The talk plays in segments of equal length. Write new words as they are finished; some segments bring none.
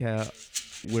Yeah,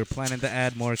 we're planning to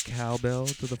add more cowbell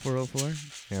to the 404.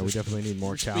 Yeah, we definitely need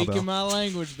more cowbell. Speaking my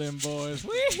language, then, boys.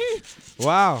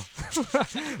 Wow.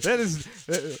 That is.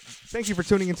 Thank you for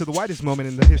tuning into the whitest moment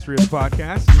in the history of the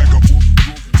podcast.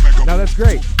 Now that's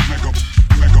great.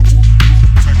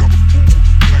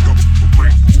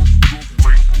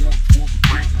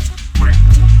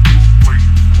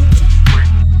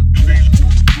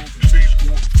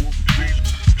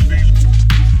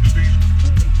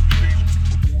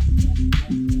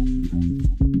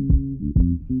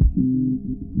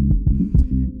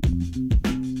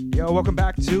 Yo, welcome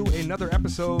back to another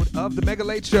episode of the Mega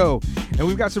Late Show. And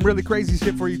we've got some really crazy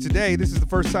shit for you today. This is the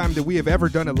first time that we have ever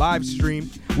done a live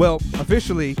stream. Well,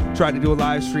 officially tried to do a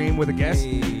live stream with a guest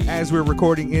as we're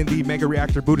recording in the Mega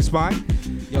Reactor Buddha Spine.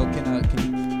 Yo, can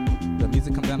the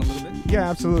music come down a little bit? Yeah,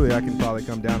 absolutely. I can probably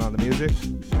come down on the music.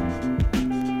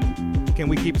 Can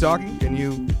we keep talking? Can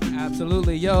you?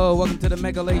 Absolutely. Yo, welcome to the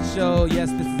Mega Late Show. Yes,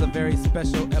 this is a very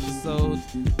special episode.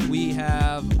 We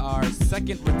have our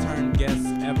second return guest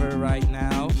ever right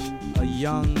now, a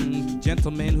young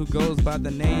gentleman who goes by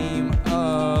the name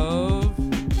of...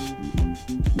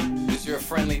 Just your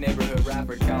friendly neighborhood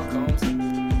rapper, Cal Combs.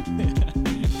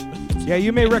 Yeah,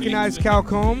 you may recognize Cal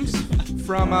Combs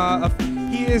from...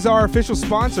 he is our official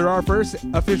sponsor, our first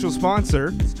official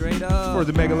sponsor. Straight up. For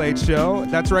the Mega Late Show.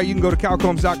 That's right, you can go to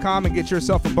calcombs.com and get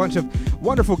yourself a bunch of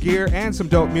wonderful gear and some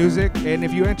dope music. And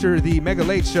if you enter the Mega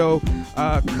Late Show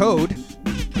code,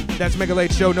 that's Mega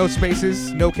Late Show, no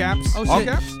spaces, no caps. Oh, all shit.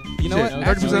 caps? You know Shit,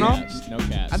 what? 30% off? No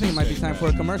caps. I think it might be time for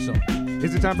a commercial.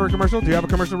 Is it time for a commercial? Do you have a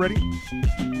commercial ready?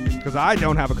 Because I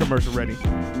don't have a commercial ready.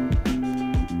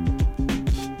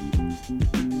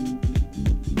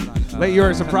 Late, you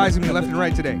are surprising me left and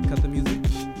right today. Cut the music.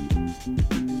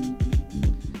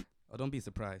 Oh, don't be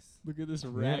surprised. Look at this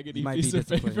raggedy You might piece be of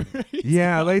paper. disappointed.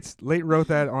 Yeah, late wrote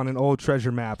that on an old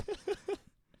treasure map.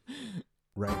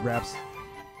 Right, raps.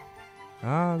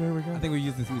 Ah, there we go. I think we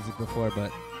used this music before,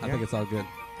 but I think it's all good.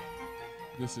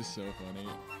 This is so funny.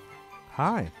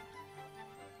 Hi.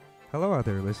 Hello out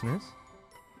there, listeners.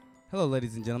 Hello,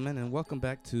 ladies and gentlemen, and welcome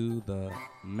back to the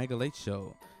Mega Late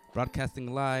Show,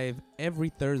 broadcasting live every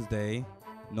Thursday,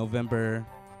 November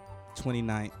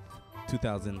 29th,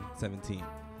 2017.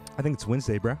 I think it's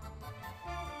Wednesday, bro.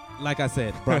 Like I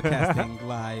said, broadcasting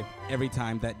live every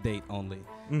time, that date only.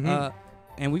 Mm-hmm.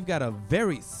 And we've got a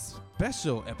very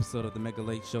special episode of the Mega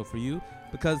Late Show for you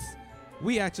because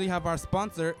we actually have our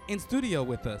sponsor in studio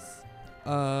with us.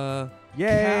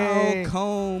 Yay! Cal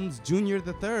Combs Jr.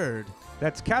 the Third.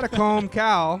 That's Catacomb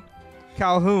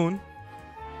Calhoun.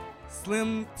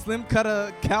 Slim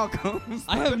Cutter Cal Combs.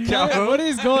 I have Calhoun. what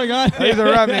is going on here? These are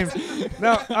rap names.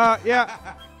 No,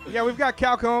 yeah, we've got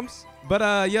Cal Combs. But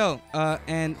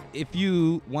and if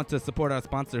you want to support our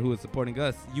sponsor who is supporting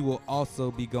us, you will also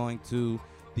be going to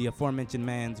the aforementioned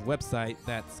man's website.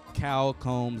 That's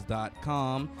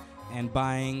calcombs.com and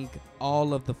buying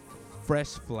all of the Fresh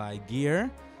Fly gear,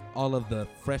 all of the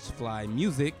Fresh Fly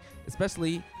music,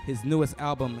 especially his newest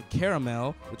album,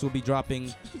 Caramel, which will be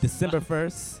dropping December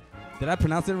 1st. Did I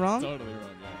pronounce it wrong? Totally wrong,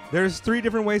 yeah. There's 3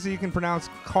 different ways that you can pronounce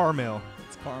caramel.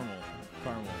 It's caramel.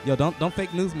 Caramel. Yo, don't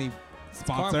fake news me,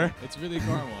 sponsor. It's really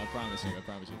caramel. I promise you. It's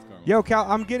caramel. Yo, Cal,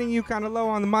 I'm getting you kind of low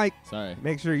on the mic. Sorry.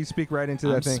 Make sure you speak right into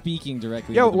I'm that thing. speaking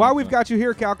directly. Yo, into the while we've microphone. got you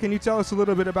here, Cal, can you tell us a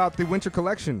little bit about the winter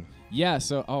collection? Yeah,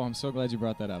 so I'm so glad you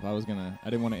brought that up. I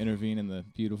didn't want to intervene in the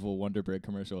beautiful Wonder Bread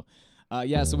commercial.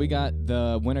 So we got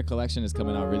the winter collection is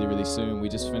coming out really, really soon. We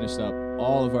just finished up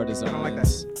all of our designs. like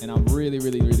that. And I'm really,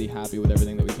 really, really happy with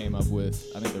everything that we came up with.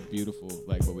 I think they're beautiful,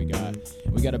 like what we got.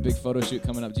 And we got a big photo shoot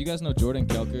coming up. Do you guys know Jordan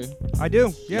Kelker? I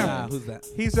do, Yeah, yeah. who's that?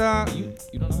 He's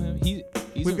You don't know him?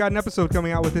 He's we've got an episode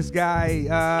coming out with this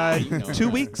guy You know 2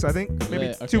 him. weeks, I think. Maybe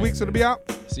Yeah, 2 okay. weeks it'll be out.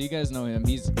 So you guys know him.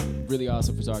 He's really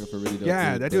awesome photographer, really dope.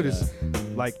 Yeah, that dude is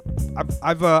like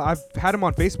I've had him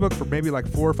on Facebook for maybe like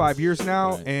 4 or 5 years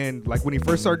now, Right. and like when he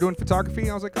first started doing photography,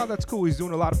 I was like, oh, that's cool. He's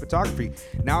doing a lot of photography.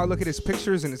 Now I look at his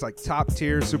pictures and it's like top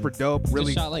tier, super dope,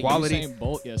 really just shot like quality. Usain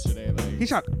Bolt yesterday. Like He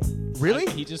shot really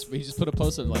He just put a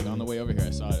post up like on the way over here. I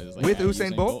saw it. It was like, With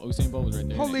Usain Bolt? Usain Bolt was right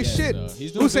there. Holy Yeah, shit! so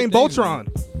he's doing Usain big things, Boltron.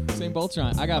 man. Usain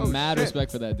Boltron. I got Oh, mad shit.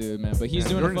 respect for that dude, man. But he's Yeah,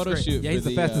 doing Jordan's a photo great. shoot. Yeah, he's for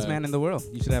the fastest man in the world.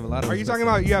 You should have a lot of Are you respect talking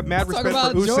for about you have mad I'm talking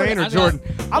respect for about Usain Jordan. or I got Jordan?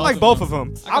 I both like of both them. of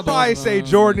them. I got I'll both probably of say them.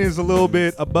 Jordan is a little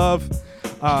bit above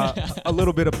a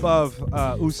little bit above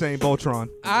Usain Boltron.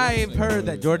 I've heard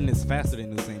that Jordan is faster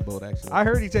than Usain Bolt, actually. I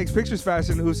heard he takes pictures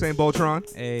faster than Usain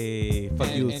Boltron. Hey,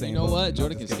 fuck you, Usain And you know Bolt. what?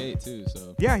 Jordan No, can just kidding. skate too.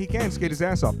 So Yeah, he can skate his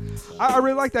ass off. I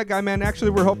really like that guy, man.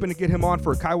 Actually, we're hoping to get him on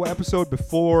for a Kaiwa episode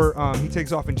before he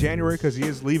takes off in January because he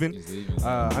is leaving. he's leaving.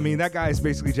 I mean, that guy is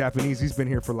basically Japanese. He's been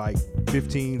here for like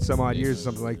 15 some odd years or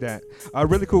something like that.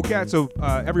 Really cool cat. So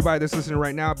everybody that's listening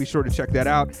right now, be sure to check that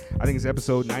out. I think it's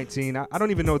episode 19. I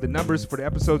don't even know the numbers for the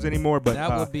episodes anymore, but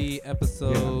That would be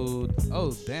episode.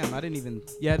 Oh, damn. I didn't even.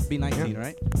 Yeah, it'd be 19,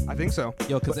 right? I think so.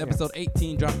 Yo, because But, yeah. episode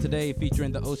 18 dropped today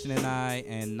featuring The Ocean and I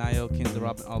and Nayo, Kinza,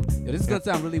 Robin. Yo, this is going to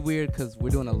sound really weird because we're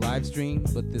doing a live stream,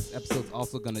 but this episode's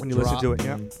also going to When drop you listen to it,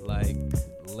 yeah. like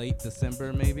late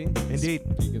December, maybe. Indeed.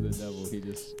 Speak of the devil, he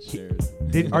just shared.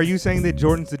 Are you saying that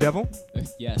Jordan's the devil?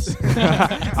 Yes.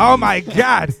 Oh my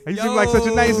God! You seem like such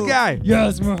a nice Yo. guy.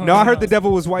 Yes, man. No, I heard the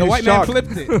devil was white The as white chalk. man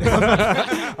flipped it.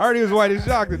 I heard he was white as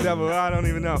chalk, the devil. I don't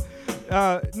even know.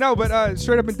 No, but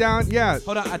straight up and down, yeah.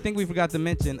 Hold on, I think we forgot to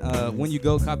mention when you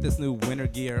go cop this new winter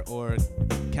gear or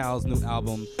Cal's new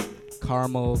album,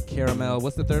 Caramel.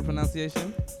 What's the third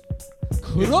pronunciation?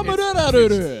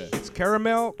 It's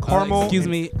caramel, caramel. excuse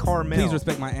and me. caramel. Please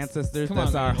respect my ancestors. Come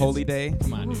That's on, our man. holy day.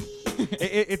 Come on, dude.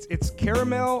 It's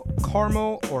caramel,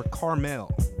 caramel, or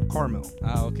Carmel. Caramel.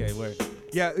 Okay, word.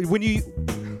 Yeah, when you,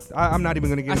 I'm not even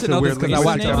gonna I get should into know weird this 'cause I It's the,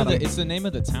 watched name it. of the, it's the name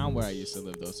of the town where I used to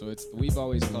live, though. So we've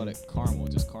always called it Carmel,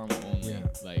 just Carmel only. Yeah.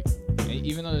 Like,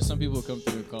 even though there's some people who come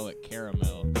through and call it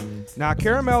caramel. Now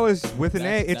caramel is with an A.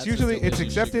 That's- It's that's a usually it's delicious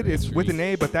accepted. chicken It's with an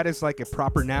street. A, but that is like a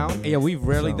proper noun. Hey, yeah, we've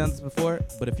rarely So- done this before,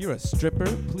 but if you're a stripper,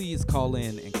 please call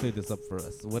in and clear this up for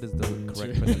us. What is the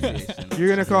correct True. pronunciation? You're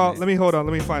gonna call. Let me hold on.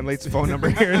 Let me find Late's phone number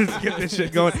here. Let's get this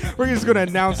shit going. We're just gonna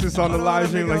announce this on the live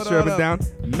stream, like straight up and down.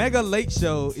 Mega Late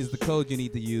Show is the code you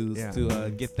need to use Yeah. to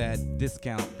get that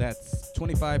discount. That's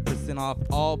 25% off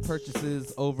all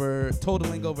purchases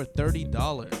totaling over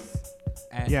 $30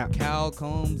 at Yeah.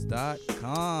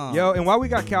 calcombs.com. Yo, and while we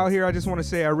got Cal here, I just want to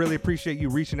say I really appreciate you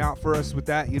reaching out for us with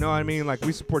that. You know what I mean? Like,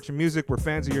 we support your music. We're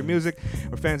fans of your music.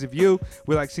 We're fans of you.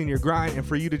 We like seeing your grind. And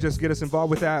for you to just get us involved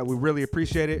with that, we really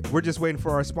appreciate it. We're just waiting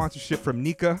for our sponsorship from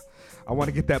Nika. I want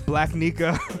to get that Black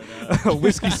Nika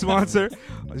whiskey sponsor.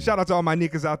 Shout out to all my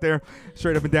Nikas out there,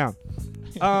 straight up and down.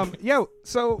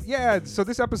 So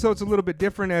this episode's a little bit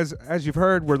different. As you've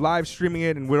heard, we're live streaming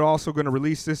it, and we're also going to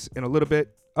release this in a little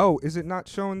bit. Oh, is it not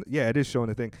showing? Yeah, it is showing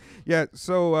the thing. Yeah,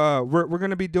 so we're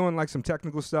going to be doing like some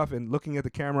technical stuff and looking at the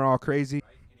camera all crazy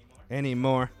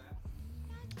anymore.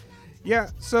 Yeah,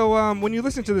 so when you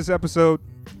listen to this episode,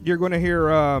 you're going to hear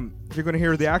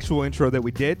the actual intro that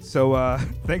we did. So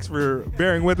thanks for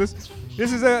bearing with us.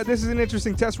 This is an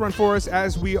interesting test run for us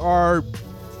as we are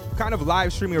kind of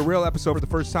live streaming a real episode for the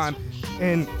first time.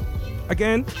 And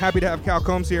again, happy to have Cal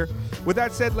Combs here. With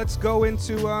that said, let's go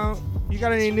into you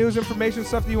got any news, information,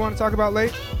 stuff that you want to talk about,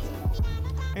 Late?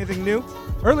 Anything new?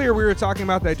 Earlier we were talking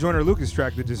about that Joyner Lucas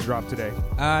track that just dropped today.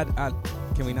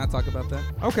 Can we not talk about that?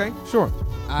 Okay, sure.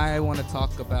 I want to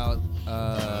talk about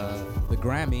the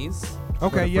Grammys. Okay,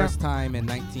 for the yeah. first time in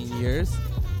 19 years,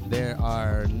 there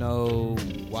are no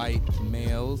white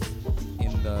males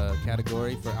in the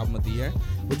category for Album of the Year,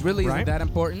 which really Right. isn't that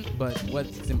important. But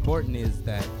what's important is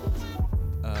that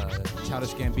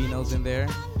Childish Gambino's in there,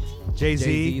 Jay-Z,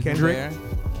 Jay-Z's Kendrick, in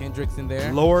there, Kendrick's in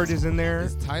there. Lord is in there.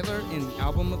 Is Tyler in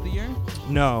Album of the Year?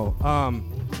 No.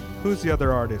 Who's the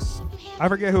other artist? I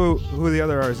forget who the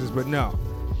other artist is, but no.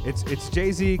 It's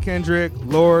Jay-Z, Kendrick,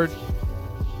 Lord,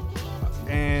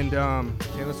 and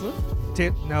Taylor Swift?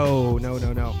 No.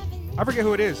 I forget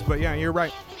who it is, but yeah, you're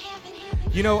right.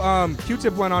 You know,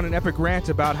 Q-Tip went on an epic rant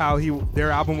about how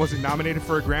their album wasn't nominated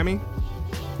for a Grammy.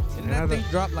 Didn't Yeah, that thing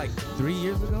drop like 3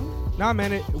 years ago? Nah,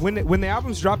 man. When the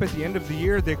albums drop at the end of the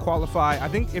year, they qualify. I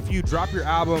think if you drop your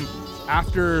album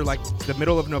after like the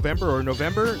middle of November or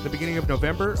the beginning of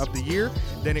November of the year,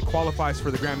 then it qualifies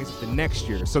for the Grammys of the next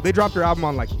year. So they dropped their album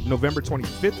on like November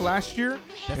 25th last year.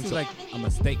 That And seems so- like a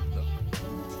mistake, though.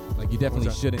 Like, you definitely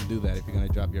What's that? shouldn't do that if you're going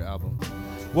to drop your album.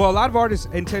 Well, a lot of artists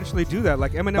intentionally do that.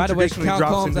 Like Eminem By the way, traditionally Cal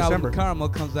drops in Combs' December. album Caramel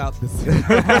comes out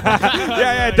December.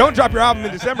 yeah. Don't drop your album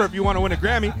in December if you want to win a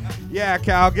Grammy. Yeah,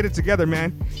 Cal, get it together,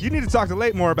 man. You need to talk to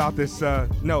Late more about this.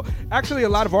 No, actually, a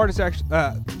lot of artists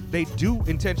they do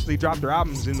intentionally drop their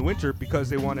albums in the winter because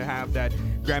they want to have that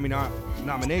Grammy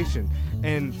nomination.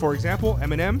 And for example,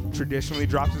 Eminem traditionally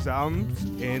drops his albums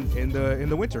in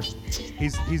the winter.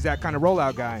 He's that kind of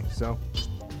rollout guy. So.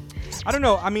 I don't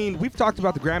know. I mean, we've talked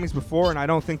about the Grammys before, and I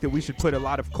don't think that we should put a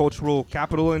lot of cultural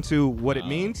capital into what it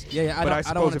means. Yeah, but I don't want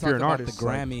suppose to if talk you're an about artist, the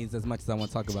like- Grammys as much as I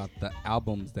want to talk about the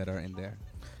albums that are in there,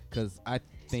 because I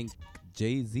think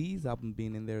Jay-Z's album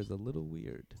being in there is a little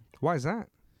weird. Why is that?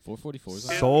 444 is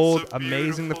on. Sold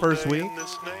amazing the first week.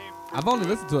 I've only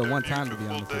listened to it one time, to be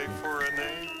honest with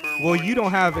you. Well, you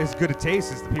don't have as good a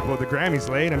taste as the people at the Grammys,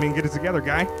 Lane. I mean, get it together,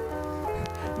 guy.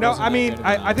 No, Wasn't I that mean, good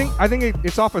enough. I think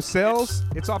it's off of sales.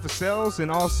 It's off of sales, and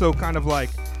also kind of like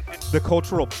the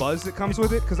cultural buzz that comes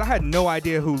with it. Because I had no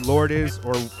idea who Lorde is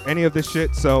or any of this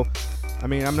shit. So, I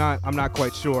mean, I'm not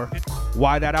quite sure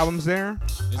why that album's there.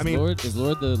 Is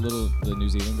Lorde the New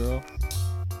Zealand girl?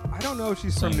 I don't know if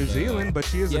she's from Sang New the- Zealand, but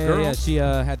she is a Yeah, girl. yeah, she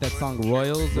had that song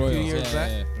Royals a few Royals, years yeah,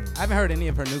 back. yeah, I haven't heard any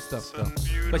of her new stuff though,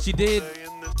 but she did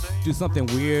do something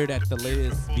weird at the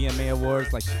latest VMA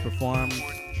Awards. Like she performed,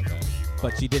 Okay.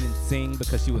 but she didn't sing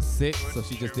because she was sick, so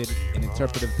she just did an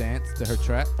interpretive dance to her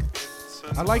track.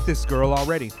 I like this girl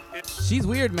already. She's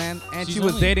weird, man, and She's she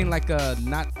was only- dating like a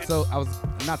not so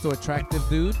attractive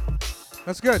dude,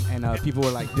 That's good. and people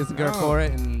were like dissing her Oh. for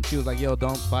it, and she was like, "Yo,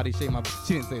 don't body shame my."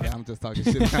 She didn't say that. I'm just talking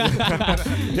shit.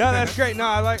 Yeah, that's great. No,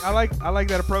 I like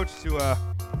that approach to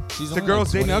She's the only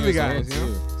girls like dating 20 other years guys, old,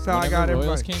 you know? too. That's how I got Whenever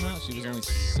Royals everybody. came out, she was only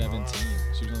 17.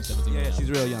 She was only 17. Yeah, now.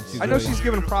 she's real young. I know she's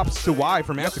giving props to Y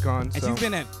from Anticon. And So. she's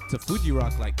been to Fuji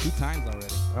Rock like 2 times already.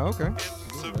 Oh, okay.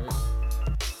 She's a bird.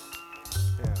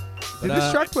 Did But,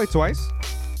 this track play twice?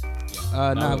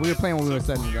 Nah, No. we were playing when we were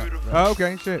setting it up. Oh,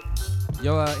 okay. Shit.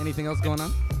 Yo, anything else going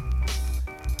on?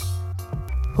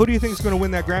 Who do you think is going to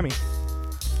win that Grammy?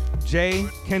 Jay,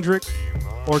 Kendrick,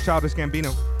 or Childish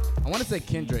Gambino? I want to say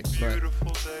Kendrick, but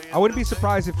I wouldn't be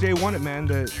surprised if Jay won it, man.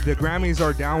 The Grammys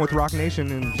are down with Rock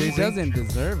Nation and he Jay-Z. doesn't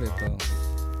deserve it though.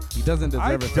 He doesn't deserve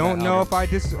I it. for don't that know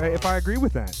album. if I agree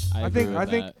with that. I think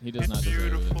that. He does not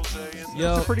deserve it.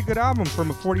 Yo, it's a pretty good album from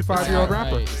a 45-year-old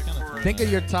rapper. think of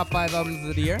your top 5 albums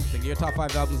of the year. Think of your top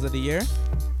 5 albums of the year.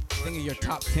 Think of your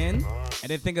top 10, and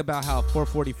then think about how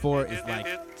 444 is like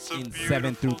in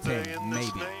 7 through 10,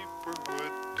 maybe.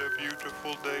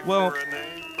 Well,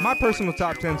 my personal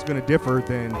top 10 is going to differ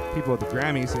than people at the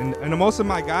Grammys, and most of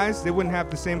my guys, they wouldn't have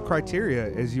the same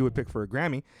criteria as you would pick for a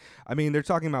Grammy. I mean, they're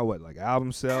talking about what, like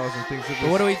album sales and things like But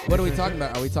what are we talking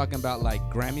about? Are we talking about like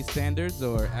Grammy standards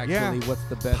or actually Yeah. what's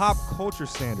the best Pop culture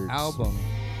standards. album?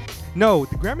 No,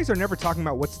 the Grammys are never talking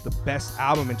about what's the best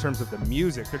album in terms of the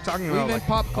music. They're talking Or about even like,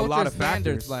 pop a culture lot of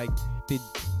standards. factors. Like, did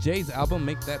Jay's album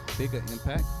make that big an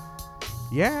impact?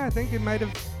 Yeah, I think it might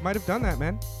have done that,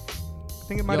 man. I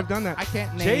think it might Yo, have done that. I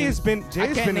can't name. Jay has been I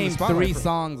can't in the name spotlight 3 for-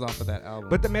 songs off of that album.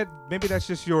 But maybe that's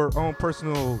just your own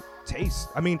personal taste.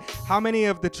 I mean, how many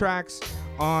of the tracks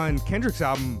on Kendrick's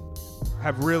album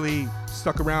have really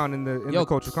stuck around in the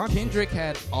cultural consciousness? Kendrick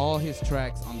had all his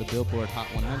tracks on the Billboard Hot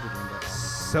 100 when that album came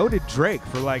So did Drake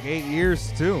for like 8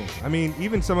 years too. I mean,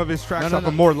 even some of his tracks No, off no.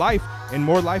 of More Life, and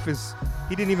More Life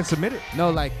he didn't even submit it. out.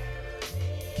 No, like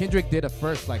Kendrick did it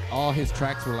first. Like all his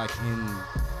tracks were like in.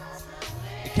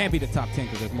 It can't be the top 10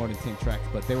 because there's more than 10 tracks,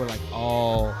 but they were like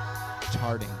all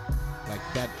charting. Like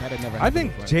that had never happened. I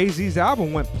think before. Jay-Z's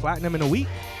album went platinum in a week.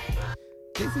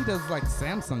 Jay-Z does like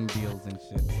Samsung deals and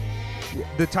shit.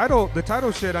 The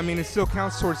title shit, I mean, it still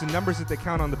counts towards the numbers that they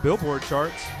count on the Billboard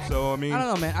charts. So, I mean, I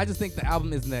don't know, man. I just think the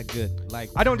album isn't that good. Like,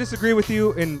 I don't disagree with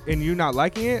you in you not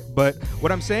liking it, but what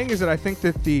I'm saying is that I think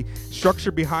that the structure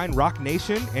behind Rock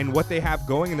Nation and what they have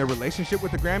going in their relationship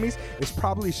with the Grammys is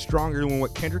probably stronger than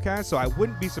what Kendrick has, so I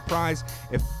wouldn't be surprised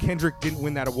if Kendrick didn't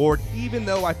win that award, even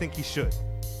though I think he should.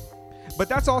 But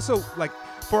that's also, like,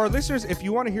 for our listeners, if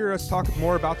you want to hear us talk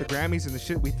more about the Grammys and the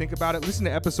shit we think about it, listen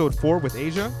to episode 4 with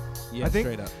Asia. yeah, I think,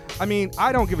 straight up. I mean,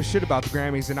 I don't give a shit about the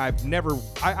Grammys, and I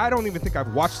don't even think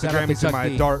I've watched the Shout out to Grammys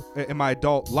in Chuck D. in my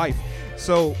adult life.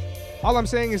 So, all I'm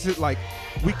saying is that like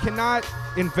we cannot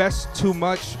invest too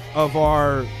much of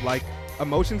our like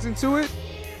emotions into it.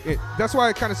 That's why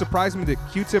it kind of surprised me that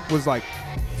Q-Tip was like,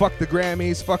 "Fuck the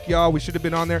Grammys, fuck y'all, we should have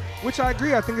been on there." Which I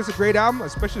agree. I think it's a great album,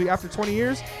 especially after 20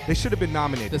 years. They should have been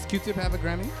nominated. Does Q-Tip have a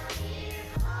Grammy?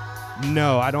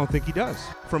 No, I don't think he does.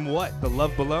 From what? The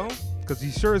Love Below? Because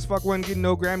he sure as fuck wasn't getting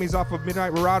no Grammys off of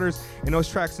Midnight Marauders and those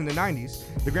tracks in the 90s.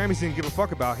 The Grammys didn't give a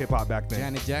fuck about hip-hop back then.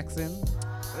 Janet Jackson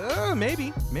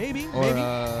Maybe.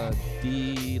 or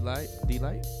D-Light?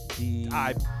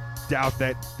 I doubt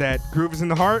that Groove is in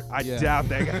the Heart. I Yeah. doubt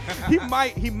that guy.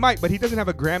 He might, but he doesn't have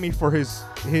a Grammy for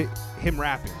him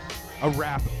rapping. A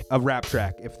rap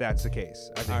track, if that's the case.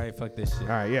 I think. All right, fuck this shit. All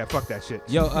right, yeah, fuck that shit.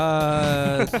 Yo,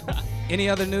 any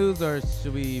other news or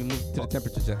should we move to the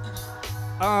temperature check?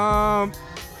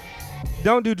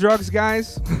 Don't do drugs,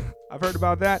 guys. I've heard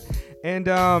about that. And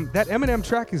that Eminem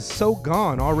track is so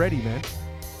gone already, man.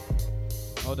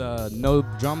 Oh, the no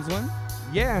drums one?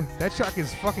 Yeah, that track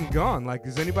is fucking gone. Like,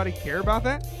 does anybody care about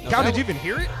that? No, Cal, that did you even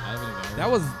hear it? I haven't even heard That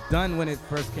it. was done when it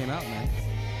first came out, man.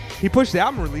 He pushed the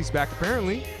album release back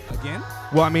apparently. Again?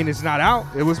 Well, I mean, it's not out.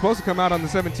 It was supposed to come out on the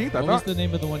 17th. I What was thought. the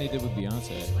name of the one he did with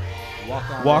Beyonce?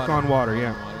 Walk on Water.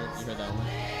 Yeah. You heard that one?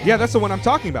 Yeah, that's the one I'm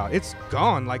talking about. It's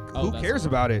gone. Like, Oh, who that's cares the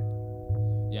one. about it?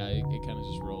 Yeah, it kind of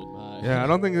just rolled by. Yeah, I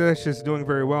don't think that shit's doing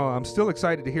very well. I'm still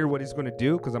excited to hear what he's going to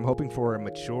do because I'm hoping for a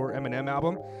mature Eminem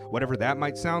album, whatever that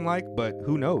might sound like. But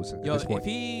who knows at Yo, this if point?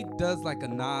 he does like a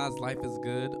Nas Life is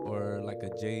Good or like a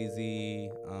Jay-Z,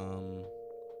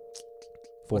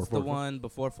 what's the one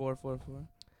before 444?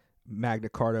 Magna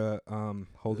Carta,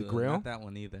 Holy Grail. Not that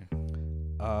one either.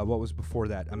 What was before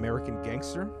that? American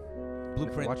Gangster.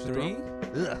 Blueprint Watch the 3?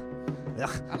 Ugh.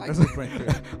 I like Blueprint 3.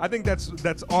 I think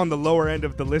that's on the lower end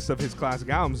of the list of his classic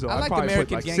albums. Though I I'd like probably put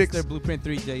American like Gangster, 6. Blueprint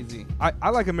 3, Jay-Z. I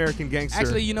like American Gangster.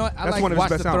 Actually, you know what? I That's like one of his Watch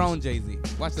the best Throne, albums. Jay-Z.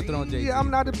 Watch the Throne, Jay-Z. Yeah,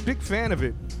 I'm not a big fan of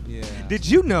it. Yeah. Did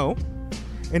you know?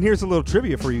 And here's a little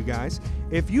trivia for you guys.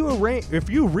 If you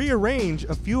rearrange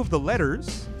a few of the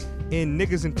letters in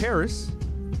Niggas in Paris,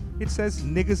 it says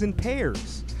Niggas in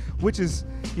Pairs, which is,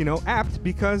 apt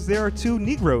because there are 2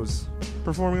 Negroes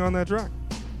performing on that track.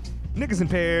 Niggas in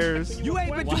Pairs. You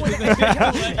ain't been doing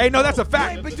Hey, no, that's a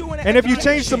fact. And if you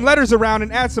change some letters around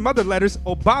and add some other letters,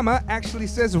 Obama actually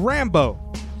says Rambo.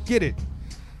 Get it?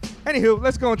 Anywho,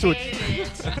 let's go into it.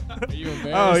 Are you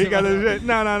embarrassed? Oh, you got about this shit.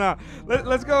 No.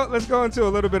 Let's go into a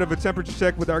little bit of a temperature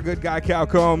check with our good guy Cal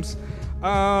Combs.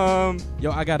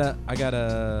 Yo, I got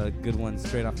a good one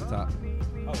straight off the top.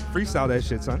 Freestyle that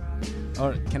shit, son.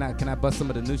 Or can I bust some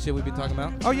of the new shit we be talking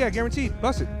about? Oh yeah, guaranteed.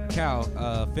 Bust it. Cal,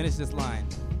 finish this line.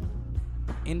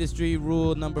 Industry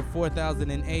rule number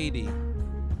 4080.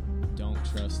 Don't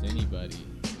trust anybody.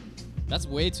 That's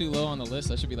way too low on the list.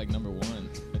 That should be like number 1.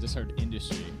 I just heard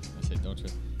industry. I said don't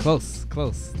trust.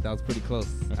 Close. That was pretty close.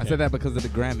 I Okay. said that because of the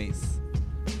Grammys.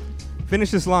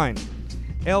 Finish this line.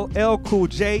 LL Cool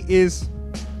J is.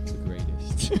 The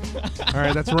greatest. All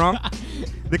right, that's wrong.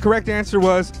 The correct answer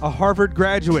was a Harvard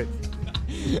graduate.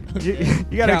 You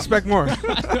gotta Cal- expect more.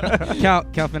 Cal,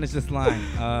 finish this line.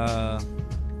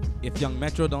 If Young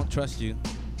Metro don't trust you,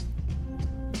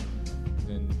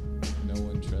 Then no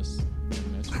one trusts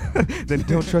Young Metro. Then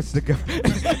don't trust the government.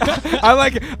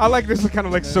 I like this kind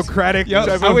of like Socratic. yo,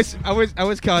 type I of-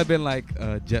 wish Cal had been like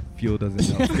jet fuel doesn't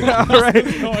know. All right.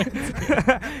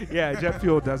 Yeah, jet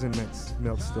fuel doesn't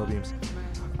melt steel beams.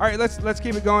 All right, let's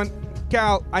keep it going.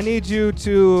 Cal, I need you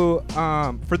to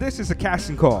for this is a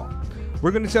casting call. We're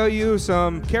going to tell you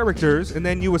some characters, and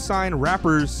then you assign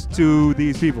rappers to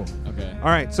these people. Okay. All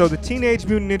right, so the Teenage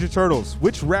Mutant Ninja Turtles.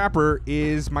 Which rapper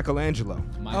is Michelangelo?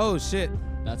 Oh shit.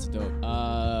 That's dope.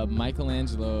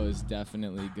 Michelangelo is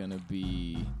definitely gonna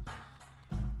be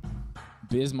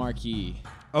Biz Markie.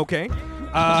 Okay.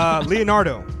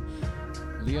 Leonardo.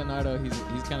 Leonardo, he's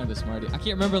kind of the smarty. I can't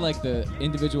remember like the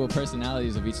individual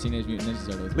personalities of each Teenage Mutant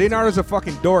Ninja Turtles. Leonardo's a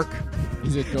fucking dork.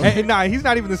 He's a dork. Hey, nah, he's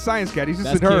not even the science cat. He's just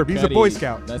That's a herb. Kid He's a Cudi. Boy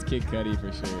Scout. That's Kid Cudi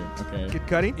for sure. Okay. Kid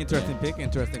Cudi.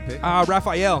 Interesting pick.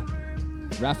 Raphael.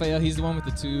 Raphael, he's the one with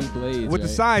the 2 blades. With the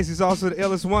right? size, he's also the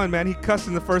illest one, man. He cussed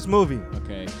in the first movie.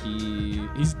 Okay.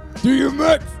 He's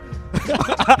DMX.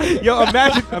 Yo,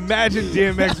 imagine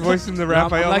DMX voicing the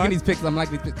Raphael. I'm liking line. these picks. Hold All on,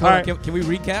 right. can we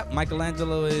recap?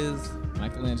 Michelangelo is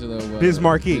Michelangelo was Biz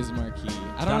Markie. Biz Markie.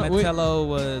 I don't know. Wait, Donatello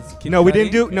was Kid No, we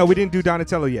Cudi? didn't do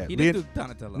Donatello yet. He didn't do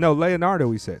Donatello. No, Leonardo.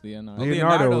 We said. Leonardo.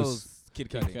 Leonardo's Kid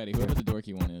Kid Cudi. Cudi. Whoever the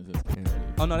dorky one is. That's Kid Cudi.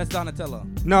 Oh no, that's Donatello.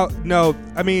 No.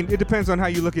 I mean, it depends on how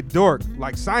you look at dork.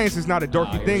 Like science is not a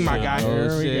dorky Oh, thing, my shit. guy.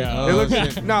 Oh, shit. It Oh,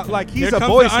 looks no, like he's Here a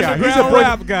comes Boy the Scout. He's a underground boy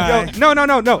rap guy. Yo,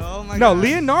 no. Oh my No, gosh.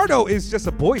 Leonardo is just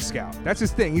a Boy Scout. That's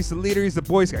his thing. He's the leader. He's a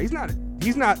Boy Scout. He's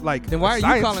not like. Then why are you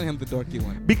science. calling him the dorky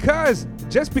one? Because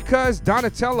just because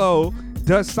Donatello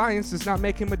does science does not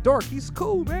make him a dork. He's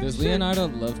cool, man. Does Shit. Leonardo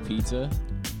love pizza?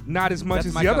 Not as much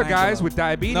That's as the other guys Michelangelo. with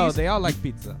diabetes. No, they all like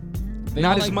pizza. They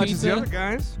not all as like much pizza? as the other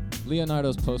guys.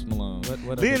 Leonardo's Post Malone.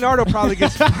 What Leonardo probably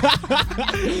gets.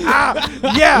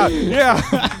 Yeah.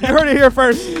 You heard it here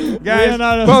first, guys.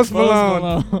 Leonardo's Post Malone.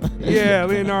 Malone. Yeah,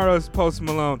 Leonardo's Post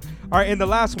Malone. All right, and the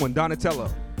last one, Donatello.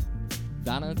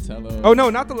 Donatello. Oh no,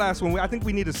 not the last one. I think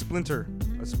we need a splinter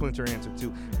answer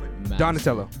too. Max.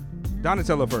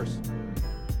 Donatello first.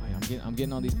 Wait, I'm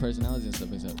getting all these personalities and stuff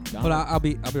mixed up. Hold on, I'll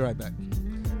be right back.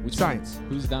 Which Science. one?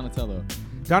 Who's Donatello?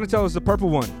 Donatello's the purple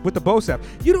one with the bow staff.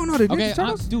 You don't know the Okay, Ninja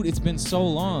Turtles? dude, it's been so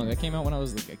long. That came out when I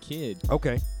was like a kid.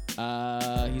 Okay. He's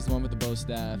the one with the bow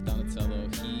staff, Donatello.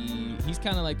 He's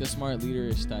kind of like the smart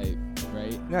leaderish type,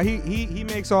 right? Now he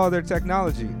makes all their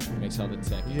technology. Makes all the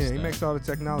tech. And Yeah, he stuff. makes all the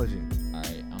technology. All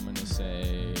right, I'm gonna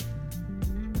say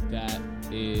that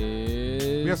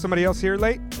is. We have somebody else here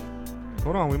late?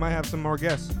 Hold on, we might have some more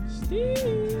guests. Steve.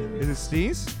 Is it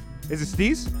Steez? Is it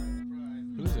Steez?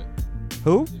 Who's it?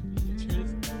 Who?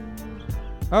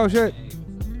 Oh shit.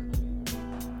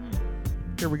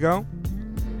 Here we go.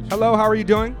 Hello, how are you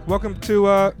doing? Welcome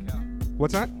to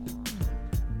what's that?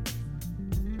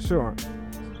 Sure.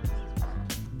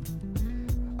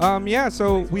 Yeah,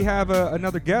 so we have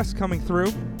another guest coming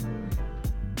through.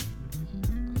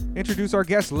 Introduce our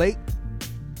guest late.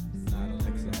 No, I don't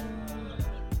think so.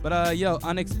 But yo,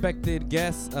 unexpected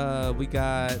guest. We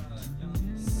got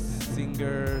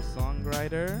singer,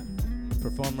 songwriter,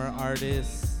 performer,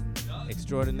 artist,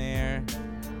 extraordinaire.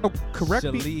 Oh, correct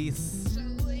me. Shalise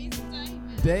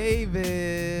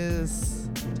Davis.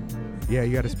 Yeah,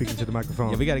 you got to speak into the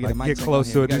microphone. Yeah, we gotta get a mic Get check close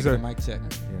on to here. it. We These gotta are. get a mic check.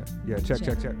 Yeah,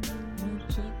 check.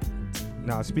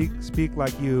 No, speak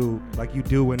like you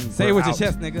do when. Say it we're with your out.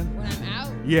 chest, nigga. When I'm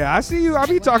out, Yeah, I see you. I'll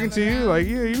be Like, talking when to I'm you. around Like,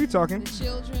 yeah, you be talking. the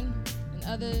children and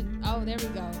other. Oh, there we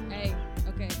go. Hey,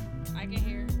 okay, I can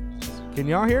hear. Can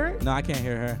y'all hear it? No, I can't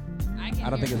hear her. I can. I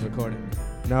don't hear think it's me. recording.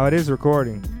 No, it is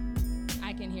recording.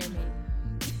 I can hear me.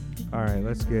 All right,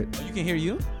 let's get. Oh, you can hear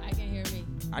you? I can hear me.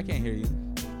 I can't hear you.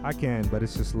 I can, but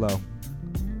it's just low.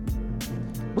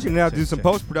 We're gonna now do some check.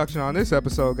 post production on this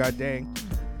episode. God dang!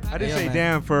 I didn't Yeah, say man.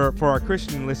 damn for our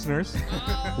Christian listeners.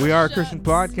 Oh, We are a shucks. Christian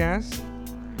podcast.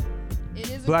 It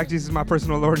is. Black Jesus is my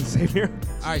personal Lord and Savior.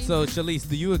 All right, so Shalise,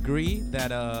 do you agree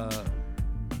that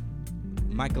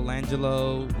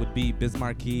Michelangelo would be Biz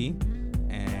Markie,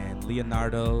 and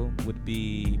Leonardo would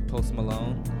be Post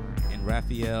Malone, and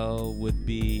Raphael would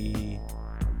be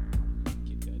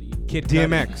Kid Cudi?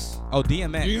 DMX, Oh,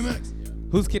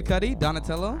 DMX. Who's Kid Cudi?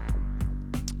 Donatello?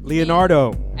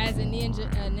 Leonardo. As a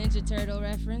Ninja Turtle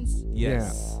reference.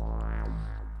 Yes.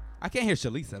 I can't hear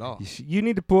Shalise at all. You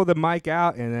need to pull the mic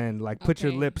out and then like put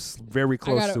your Okay. lips very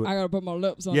close to it. I gotta put my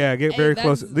lips on. Yeah, it. get Hey, very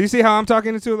close. that's- Do you see how I'm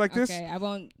talking into it like this? Okay, I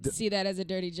won't see that as a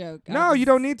dirty joke. No, you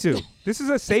don't need to. This is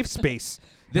a safe space.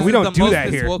 This we is don't the do mostest,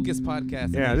 that here. wokest podcast.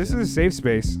 in Yeah, this Asia. is a safe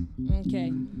space.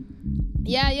 Okay.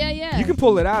 Yeah. You can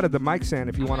pull it out of the mic stand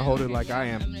if you want to hold it Okay, like yeah, I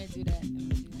am. I'm gonna do that.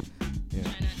 Yeah.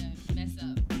 Try not to mess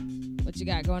up. What you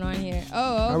got going on here?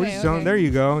 Oh, okay. I was just telling. There you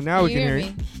go. Now Can we you can hear hear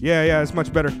you. me? Yeah, it's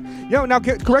much better. Yo, now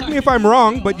correct me if I'm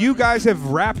wrong, but you guys have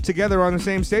rapped together on the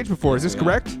same stage before. Is this Yeah,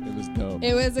 correct? It was dope.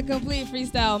 It was a complete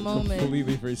freestyle moment.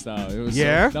 Completely freestyle. It was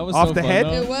Yeah? So, that was Off so the fun, head?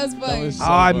 though. It was That fun. was so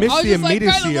Oh, I fun. missed I was the just like,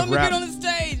 immediacy Carla, let of me rap. get on the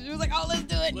stage. It was like, oh, let's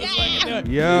do it. Yeah.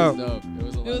 Yo. It was dope. It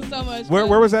was a lot It was of so fun. much Where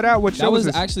fun. was that at? What show That was was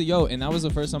this? actually and that was the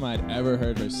first time I'd ever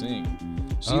heard her sing.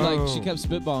 She Oh. kept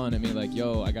spitballing at me like,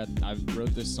 yo, I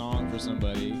wrote this song for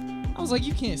somebody. I was like,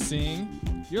 you can't sing.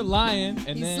 You're lying.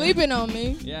 And He's then sleeping on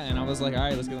me. Yeah, and I was like, all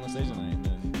right, let's get on the stage tonight.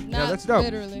 And then Not that's dope.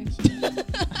 literally.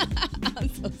 I'm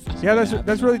so sorry. Yeah,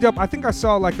 that's really dope. I think I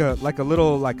saw like a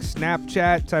little like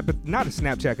Snapchat type of, not a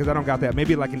Snapchat because I don't got that.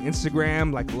 Maybe like an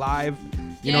Instagram like live,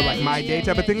 you know, Yeah, like yeah, my yeah, day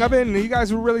type of yeah, thing yeah. of it. And you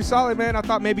guys were really solid, man. I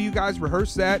thought maybe you guys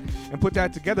rehearsed that and put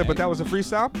that together, but that was a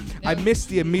freestyle. I Yep. missed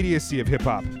the immediacy of hip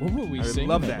hop. what were we I singing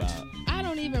love that. about? I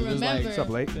don't even It was like, remember. What's up,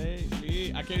 late?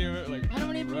 I can't even remember. Like, I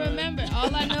don't even run. remember.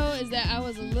 All I know is that I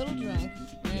was a little drunk,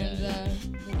 and Yeah.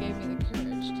 they gave me the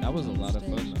courage. to That was a go on lot of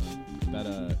stage. fun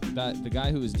though. That the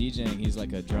guy who was DJing, he's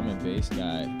like a drum and bass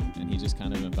guy, and he just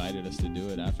kind of invited us to do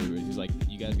it afterward. He's like,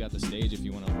 "You guys got the stage if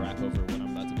you want to rap over what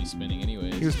I'm about to be spinning,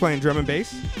 anyways." He was playing drum and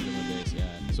bass. Drum and bass, yeah.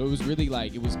 So it was really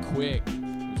like it was quick,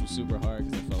 which was super hard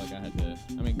because I felt like I had to.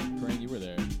 I mean, Corinne, you were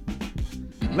there.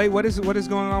 Late, what is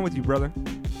going on with you, brother?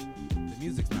 The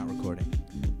music's not recording.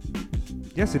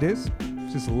 Yes, it is.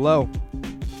 It's just low.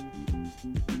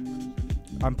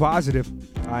 I'm positive.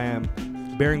 I am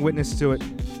bearing witness to it.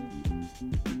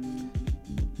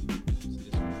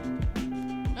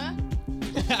 Huh?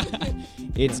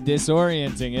 It's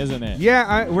disorienting, isn't it?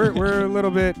 Yeah, we're a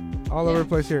little bit all over the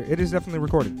place here. It is definitely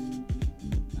recording.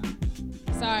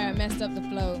 Sorry, I messed up the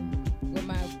flow with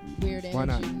my weird energy. Why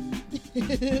not?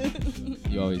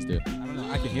 You always do. I don't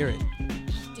know. I can hear it.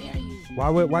 How dare you?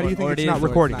 Why do you think Or it's it not is, or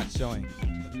recording? It's not showing.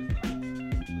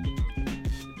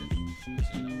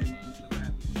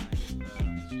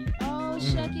 Oh,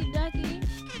 shucky ducky.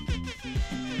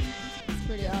 It's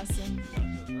pretty awesome.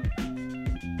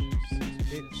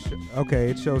 Okay,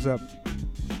 it shows up.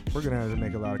 We're gonna have to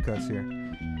make a lot of cuts here.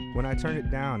 When I turned it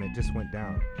down, it just went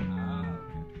down.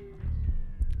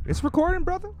 It's recording,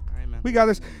 brother. All right, man. We got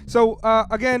this. So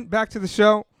again, back to the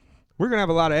show. We're gonna have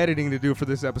a lot of editing to do for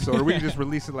this episode, or we can just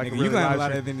release it like a Nigga, really you gonna have a live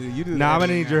lot of stream. everything to do. You do Nah, I'm that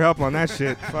gonna need everything your now. help on that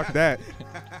shit. Fuck that.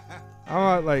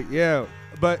 I'm like, yeah,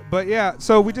 but yeah.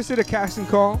 So we just did a casting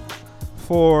call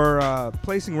for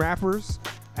placing rappers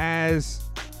as.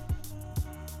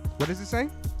 What does it say?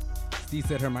 Steve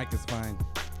said her mic is fine.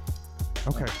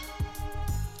 Okay.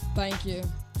 Thank you.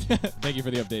 Thank you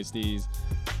for the update, Steez.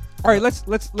 All right, let's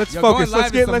Yo, focus. going live Let's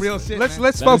is get some real shit, man.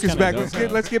 let's That focus is kinda back.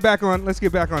 dope. Let's get back on. Let's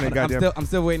get back on it. Goddamn. I'm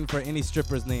still waiting for any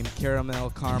strippers named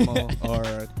Caramel, Caramel,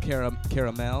 or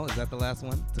Caramel. Is that the last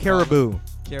one? To follow? Caribou.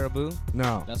 Caribou.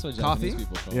 No. That's what Coffee? Japanese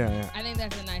people call Yeah, it. yeah. I think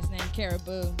that's a nice name,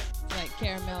 Caribou. It's like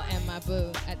caramel and my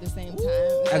boo at the same time.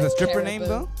 It's As a like stripper name,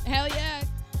 Caribou. though? Hell yeah.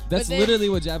 That's But then- literally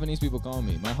what Japanese people call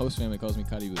me. My host family calls me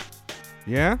Karibu.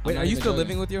 Yeah. Wait, not are you even still joking.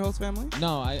 living with your host family?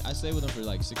 No, I stayed with them for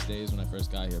like 6 days when I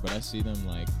first got here, but I see them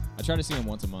like I try to see them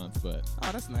once a month. But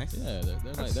Oh, that's nice. yeah,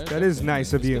 they're like That is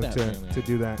nice of It's you good have family. to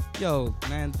do that. Yo,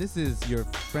 man, this is your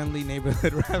friendly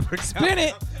neighborhood rapper. Spin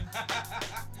it.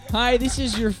 Hi, this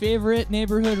is your favorite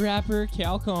neighborhood rapper,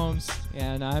 Cal Combs,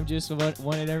 and I'm just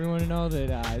wanted everyone to know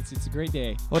that it's a great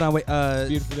day. Hold on, wait.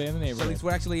 Beautiful day in the neighborhood. Shalice,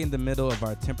 we're actually in the middle of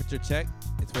our temperature check.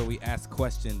 It's where we ask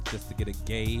questions just to get a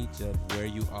gauge of where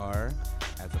you are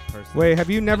as a person. Wait, have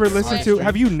you never I'm listened to sweating.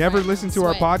 have you never I'm listened to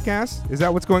our sweating. podcast? Is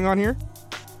that what's going on here?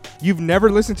 You've never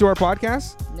listened to our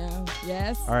podcast? No.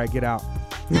 Yes. All right, get out.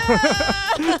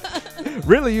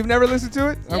 Really? You've never listened to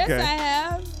it? Yes, Okay. I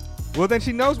have. Well, then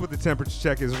she knows what the temperature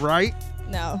check is, right?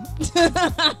 No.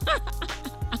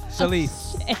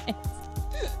 Shalice.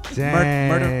 Dang.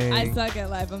 murder- I suck at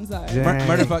life. I'm sorry. Dang.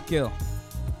 Murder, fuck, kill.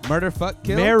 Murder, fuck,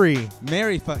 kill. Mary.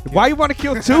 Mary, fuck, kill. Why you want to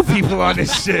kill two people on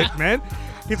this shit, man?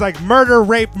 He's like murder,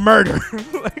 rape, murder.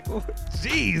 Like,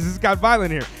 jeez, this got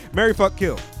violent here. Mary, fuck,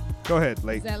 kill. Go ahead, Is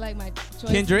late. that like my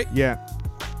choice? Kendrick, Yeah.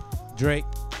 Drake,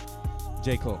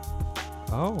 J. Cole.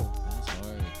 Oh. That's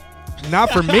hard.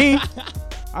 Not for me.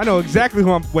 I know exactly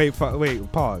who I'm. Wait,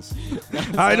 pause.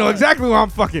 I know exactly who I'm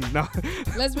fucking. No.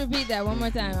 Let's repeat that one more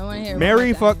time. I want to hear it.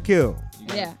 Mary, one more time. fuck, kill. You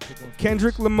gotta Yeah. pick one first.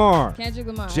 Kendrick Lamar. Kendrick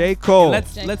Lamar. J. Cole.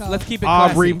 Let's J. let's Cole. let's keep it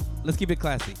classy. Aubrey. Let's keep it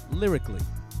classy. Lyrically,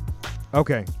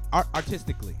 Okay.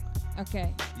 artistically.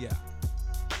 Okay. Yeah.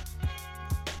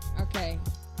 Okay.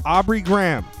 Aubrey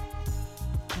Graham.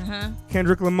 Uh-huh.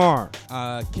 Kendrick Lamar.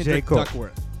 Kendrick Cole.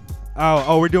 Duckworth.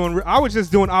 Oh, we're doing. I was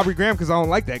just doing Aubrey Graham because I don't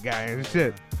like that guy and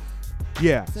shit.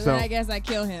 Yeah. So, So. then I guess I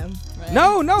kill him. Right?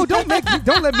 No, don't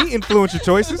let me influence your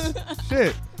choices.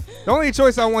 Shit. The only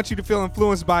choice I want you to feel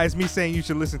influenced by is me saying you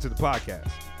should listen to the podcast.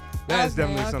 That's Okay,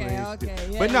 definitely something. you okay, should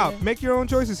do. yeah, But no, yeah. make your own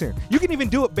choices here. You can even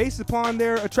do it based upon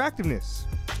their attractiveness.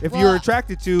 If Well, you're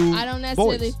attracted to I don't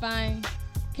necessarily boys. find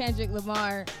Kendrick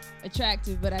Lamar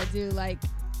attractive, but I do like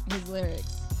his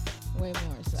lyrics way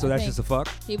more. So I that's think just a fuck.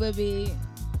 he would be.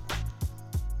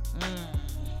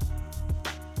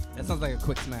 That sounds like a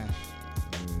quick smash.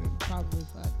 Probably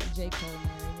fuck J. Cole,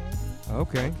 maybe.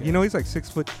 Okay. Okay. You know he's like 6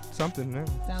 foot something now.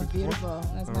 Sounds 6'4". beautiful.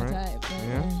 That's All my right. type. Right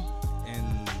Yeah. there.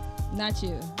 And Not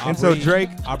you. And so Aubrey- Drake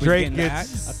Aubrey's getting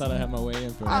gets. I thought I had my way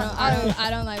in for I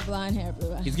don't like blonde hair,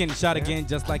 blue. He's getting shot Yeah. again,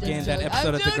 just like I'm in just that joking. episode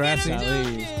I'm of joking, Degrassi. I'm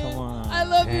joking. Please, come on. I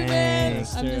love you, Dang. man. I'm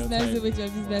just Stereotyping. messing with you.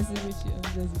 I'm just messing with you. I'm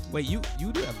just messing with you. Wait, you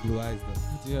do have blue eyes though.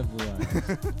 I do have blue eyes.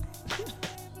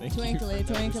 Thank you for Twinkly,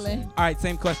 twinkly. noticing. All right,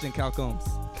 same question, Cal Combs.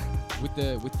 With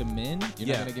the men, you're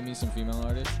Yeah. not gonna give me some female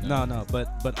artists? No,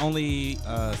 but only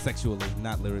sexually,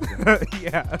 not lyrically.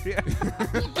 Yeah.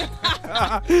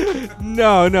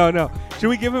 No. Should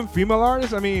we give him female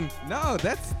artists? I mean, No,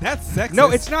 that's sexist. no,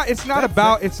 it's not. It's not That's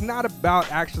about. It's not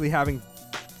about actually having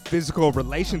physical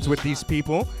relations with these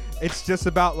people. It's just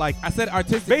about like I said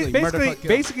artistically. murder, fuck, kill.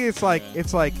 basically, it's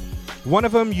like one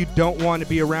of them you don't want to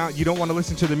be around. You don't want to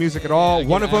listen to the music at all. Yeah,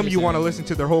 One of I them you understand want to what you listen mean.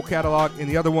 to their whole catalog, and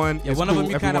the other one Yeah, is one cool of them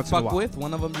you every kind of once in a fuck while. with.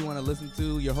 One of them you want to listen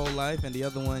to your whole life, and the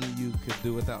other one you could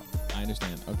do without. I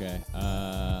understand. Okay.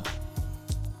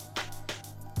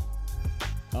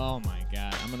 Oh my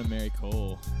God, I'm gonna marry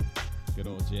Cole. Good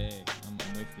old Jay.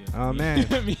 I'm with you. Oh, man.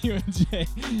 Me, you and Jay.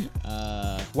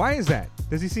 Why is that?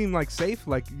 Does he seem like safe?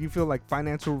 Like you feel like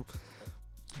financial?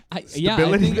 Yeah,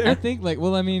 Stability there? I think like,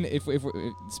 well, I mean, if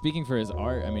speaking for his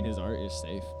art, I mean, his art is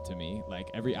safe to me. Like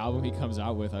every album he comes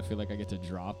out with, I feel like I get to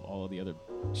drop all of the other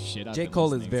shit. I've J. been Cole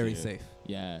is listening very to. safe.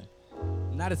 Yeah.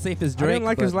 Not as safe as I Drake. didn't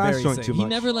like but his last very joint safe. too He much.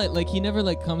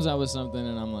 never comes out with something,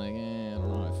 and I'm like, I don't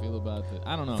know how I feel about it.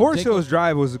 I don't know. Forest J. Cole- Hills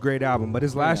Drive was a great album, but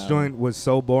his Great last album. joint was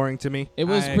so boring to me. It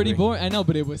was I pretty agree. boring. I know,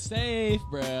 but it was safe,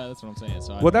 bruh. That's what I'm saying.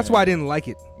 So Well, that's why I didn't like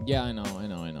it. Yeah, I know.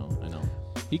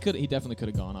 He definitely could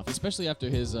have gone off, especially after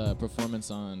his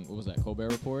performance on what was that,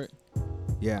 Colbert Report.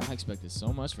 Yeah. I expected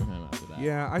so much from him after that.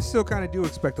 Yeah, I still kind of do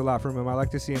expect a lot from him. I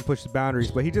like to see him push the boundaries,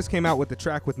 but he just came out with the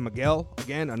track with Miguel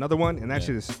again, another one, and that Yeah.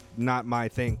 shit is not my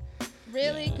thing.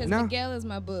 Really? Because No. Miguel is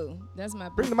my boo. That's my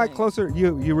boo. Bring the mic thing. closer.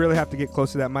 You really have to get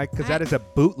close to that mic because that is a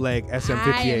bootleg I am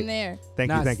SM58. there.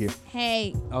 Thank you.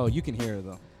 Hey. Oh, you can hear her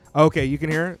though. Okay, you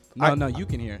can hear it? No, you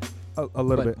can hear. A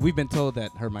little But bit. we've been told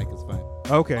that her mic is fine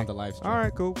Okay. on the live stream. All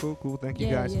right, cool. Thank you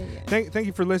Yeah, guys. yeah, yeah. Thank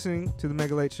you for listening to the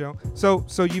Mega Late Show. So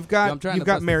you've Yo, I'm got trying you've to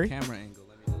got bust this Mary. camera angle.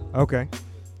 Let me know. Okay.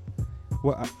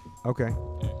 Well, okay.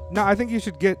 No, I think you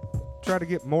should try to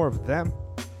get more of them.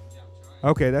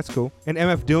 Okay, that's cool. And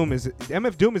MF Doom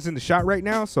is in the shot right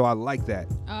now, so I like that.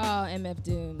 Oh, MF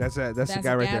Doom. That's the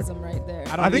guy right there. Right there.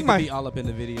 I don't think to be all up in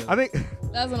the video. I think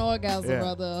That's an orgasm, Yeah.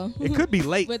 brother. it could be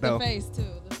late With though. the face too.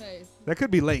 The face. That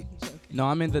could be late. I'm joking. No,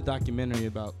 I'm in the documentary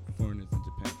about foreigners in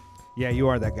Japan. Yeah, you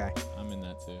are that guy. I'm in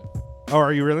that too. Oh,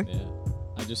 are you really? Yeah.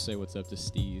 I just say what's up to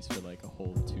Steez for like a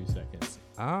whole 2 seconds.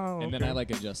 Oh, And then okay. I like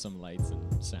adjust some lights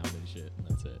and sound and shit, and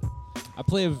that's it. I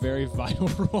play a very vital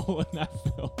role in that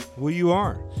film. Well, you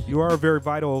are. You are a very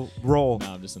vital role.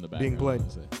 No, I'm just in the Being background.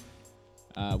 played.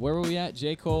 honestly. Where were we at?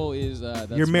 J. Cole is.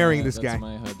 That's You're marrying this that's guy.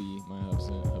 My hubby. My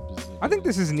hubby. I think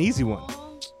this is an easy one.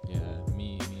 Aw, Yeah,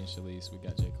 me and Shalice, we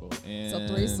got J. Cole. And It's a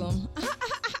threesome.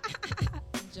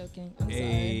 I'm joking. I'm sorry.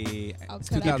 Hey, I'll it's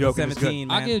cut out. 2017,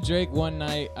 man. I'll give Drake one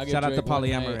night. I'll give Shout out Drake to one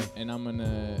polyamory. night, and I'm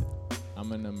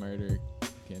gonna murder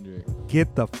Kendrick.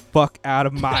 Get the fuck out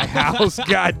of my house,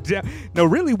 goddamn. No,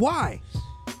 really, why?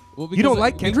 Well, You don't because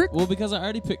like Kendrick? Well, because I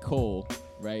already picked Cole,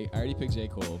 right? I already picked J.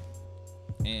 Cole,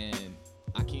 and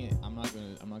I can't. I'm not gonna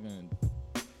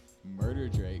murder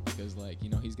Drake because, like, you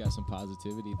know, he's got some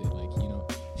positivity that, like, you know,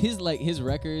 his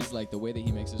records, like the way that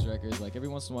he makes his records, like every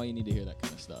once in a while you need to hear that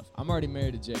kind of stuff. I'm already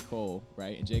married to J. Cole,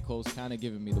 right? And J. Cole's kind of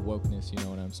giving me the wokeness. You know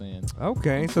what I'm saying?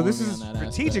 Okay, so this Inform is me a on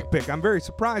that strategic aspect. pick. I'm very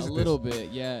surprised A at little this.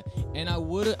 bit, yeah. And I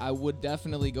would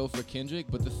definitely go for Kendrick,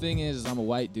 but the thing is I'm a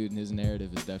white dude and his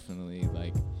narrative is definitely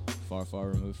like far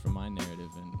removed from my narrative,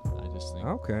 and I just think,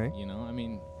 Okay, you know, I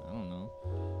mean, I don't know.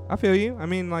 I feel you. I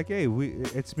mean, like, hey,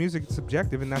 it's music, it's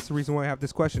subjective, and that's the reason why I have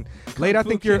this question. Late, I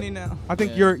think now.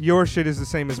 Yeah. your shit is the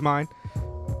same as mine.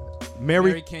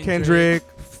 Marry Marry Kendrick, Kendrick,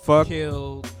 fuck,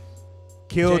 Kill.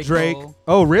 kill J. Drake. Cole.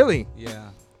 Oh, really? Yeah.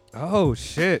 Oh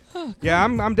shit. Yeah,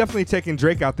 I'm definitely taking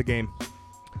Drake out the game.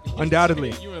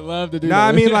 Undoubtedly. You would love to do Nah,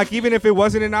 that. I mean, like, even if it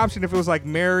wasn't an option, if it was like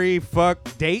marry, fuck,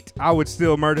 date, I would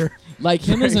still murder. like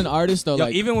him as an artist though, Yo,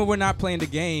 like even when we're not playing the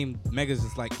game, Mega's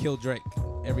just like kill Drake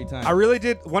every time. I really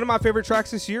did. One of my favorite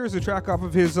tracks this year is a track off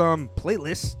of his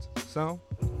playlist. So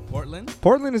Portland.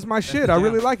 Portland is my shit. the I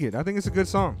really jam. like it. I think it's a good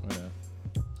song. yeah.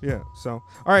 Yeah. So all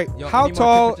right, Yo, how any more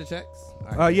tall? temperature checks?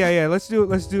 All right. Yeah. Let's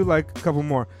do like a couple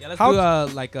more. Yeah, let's how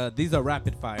do these are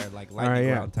rapid fire, like lightning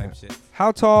yeah. round type shit.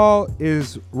 how tall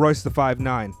is Royce the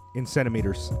 5'9" in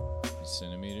centimeters?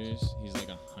 Centimeters. He's like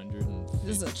 150.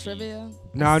 This is a trivia.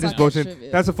 No, I I'm just suck at bullshitting.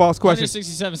 trivia. That's a false question.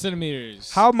 167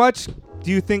 centimeters. How much do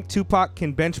you think Tupac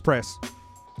can bench press?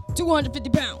 250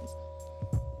 pounds.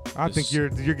 I think you're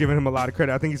giving him a lot of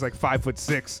credit. I think he's like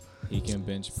 5'6". He can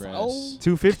bench press. Oh.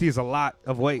 250 is a lot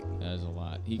of weight. That is a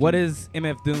lot. He What can is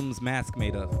MF Doom's mask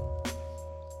made of?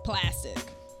 Plastic.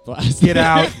 Get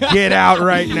out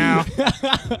right now.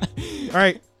 All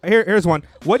right, here's one.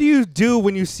 What do you do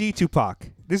when you see Tupac?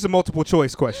 This is a multiple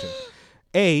choice question.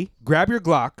 A, grab your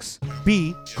Glocks.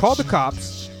 B, call the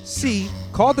cops. C,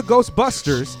 call the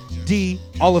Ghostbusters. D,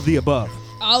 all of the above.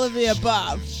 All of the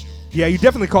above. Yeah, you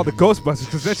definitely call the Ghostbusters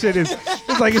because that shit is.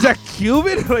 It's like, is that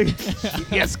Cuban? Like,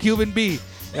 yes, Cuban B.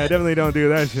 Yeah, definitely don't do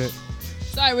that shit.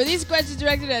 Sorry, were these questions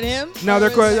directed at him? No, Or they're.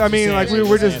 was it I mean, just like directed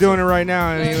we're at just him? doing it right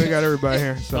now, and we got everybody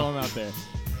here. Throw So, him out there.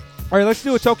 all right, let's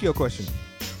do a Tokyo question.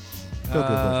 Tokyo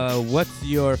question. What's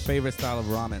your favorite style of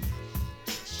ramen?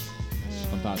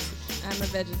 I'm about to. I'm a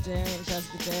vegetarian,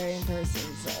 pescatarian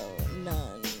person, so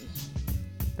none.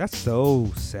 That's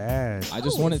so sad. I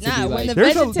just No, want it it's to be not. like. When the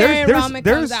There's vegetarian ramen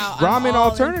there's comes out, I'm ramen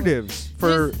all in for it. alternatives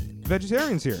for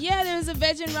vegetarians here. Yeah, there's a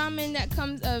vegan ramen that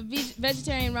comes,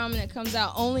 vegetarian ramen that comes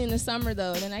out only in the summer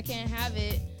though. Then I can't have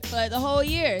it for like the whole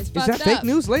year. It's Is fucked that fake up.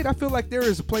 news, Late? I feel like there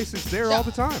is places there all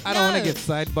the time. I don't want No. to get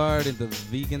sidebarred into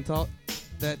vegan talk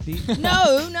that deep.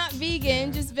 No, not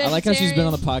vegan, just vegetarian. I like how she's been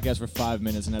on the podcast for 5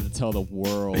 minutes and had to tell the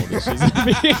world that she's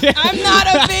vegan. I'm not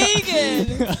a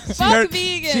vegan. Fuck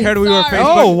vegan. she heard we were Sorry.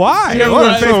 Facebook- Oh, why? Yeah, Oh, we're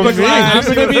that's on so Facebook mean. Live.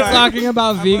 I'm gonna be talking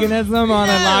about veganism on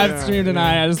a No. live stream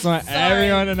tonight. I just want Sorry.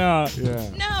 everyone to know. Yeah.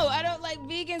 No, I don't like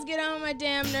vegans. Get on my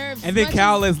damn nerves. And then Much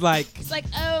Cal as- is like It's like,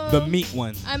 oh. the meat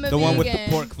one, I'm a the one with the vegan.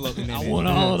 pork floating in I it. want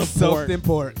all the soaked pork. in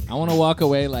pork. I want to walk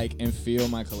away like and feel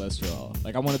my cholesterol.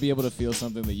 Like I want to be able to feel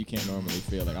something that you can't normally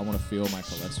feel. Like I want to feel my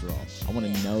cholesterol. I want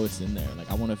to know it's in there. Like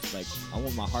I want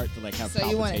my heart to like have So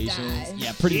you wanna palpitations. die.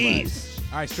 Yeah, pretty much.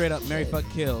 All right, straight up, Mary fuck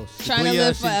kill. Trying to Shibuya,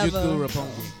 live Shinjuku, forever.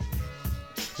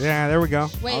 Roppongi. Yeah, there we go.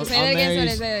 Wait, I'll- say I'll that again. marry-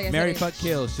 Say that again. Mary say that fuck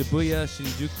kill. Shibuya,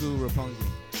 Shinjuku, Roppongi.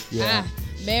 Yeah. Ah,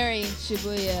 marry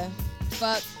Shibuya.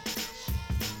 Fuck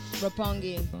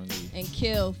Roppongi and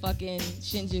kill fucking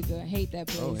Shinjuku. I hate that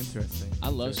place. Oh, interesting. I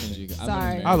love Shinjuku.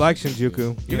 Sorry. I like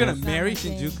Shinjuku. You're gonna That's marry not my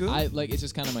thing. Shinjuku? I like it's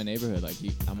just kind of my neighborhood. Like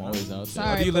I'm always out there.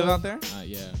 Sorry. Do you live bro. out there?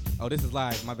 Yeah. Oh, this is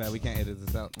live. My bad. We can't edit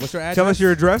this out. What's your address? Tell us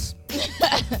your address.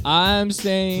 I'm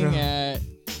staying at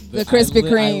The Krispy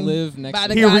Kreme I live next by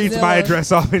to the He reads my Godzilla.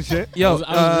 address off and shit. Yo,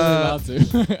 I was really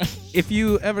about to. if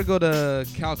you ever go to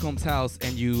Cal Combs' house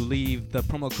and you leave the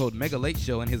promo code Mega Late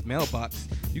Show in his mailbox,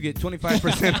 you get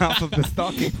 25% off of the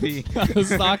stalking fee. The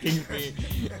stalking fee.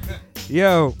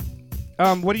 Yo,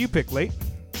 what do you pick, Late?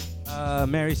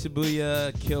 Marry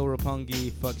Shibuya, kill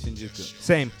Roppongi, fuck Shinjuku.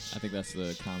 Same. I think that's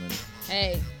the common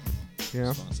Hey, Yeah.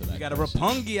 response to that. You got a question.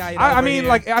 Roppongi item. I over mean, here.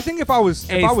 like, I think if I was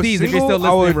Hey, single, Steez, if you're still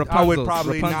I would listening, probably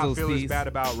Rapunzel, not feel as Steez. bad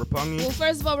about Roppongi. well,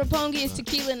 first of all, Roppongi is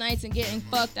tequila nights and getting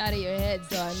fucked out of your head.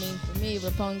 So I mean, for me,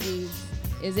 Roppongi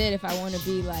is it if I want to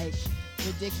be like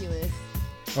ridiculous.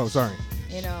 Oh, sorry.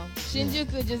 You know,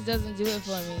 Shinjuku just doesn't do it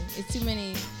for me. It's too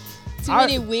many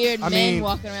I- weird I men mean,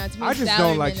 walking around. Too many I just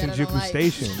don't like salarymen that I Shinjuku don't like.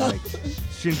 Station. Like,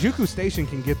 Shinjuku Station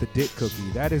can get the dick cookie.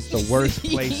 That is the worst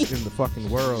place in the fucking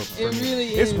world. for It me. really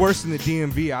It's is. worse than the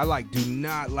DMV. I do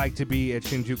not like to be at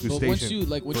Shinjuku But Station once you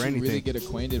for really anything. get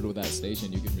acquainted with that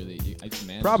station, you can really it's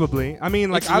manageable. Probably. I mean,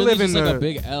 like It's I really live in just like the a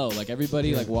big L. Like everybody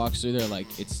Yeah. like walks through there like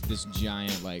it's this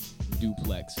giant like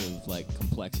duplex of like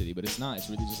complexity, but it's not. It's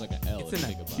really just like an L. It's if an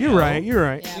you think about You're it. right. You're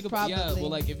right. Yeah, Think probably. about, yeah, well,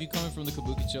 like if you're coming from the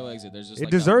Kabukicho exit, there's just It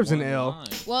like deserves that an one L. line.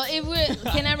 Well, if we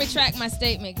can I retract my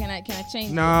statement? Can I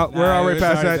change? Nah, Nah, we're already it's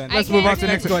past already that. done. Let's I move on can't to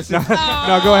the next do it. question. Next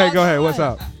No, go ahead. Go ahead. What's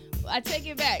up? I take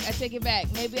it back.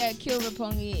 Maybe I kill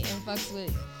Roppongi and fucks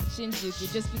with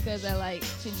Shinjuku just because I like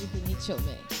Shinjuku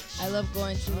Nichome. I love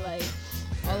going to like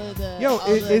all of the. Yo, all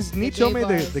is the gay Nichome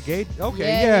bars. the gay? Okay,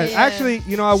 Yeah, yeah. yeah. Actually,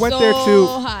 you know, I went so there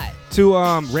hot. to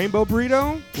Rainbow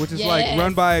Burrito, which is like Yes.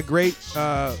 run by a great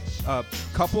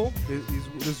couple.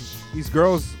 These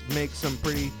girls make some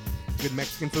pretty good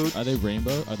Mexican food. Are they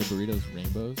rainbow? Are the burritos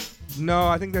rainbows? No,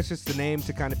 I think that's just the name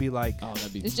to kind of be like, Oh,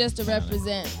 that'd be. It's just to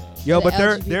represent. yo, the but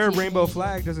their LGBT rainbow community.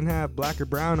 flag doesn't have black or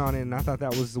brown on it, and I thought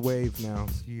that was the wave now.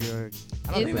 So I don't Is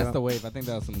think it? that's the wave. I think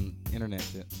that was some internet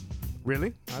shit.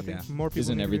 Really? I think Yeah. more people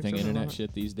Isn't need to everything accept internet that.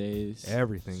 shit these days?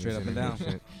 Everything Straight is up and internet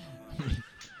down. shit.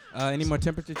 Any more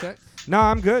temperature checks? No,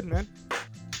 I'm good, man.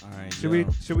 All right.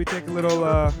 Should we take a little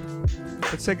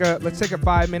let's take a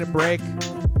 5-minute break,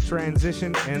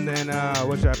 transition, and then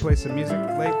what should I play some music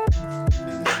late?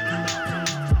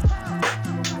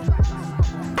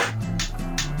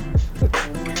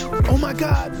 Oh my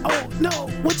God, oh no,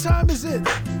 what time is it?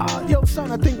 Yo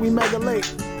son, I think we mega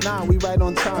late. Nah, we right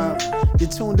on time. You're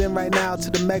tuned in right now to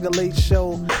the Mega Late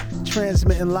Show,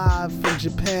 transmitting live from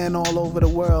Japan all over the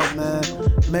world, man.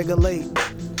 Mega Late,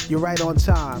 you're right on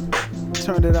time.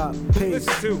 Turn it up, peace.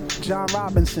 Listen to John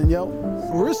Robinson, yo.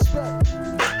 Respect.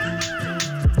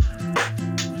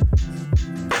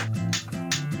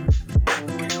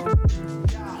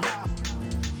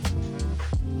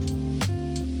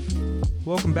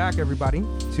 Welcome back, everybody,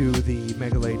 to the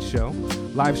Mega Late Show,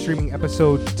 live streaming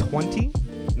episode 19,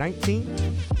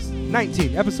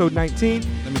 episode 19.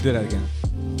 Let me do that again.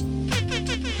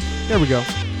 There we go.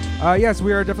 Yes,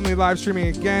 we are definitely live streaming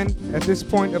again. At this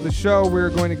point of the show, we're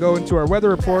going to go into our weather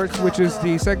reports, which is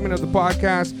the segment of the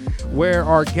podcast where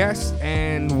our guests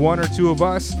and one or two of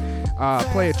us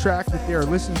play a track that they are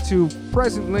listening to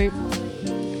presently,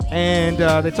 and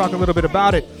they talk a little bit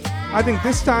about it. I think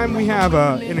this time we have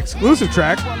an exclusive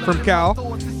track from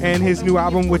Cal and his new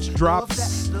album, which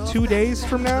drops 2 days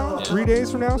from now, 3 days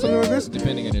from now, something like this.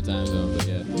 Depending on your time zone, but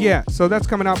yeah. Yeah, so that's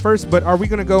coming out first. But are we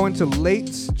gonna go into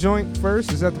Late's joint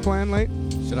first? Is that the plan, Late?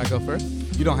 Should I go first?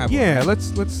 You don't have Yeah, one.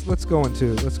 let's go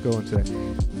into that.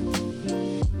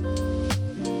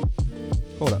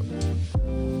 Hold up.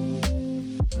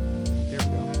 There we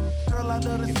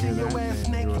go. You can hear that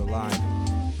and you're live.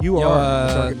 You Yo, are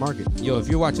the target market. Yo, if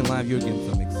you're watching live, you're getting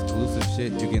some exclusive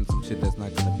shit. You're getting some shit that's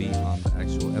not going to be on the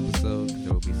actual episode.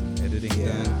 There will be some editing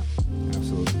done.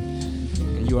 Absolutely.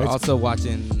 And you are also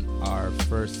watching our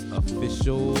first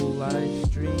official live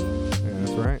stream. Yeah,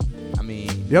 that's right. I mean,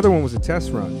 The other one was a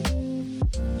test run.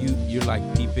 you're like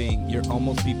peeping. You're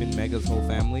almost peeping Mega's whole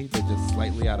family. They're just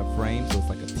slightly out of frame, so it's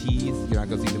like a tease. You're not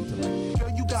going to see them till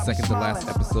like the second to last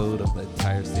episode of the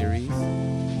entire series.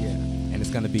 Yeah. And it's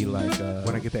going to be like...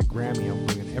 When I get that Grammy, I'm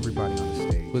bringing everybody on the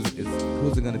stage.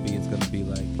 Who's it gonna be? It's gonna be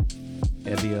like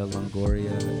Evia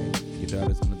Longoria, and your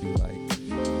daughter's gonna be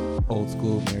like old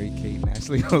school Mary Kate and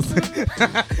Ashley Olsen.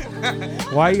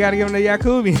 Why you gotta give them the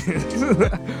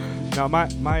Yakubians? No,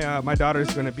 my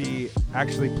daughter's gonna be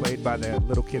actually played by the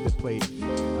little kid that played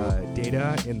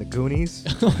Data in the Goonies.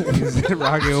 He's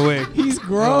rocking away. He's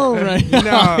grown right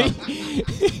now. No.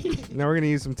 Now we're gonna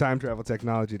use some time travel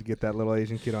technology to get that little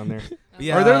Asian kid on there.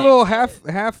 Yeah. Are there little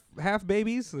half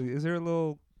babies? Is there a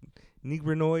little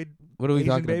Negronoid What are we Asian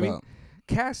talking baby? about?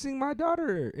 Casting my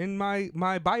daughter in my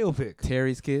biopic.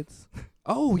 Terry's kids.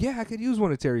 Oh yeah, I could use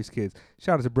one of Terry's kids.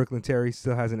 Shout out to Brooklyn Terry.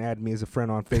 Still hasn't added me as a friend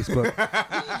on Facebook.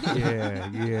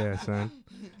 yeah, son.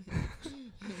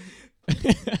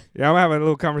 Yeah, I'm having a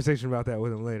little conversation about that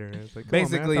with him later. It's like, come on, man, I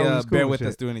Basically, thought we was cool bear and with shit.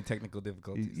 us through any technical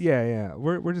difficulties. Yeah.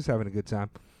 We're just having a good time.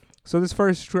 So this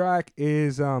first track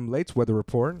is Late's Weather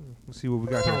Report. We'll see what we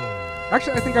got here.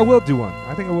 Actually, I think I will do one.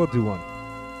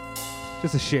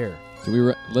 Just a share.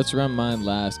 Let's run mine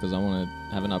last because I want to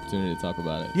have an opportunity to talk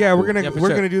about it. Yeah, we're gonna Yeah, for we're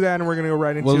sure. gonna do that, and we're gonna go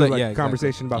right into Well, yeah, like exactly.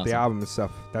 conversation about the Awesome. album and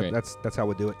stuff. Great. That's how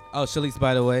we do it. Oh, Shalice,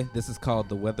 by the way, this is called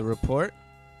the Weather Report.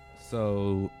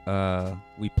 So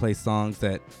we play songs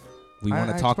that we want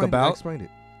to talk I about. explained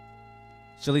it.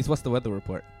 Shalice, what's the Weather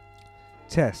Report?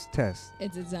 Test.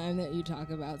 It's a time that you talk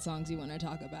about songs you want to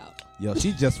talk about. Yo,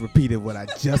 she just repeated what I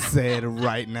just said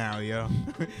right now, yo.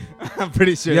 I'm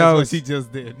pretty sure Yo, that's what she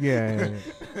just did. Yeah.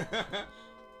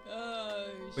 Oh,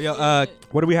 Yo,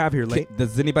 What do we have here, Late?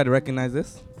 Does anybody recognize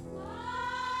this?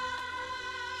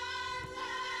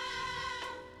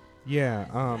 Yeah.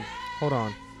 Hold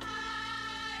on.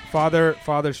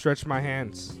 Father, stretch my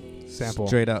hands. Sample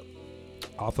Straight up.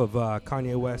 off of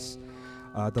Kanye West,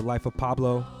 The Life of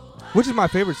Pablo, which is my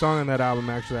favorite song on that album.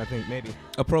 Actually, I think maybe.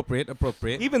 Appropriate.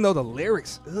 Even though the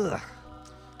lyrics, ugh.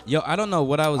 Yo, I don't know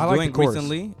what I was I like doing the chorus.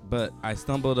 recently, but I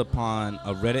stumbled upon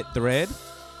a Reddit thread.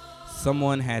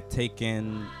 Someone had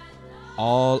taken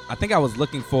I think I was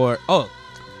looking for,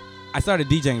 I started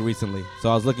DJing recently, so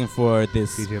I was looking for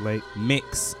this DJ Late.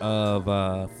 mix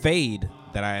of Fade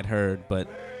that I had heard, but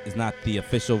it's not the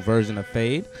official version of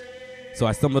Fade. So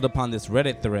I stumbled upon this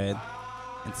Reddit thread,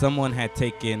 and someone had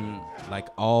taken like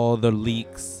all the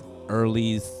leaks,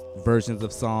 early versions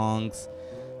of songs,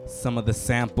 some of the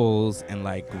samples, and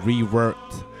like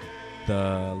reworked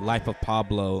the Life of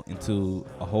Pablo into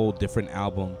a whole different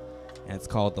album, and it's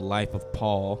called The Life of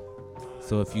Paul.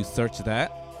 So if you search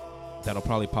that, that'll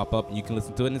probably pop up and you can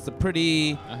listen to it, and it's a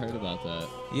pretty I heard about that.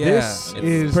 This it's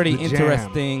is pretty the jam.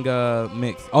 interesting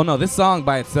mix. Oh no, this song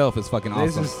by itself is fucking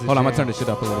This awesome. is the Hold on, I'm gonna jam. turn this shit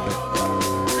up a little bit.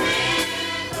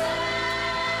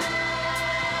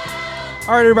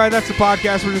 All right, everybody, that's the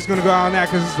podcast. We're just gonna go out on that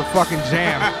because it's the fucking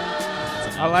jam.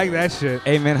 I like that shit.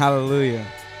 Amen, hallelujah.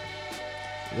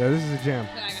 Yeah, this is a jam. I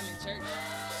feel like I'm in church.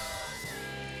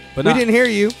 But We no, didn't hear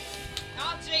you.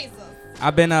 Oh, Jesus.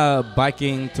 I've been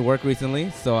biking to work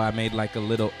recently, so I made like a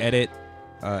little edit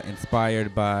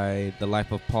inspired by the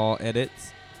Life of Paul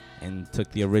edits, and took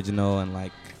the original and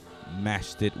like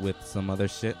mashed it with some other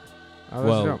shit. Oh, that's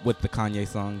Well, dope. with the Kanye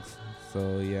songs.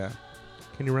 So yeah,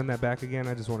 Can you run that back again?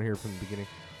 I just want to hear it from the beginning.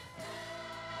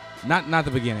 not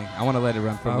the beginning. I want to let it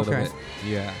run for a little Okay. bit.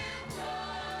 Yeah.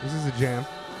 This is a jam.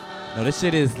 No, this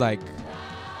shit is like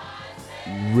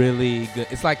really good.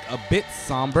 It's like a bit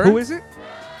somber. Who is it?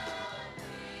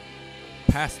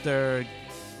 Pastor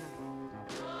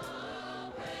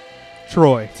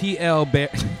Troy. T.L. Bear.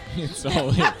 It's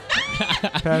all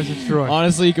Pastor Troy.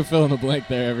 Honestly, you can fill in the blank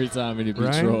there every time and it'd be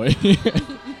Right? Troy.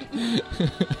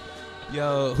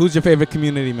 Yo, who's your favorite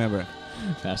community member?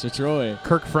 Pastor Troy.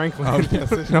 Kirk Franklin. Oh,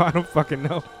 yes. No, I don't fucking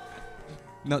know.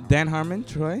 No, Dan Harmon,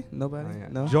 Troy? Nobody? Oh, yeah.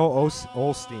 No? Joel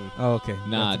Osteen. Oh, okay.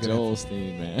 Nah, That's a good Joel answer.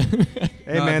 Osteen, man.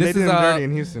 Hey, No, man, they this did is, him dirty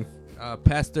in Houston.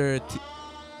 Pastor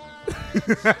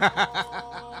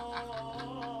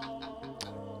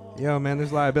Yo, man,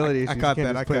 there's liability I issues. caught Can't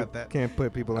that, just I put- caught that. Can't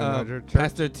put people in church.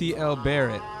 Pastor T.L.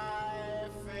 Barrett.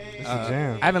 It's a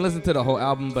jam. I haven't listened to the whole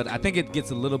album, but I think it gets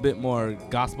a little bit more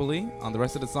gospel-y on the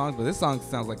rest of the songs, but this song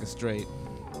sounds like a straight.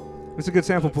 It's a good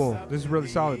sample pool. This is really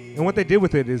solid. And what they did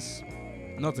with it is,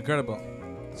 No, it's incredible.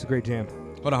 it's a great jam.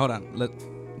 Hold on.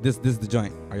 This is the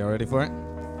joint. Are y'all ready for it?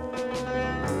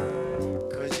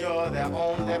 Cause you're the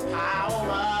only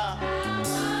power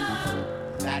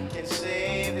that can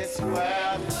save this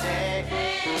world today.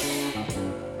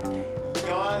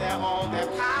 You're the only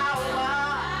power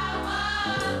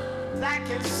that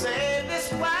can save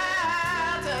this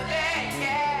world today.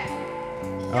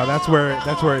 Yeah. That's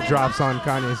where it drops on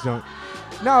Kanye's joint.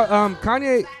 No,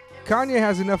 Kanye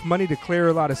has enough money to clear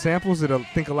a lot of samples that I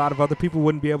think a lot of other people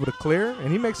wouldn't be able to clear,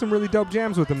 and he makes some really dope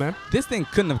jams with them, man. This thing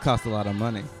couldn't have cost a lot of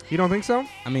money. You don't think so?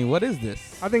 I mean, what is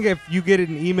this? I think if you get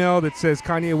an email that says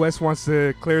Kanye West wants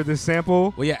to clear this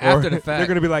sample, Well, yeah, after the they're fact.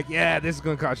 gonna be like, yeah, this is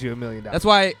gonna cost you $1 million. That's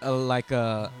why,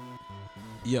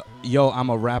 yo, I'm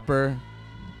a rapper.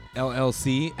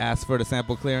 LLC asked for the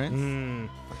sample clearance.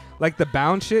 Like the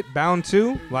Bound shit, Bound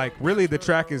 2, like really the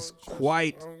track is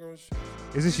quite.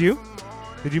 Is this you?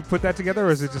 Did you put that together or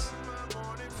is it just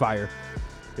fire.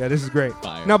 Yeah, this is great.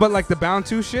 Fire. No, but like the Bound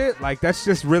 2 shit, like that's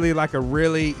just really like a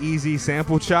really easy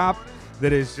sample chop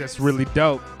that is just really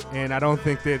dope. And I don't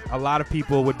think that a lot of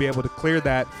people would be able to clear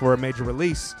that for a major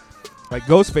release. Like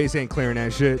Ghostface ain't clearing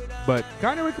that shit, but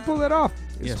Kanye could pull that off.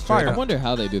 It's Yeah, straight fire. I wonder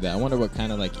how they do that. I wonder what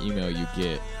kind of like email you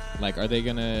get. Like, are they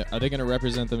gonna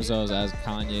represent themselves as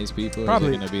Kanye's people? Or Probably.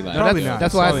 Is it gonna be like, Probably yo, not.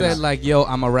 That's why I Probably said not. like, yo,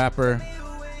 I'm a rapper.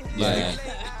 Yeah.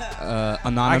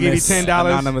 Anonymous. I give you $10.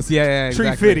 Anonymous. Yeah,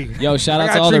 exactly. Tree Fitty. Yo, shout I out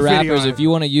got to all the Tree Fitty rappers. on it. If you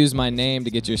want to use my name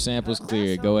to get your samples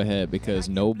cleared, go ahead, because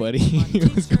nobody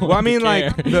was going Well, I mean, to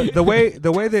like care. the way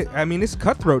that I mean, it's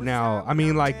cutthroat now. I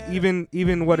mean, like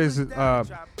even what is it,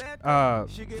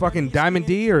 fucking Diamond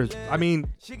D, or I mean,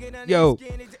 yo,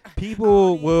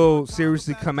 people will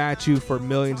seriously come at you for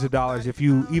millions of dollars if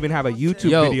you even have a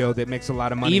YouTube Yo, video that makes a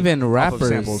lot of money. Even off of rappers.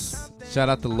 samples. Shout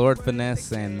out to Lord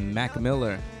Finesse and Mac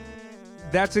Miller.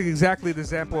 That's exactly the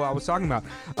example I was talking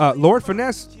about. Lord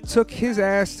Finesse took his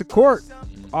ass to court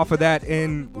off of that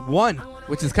and won.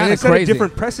 Which is And kind it of set crazy. a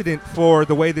different precedent for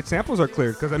the way that samples are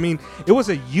cleared. Because, I mean, it was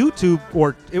a YouTube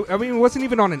it wasn't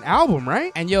even on an album,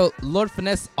 right? And yo, Lord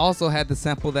Finesse also had to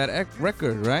sample that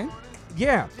record, right?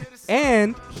 Yeah.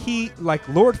 And he, like,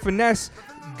 Lord Finesse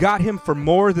got him for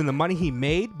more than the money he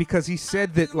made because he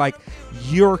said that, like,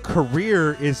 your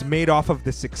career is made off of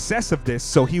the success of this.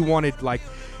 So he wanted, like,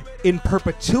 in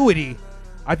perpetuity.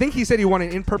 I think he said he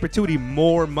wanted in perpetuity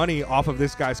more money off of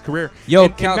this guy's career. Yo,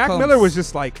 and Cal Mac Combs. Miller was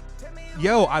just like,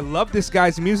 yo, I love this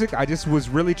guy's music. I just was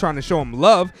really trying to show him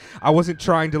love. I wasn't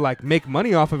trying to like make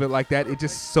money off of it like that. It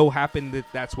just so happened that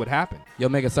that's what happened. Yo,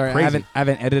 Mega, sorry, Crazy. I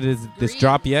haven't edited this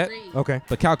drop yet. Okay.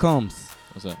 But Cal Combs,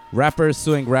 What's up? rappers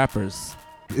suing rappers.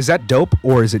 Is that dope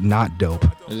or is it not dope?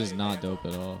 It's just not dope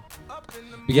at all.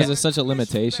 Because there's such a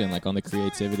limitation, like, on the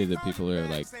creativity that people are,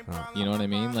 like, you know what I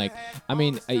mean? Like, I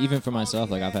mean, even for myself,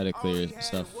 like, I've had to clear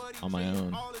stuff on my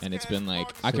own. And it's been, like,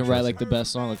 I can write, like, the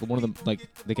best song. Like, one of them, like,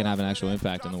 they can have an actual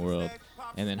impact in the world.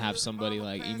 And then have somebody,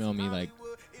 like, email me, like,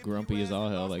 grumpy as all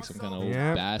hell, like some kind of old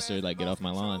Yep. bastard, like, get off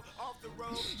my lawn.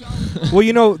 Well,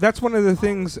 you know, that's one of the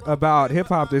things about hip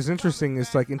hop that's interesting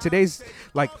is like in today's,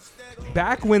 like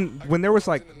back when there was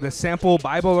like the sample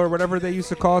Bible or whatever they used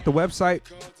to call it, the website,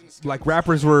 like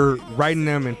rappers were writing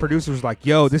them and producers were like,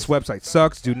 yo, this website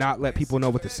sucks. Do not let people know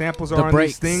what the samples are The on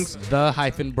breaks. these things. The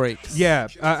hyphen breaks. Yeah,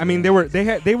 I mean they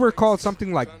were called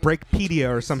something like Breakpedia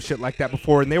or some shit like that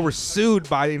before, and they were sued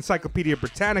by Encyclopedia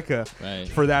Britannica Right.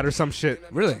 for that or some shit.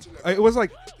 Really? It was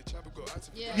like,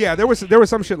 yeah, there was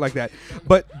some shit like that.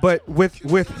 But with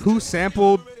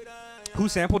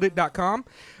whosampledit.com,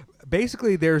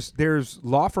 basically there's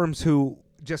law firms who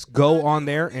just go on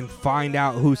there and find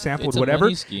out who sampled It's a whatever.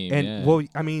 money scheme, and yeah. well,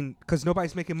 I mean, because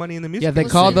nobody's making money in the music. Yeah, they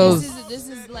industry call anymore. those- This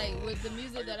is like with the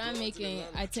music that I'm making.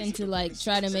 I tend to like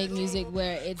try to make music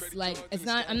where it's like it's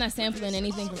not. I'm not sampling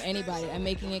anything from anybody. I'm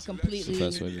making it completely.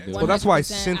 That's the best way to do it. Well, that's why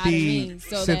 100% out of me, synthy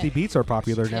so that- beats are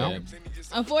popular now. Yeah.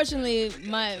 Unfortunately,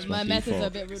 my my methods default. are a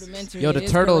bit rudimentary. Yo, the It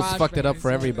is Turtles garage fucked it up band, for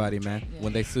so- everybody, man. Yeah.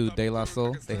 When they sued De La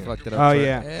Soul, they fucked it up. Oh for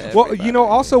yeah. Well, you know,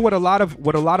 also what a lot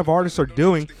of artists are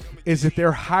doing is that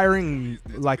they're hiring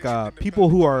like people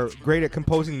who are great at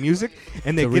composing music,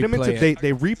 and they To get them into replay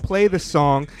they replay the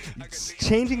song,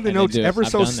 changing the And they notes do it. ever I've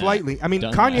so done that. slightly. I mean,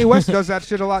 Done Kanye that. West does that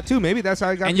shit a lot too. Maybe that's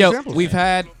how he got And the yo, samples. we've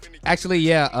had actually,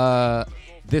 yeah,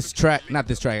 this track, not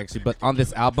this track actually, but on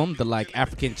this album, the like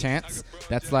African chants,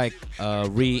 that's like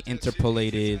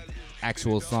re-interpolated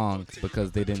actual songs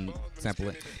because they didn't sample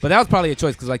it. But that was probably a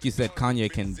choice because, like you said,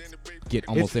 Kanye can get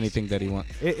almost anything that he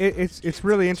wants. It's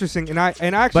really interesting, and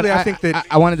actually I think that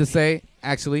I wanted to say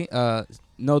actually,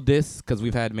 know this because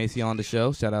we've had Macy on the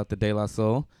show. Shout out to De La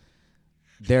Soul.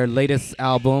 Their latest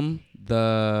album,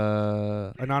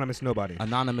 the Anonymous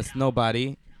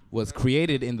Nobody, was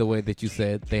created in the way that you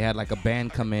said. They had like a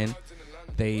band come in,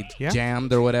 they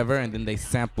jammed or whatever, and then they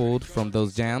sampled from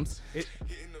those jams.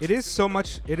 It is so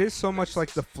much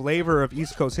like the flavor of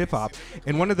East Coast hip hop,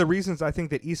 and one of the reasons I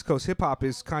think that East Coast hip hop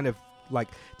is kind of like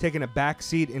taking a back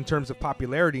seat in terms of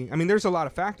popularity. I mean, there's a lot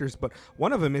of factors, but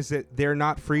one of them is that they're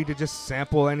not free to just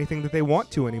sample anything that they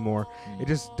want to anymore. It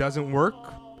just doesn't work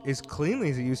as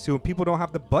cleanly as it used to, and people don't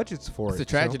have the budgets for It's it. a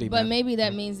tragedy, But man. maybe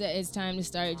that means that it's time to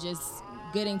start just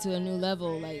getting to a new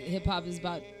level. Like hip hop is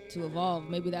about to evolve.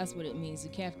 Maybe that's what it means.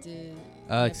 You have to. You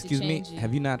have to Excuse me, change it.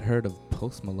 have you not heard of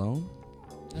Post Malone?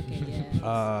 Okay,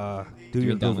 yeah. Do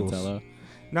your Googles. Donatello.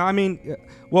 No, I mean,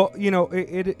 well, you know,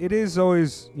 it is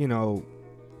always, you know,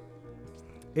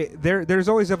 there's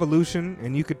always evolution,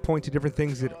 and you could point to different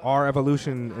things that are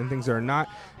evolution and things that are not.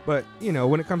 But, you know,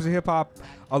 when it comes to hip hop,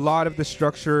 a lot of the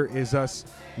structure is us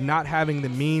not having the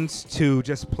means to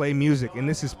just play music. And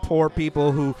this is poor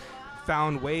people who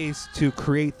found ways to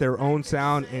create their own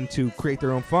sound and to create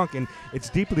their own funk, and it's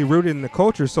deeply rooted in the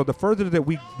culture. So the further that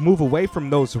we move away from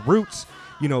those roots,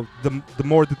 you know, the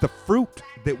more that the fruit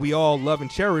that we all love and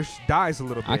cherish dies a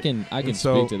little bit. I can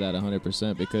speak to that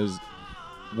 100% because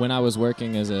when I was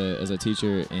working as a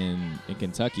teacher in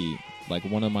Kentucky, like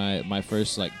one of my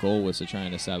first like goal was to try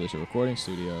and establish a recording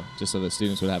studio just so that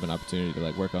students would have an opportunity to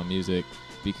like work on music,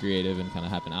 be creative, and kind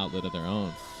of have an outlet of their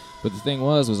own. But the thing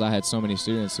was I had so many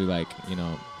students who like, you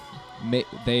know,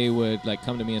 they would like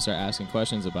come to me and start asking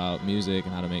questions about music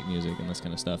and how to make music and this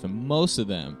kind of stuff. And most of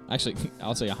them, actually,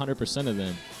 I'll say 100% of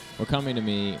them were coming to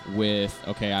me with,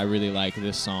 okay, I really like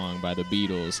this song by the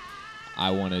Beatles.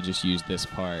 I want to just use this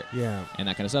part. Yeah. And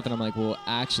that kind of stuff. And I'm like, well,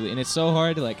 actually, and it's so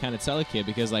hard to like kind of tell a kid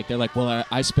because like they're like, well,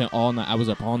 I spent all night, I was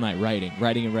up all night writing.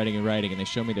 And they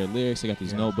show me their lyrics. They got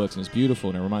these notebooks and it's beautiful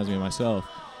and it reminds me of myself.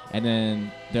 And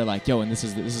then they're like, yo, and this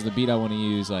is the beat I want to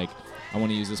use. Like, I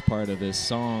want to use this part of this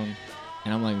song.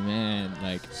 And I'm like, man,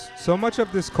 like... So much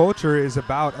of this culture is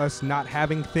about us not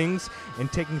having things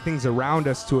and taking things around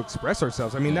us to express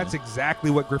ourselves. I mean, that's exactly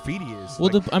what graffiti is.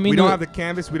 Well, like, we don't have the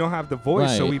canvas, we don't have the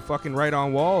voice, so we fucking write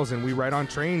on walls and we write on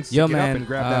trains to get up and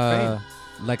grab that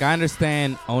fame. Like, I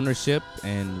understand ownership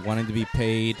and wanting to be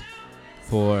paid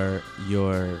for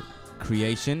your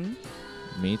creation.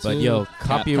 Me too. But yo,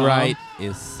 copyright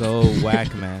is so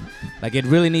whack, man. Like it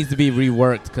really needs to be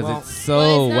reworked because it's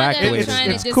so whack.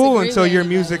 It's cool until your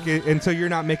music, until you're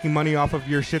not making money off of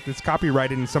your shit that's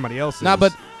copyrighted in somebody else's. Nah,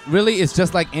 but really, it's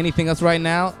just like anything else right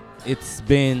now. It's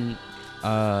been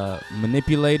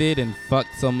manipulated and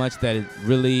fucked so much that it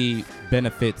really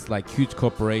benefits like huge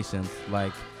corporations,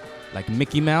 like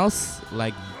Mickey Mouse.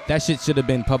 Like that shit should have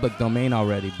been public domain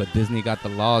already, but Disney got the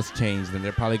laws changed, and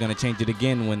they're probably gonna change it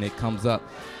again when it comes up,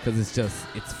 because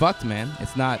it's fucked, man.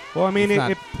 It's not. Well, I mean, it's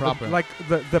not proper. Like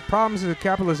the problems of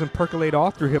capitalism percolate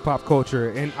all through hip hop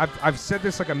culture, and I've said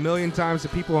this like a million times to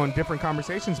people in different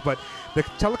conversations, but the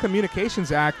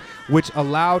Telecommunications Act, which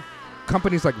allowed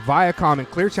companies like Viacom and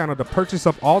Clear Channel to purchase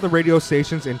up all the radio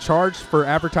stations and charge for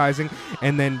advertising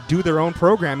and then do their own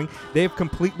programming. They've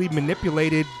completely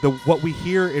manipulated what we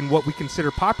hear and what we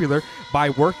consider popular by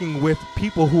working with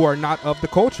people who are not of the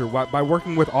culture, by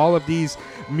working with all of these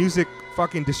music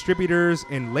fucking distributors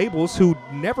and labels who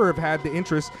never have had the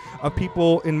interest of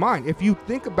people in mind. If you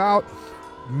think about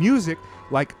music,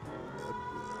 like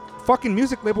fucking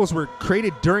music labels were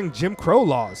created during Jim Crow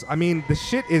laws. I mean, the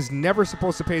shit is never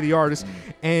supposed to pay the artist.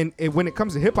 And when it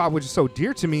comes to hip hop, which is so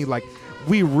dear to me, like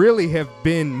we really have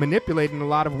been manipulated in a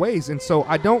lot of ways. And so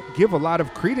I don't give a lot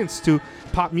of credence to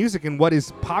pop music and what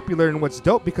is popular and what's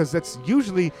dope, because that's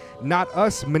usually not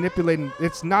us manipulating.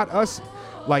 It's not us.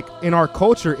 Like in our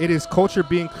culture, it is culture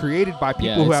being created by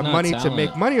people who have money to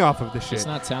make money off of the shit. It's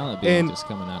not talent being just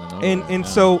coming out of nowhere. And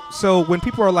so when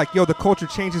people are like, yo, the culture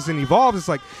changes and evolves, it's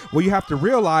like, what you have to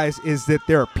realize is that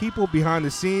there are people behind the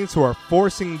scenes who are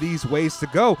forcing these ways to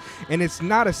go. And it's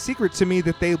not a secret to me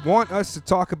that they want us to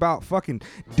talk about fucking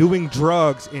doing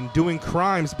drugs and doing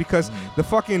crimes, because the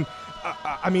fucking,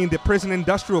 the prison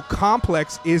industrial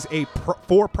complex is a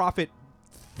for-profit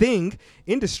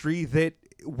industry that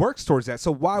works towards that.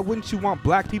 So why wouldn't you want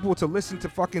black people to listen to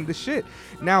fucking the shit?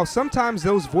 Now, sometimes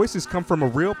those voices come from a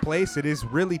real place. It is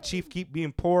really Chief Keef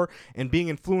being poor and being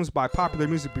influenced by popular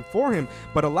music before him.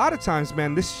 But a lot of times,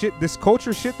 man, this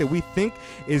culture shit that we think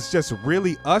is just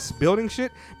really us building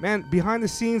shit, man, behind the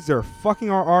scenes, they're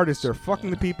fucking our artists, they're fucking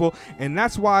the people. And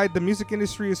that's why the music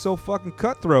industry is so fucking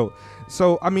cutthroat.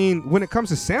 So, I mean, when it comes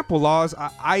to sample laws,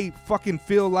 I fucking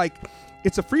feel like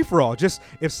it's a free-for-all. Just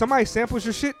if somebody samples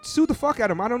your shit, sue the fuck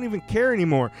out of them. I don't even care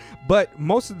anymore. But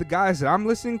most of the guys that I'm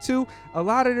listening to, a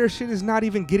lot of their shit is not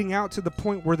even getting out to the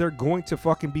point where they're going to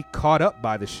fucking be caught up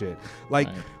by the shit. Like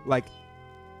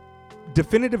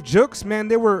Definitive Jukes, man,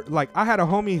 they were like, I had a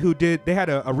homie who they had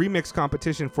a remix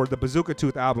competition for the Bazooka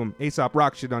Tooth album, A$AP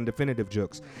Rock shit on Definitive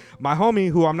Jukes. My homie,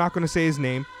 who I'm not going to say his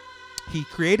name, he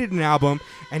created an album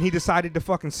and he decided to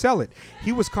fucking sell it.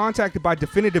 He was contacted by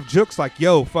Definitive Jukes like,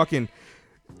 yo, fucking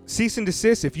cease and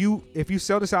desist. If you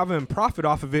sell this album and profit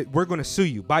off of it, we're going to sue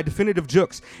you, by Definitive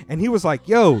Jukes. And he was like,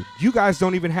 yo, you guys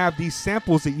don't even have these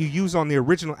samples that you use on the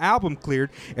original album cleared.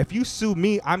 If you sue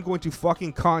me, I'm going to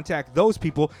fucking contact those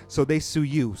people so they sue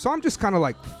you. So I'm just kind of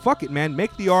like, fuck it, man.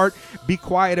 Make the art, be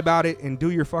quiet about it, and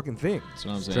do your fucking thing. That's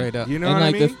what I'm saying. Straight up. You know and what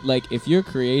I mean? if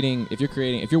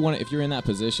you're in that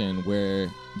position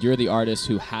where you're the artist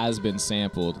who has been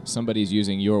sampled, somebody's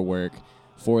using your work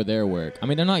for their work. I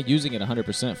mean, they're not using it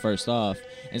 100% first off.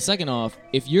 And second off,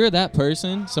 if you're that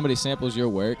person, somebody samples your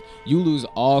work, you lose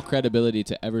all credibility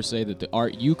to ever say that the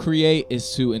art you create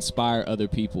is to inspire other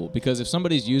people. Because if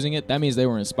somebody's using it, that means they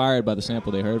were inspired by the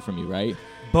sample they heard from you, right?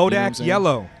 Bodak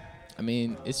Yellow. I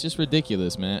mean, it's just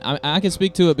ridiculous, man. I can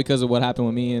speak to it because of what happened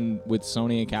with me and with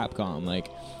Sony and Capcom. Like,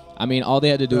 I mean, all they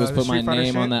had to do was put my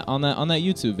name on that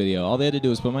YouTube video. All they had to do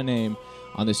was put my name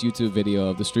on this YouTube video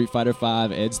of the Street Fighter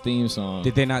V Ed's theme song.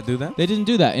 Did they not do that? They didn't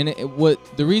do that. And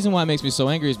the reason why it makes me so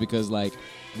angry is because, like,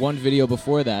 one video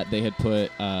before that, they had put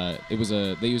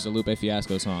they used a Lupe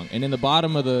Fiasco song, and in the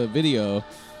bottom of the video,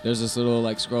 there's this little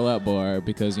like scroll out bar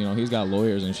because he's got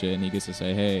lawyers and shit, and he gets to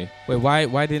say, hey. Wait,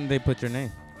 why didn't they put your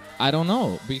name? I don't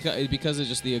know, because it's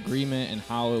just the agreement and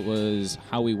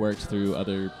how we worked through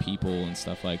other people and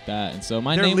stuff like that. And so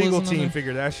their name legal wasn't team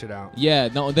figured that shit out. Yeah,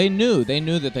 no, they knew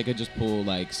that they could just pull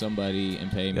like somebody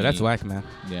and pay me. Yeah, that's whack, man.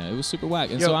 Yeah, it was super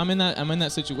whack. And so I'm in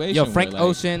that situation. Yo, Frank where, like,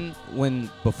 Ocean,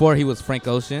 before he was Frank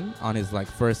Ocean on his like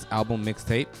first album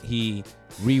mixtape, he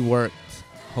reworked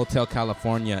Hotel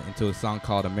California into a song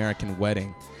called American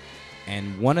Wedding,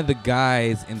 and one of the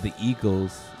guys in the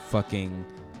Eagles fucking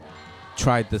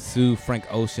tried to sue Frank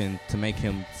Ocean to make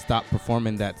him stop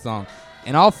performing that song.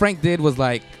 And all Frank did was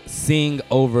like sing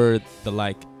over the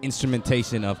like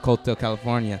instrumentation of Hotel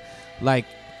California. Like,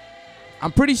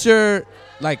 I'm pretty sure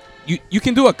like you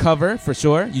can do a cover for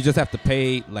sure. You just have to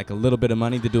pay like a little bit of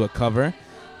money to do a cover.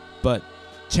 But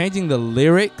changing the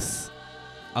lyrics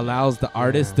allows the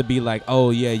artist to be like, oh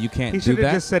yeah, you can't do that. He should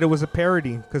have just said it was a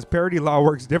parody, because parody law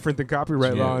works different than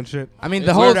copyright law and shit. I mean,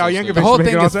 the whole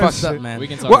thing is fucked up, man.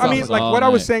 Well, I mean, like what I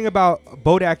was saying about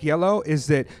Bodak Yellow is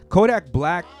that Kodak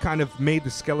Black kind of made the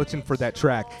skeleton for that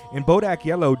track, and Bodak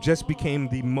Yellow just became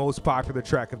the most popular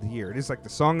track of the year. It is like the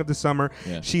song of the summer.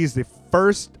 Yeah. She is the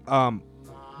first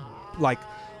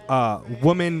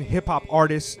woman hip-hop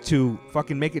artist to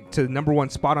fucking make it to the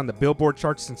 #1 spot on the Billboard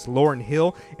charts since Lauryn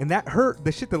Hill. And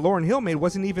the shit that Lauryn Hill made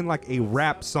wasn't even like a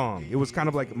rap song. It was kind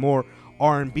of like more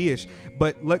R&B-ish.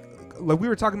 But like we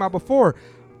were talking about before,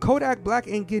 Kodak Black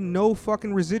ain't getting no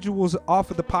fucking residuals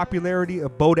off of the popularity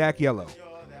of Bodak Yellow.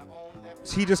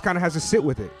 So he just kind of has to sit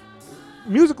with it.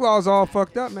 Music law is all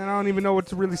fucked up, man. I don't even know what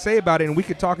to really say about it, and we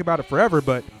could talk about it forever,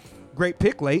 but great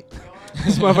pick late.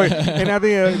 This motherfucker, and I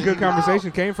think a good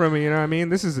conversation came from it. You know what I mean?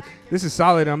 This is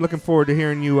solid. I'm looking forward to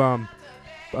hearing you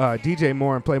DJ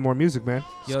more and play more music, man.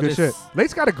 It's good shit.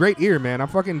 Late's got a great ear, man. I'm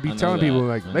fucking telling people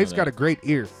like Late's got a great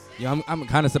ear. Yeah, I'm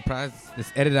kind of surprised.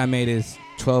 This edit I made is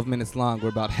 12 minutes long. We're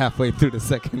about halfway through the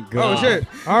second go. Oh shit!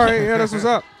 All right, yeah, that's what's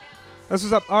up. That's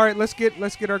what's up. All right, let's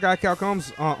get our guy Cal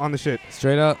Combs on the shit.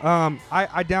 Straight up.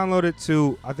 I downloaded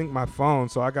to I think my phone,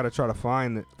 so I got to try to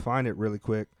find it really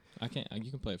quick. I can't. You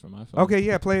can play it from my phone. Okay,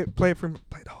 yeah, play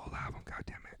the whole album. God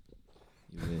damn it.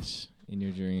 You wish in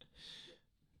your dream.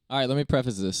 All right, let me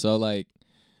preface this. So like,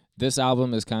 this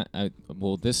album is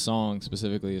this song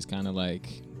specifically is kind of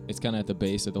like, it's kind of at the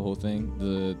base of the whole thing.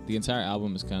 The entire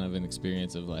album is kind of an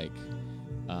experience of like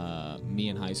me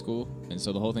in high school, and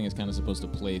so the whole thing is kind of supposed to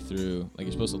play through. Like,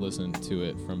 you're supposed to listen to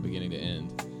it from beginning to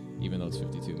end, even though it's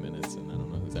 52 minutes, and I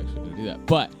don't know who's actually going to do that,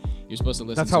 but. You're supposed to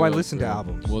listen. That's how I listen to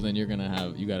albums. Well, then you got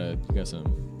some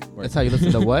work. That's how you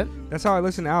listen to what? That's how I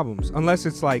listen to albums. Unless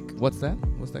it's like, what's that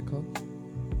called?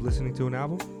 Listening to an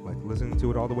album, like listening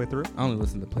to it all the way through. I only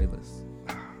listen to playlists.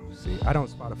 See, I don't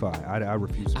Spotify. I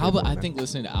refuse. I think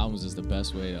listening to albums is the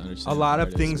best way to understand. A lot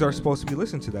of things are supposed to be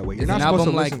listened to that way. You're not supposed to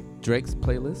listen. Like Drake's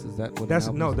playlist? Is that what? That's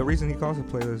no. The reason he calls it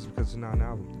playlist is because it's not an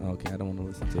album. Okay, I don't want to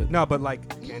listen to it. No, but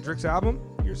like Kendrick's album,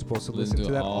 you're supposed to listen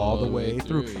to that all the way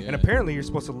through. Yeah. And apparently you're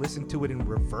supposed to listen to it in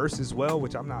reverse as well,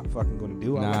 which I'm not fucking going to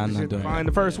do. I'm not doing it.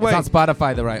 The first way. It's on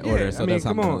Spotify the right order, so that's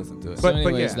how I'm going to listen to it. But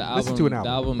anyways, the album, listen to an album.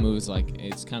 The album moves like,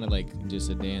 it's kind of like just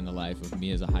a day in the life of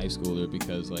me as a high schooler,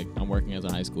 because like I'm working as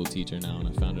a high school teacher now, and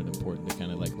I found it important to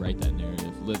kind of like write that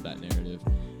narrative, live that narrative.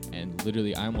 And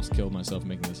literally, I almost killed myself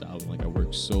making this album. Like, I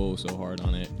worked so hard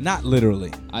on it. Not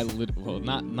literally. Not in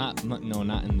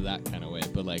that kind of way,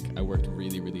 but like I worked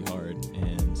really hard.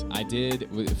 And I did.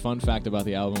 Fun fact about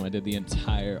the album: I did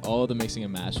all the mixing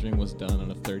and mastering was done on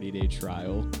a 30-day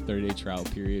trial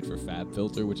period for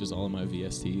FabFilter, which is all of my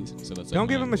VSTs. So that's. Don't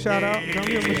give them a shout out. Don't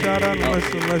give them a shout out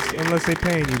unless they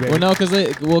paying you, baby. Well, no,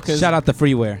 because shout out the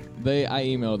freeware. I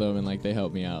emailed them and like they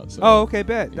helped me out. So, oh, okay,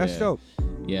 bet. That's dope.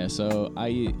 Yeah, so I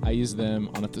used them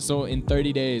on so in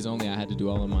 30 days only I had to do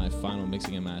all of my final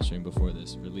mixing and mastering before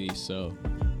this release. So,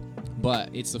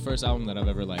 but it's the first album that I've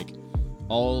ever like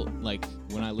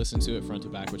when I listen to it front to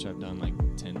back, which I've done like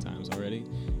 10 times already.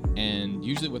 And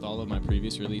usually with all of my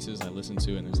previous releases, I listen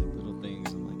to it and there's like little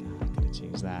things I'm like, I could have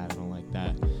changed that. I don't like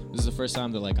that. this is the first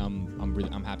time that like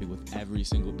I'm happy with every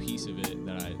single piece of it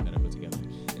that I put together.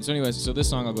 And so anyways, so this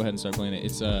song I'll go ahead and start playing it.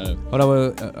 It's Hold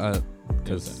on,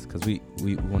 because we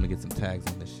want to get some tags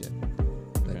on this shit.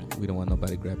 Like, we don't want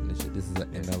nobody grabbing this shit. This is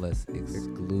an MLS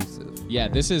exclusive. Yeah,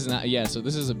 this is not. Yeah, so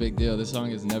this is a big deal. This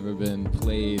song has never been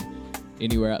played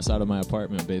anywhere outside of my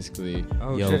apartment, basically.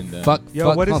 Oh, Yo, shit. fuck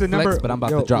What is the Pump Flex, number? but I'm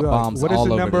about to drop bombs What is all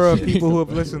the over number this of shit. people who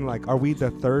have listened? Like, are we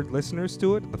the third listeners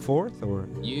to it? The fourth? Or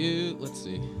Let's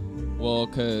see. Well,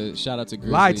 cause shout out to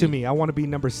Grizzly. lie to me. I want to be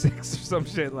number 6 or some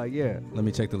shit. Like, yeah. Let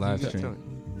me check the live Yeah, stream. tell me.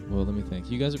 Well, let me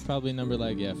think. You guys are probably number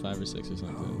like 5 or 6 or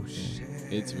something. Oh, Yeah. shit.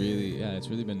 It's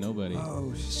really been nobody.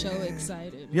 Oh, shit. So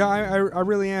excited. Yeah, I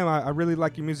really am. I really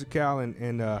like your music, Cal. And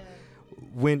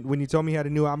when you told me you had a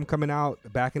new album coming out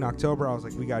back in October, I was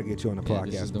like, we got to get you on the Yeah,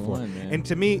 podcast this is the before. one, man. And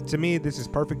to me, this is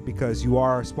perfect because you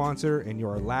are a sponsor and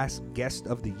you're our last guest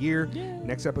of the year. Yeah.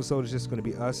 Next episode is just going to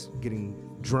be us getting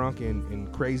drunk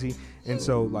and crazy. And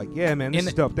so, like, yeah, man, this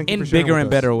is dope. Thank you for In sharing bigger with and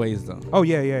us. better ways, though. Oh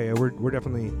yeah. We're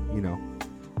definitely,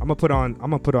 I'm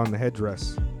gonna put on the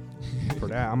headdress for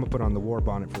that. I'm gonna put on the war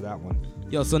bonnet for that one.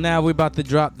 Yo, so now we're about to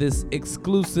drop this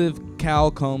exclusive Cal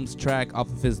Combs track off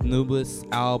of his newest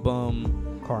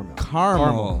album,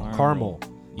 Caramel.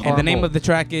 And the name of the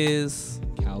track is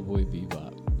Cowboy Bebop.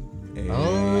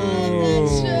 Oh,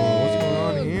 what's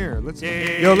going on here? Let's let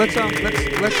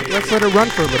it run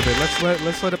for a little bit.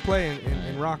 Let's let it play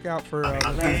and rock out for.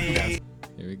 Here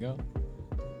we go.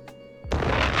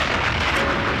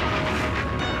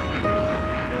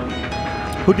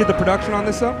 Who did the production on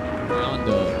this though?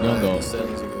 Yondo. He's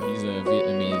a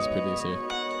Vietnamese producer.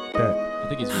 I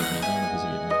think he's Vietnamese. I don't know if he's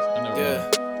Vietnamese. I've never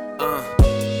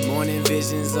heard. Morning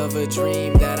visions of a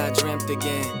dream that I dreamt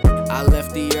again. I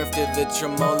left the earth to the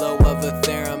tremolo of a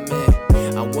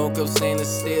theremin. I woke up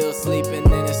stainless steel, sleeping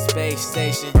in a space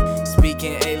station,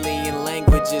 speaking alien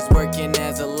languages, working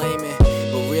as a layman.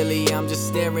 But really I'm just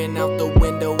staring out the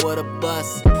window of the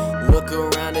bus. Look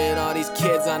around at all these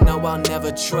kids I know I'll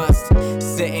never trust.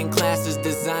 Sit in classes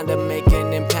designed to make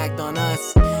an impact on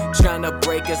us, trying to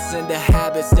break us into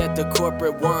habits that the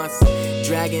corporate wants.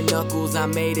 Dragging knuckles, I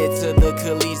made it to the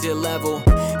collegiate level.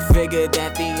 Figured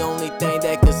that the only thing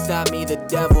that could stop me, the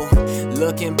devil.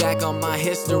 Looking back on my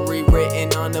history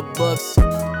written on the books,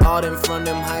 all them from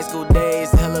them high school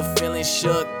days, hella feeling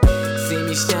shook. See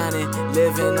me shining,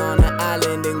 living on an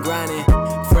island and grinding.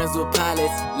 Friends with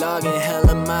pilots, logging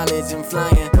hella mileage and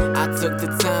flying. I took the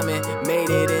time and made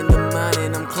it in the mine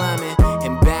and I'm climbing.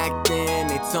 And back then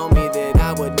they told me that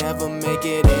I would never make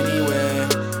it anywhere.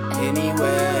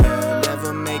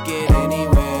 Never make it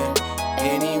anywhere.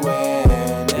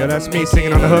 Yeah, that's me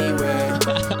singing on the hook.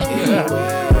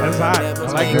 That's hot. I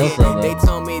like Girl this. from, They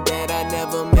told me that I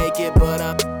never make it, but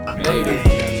I made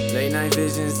it. Late night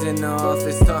visions in the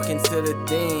office talking to the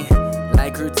dean.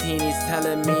 Like routine, he's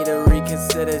telling me to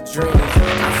reconsider dreams.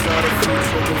 I saw the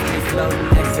future with me floating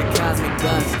next to cosmic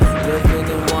dust. Living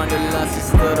in wanderlust is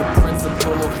still the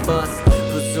principle of us.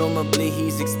 Presumably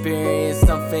he's experienced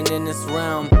something in this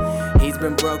realm. He's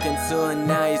been broken too and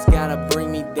now he's gotta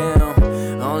bring me down.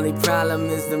 Only problem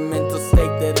is the mental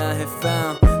state that I have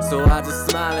found. So I just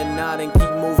smile and nod and keep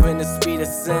moving the speed of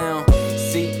sound.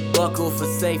 Seat buckle for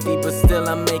safety, but still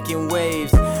I'm making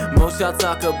waves. Most y'all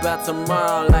talk about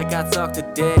tomorrow like I talk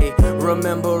today.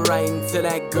 Remember writing to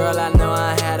that girl I know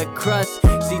I had a crush.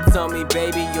 She told me,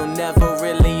 baby, you'll never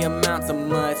really amount to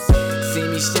much. See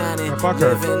me shining,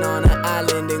 living on an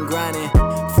island and grinding.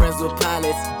 Friends with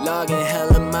pilots, logging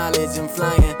hella mileage and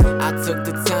flying. I took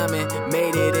the time and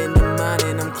made it in the mine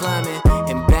and I'm climbing.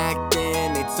 And back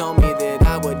then they told me that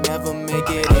I would never make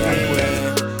it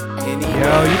anywhere.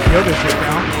 Yo, you feel this shit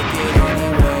now?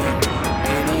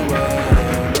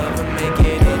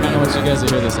 I want you guys to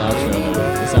hear this outro.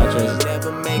 This outro is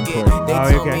never make it. important. They Oh,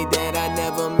 told okay. me that I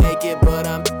never make it, but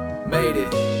I made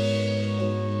it.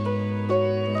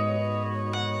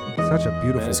 Such a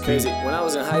beautiful Man, it's beat. crazy. When I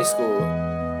was in high school,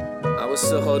 I was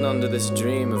still holding on to this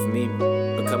dream of me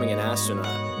becoming an astronaut.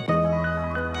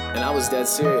 And I was dead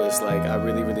serious. Like, I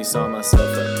really, really saw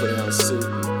myself, like, putting on a suit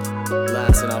and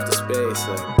blasting off to space.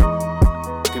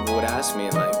 Like, people would ask me,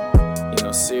 and, like, you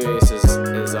know, serious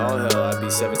as all hell. I'd be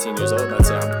 17 years old and I'd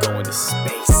say, I'm going to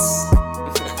space.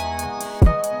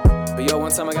 But yo,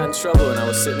 one time I got in trouble and I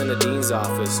was sitting in the dean's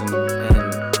office and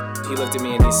he looked at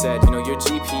me and he said, you know, your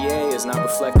GPA is not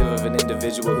reflective of an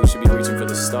individual who should be reaching for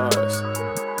the stars.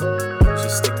 You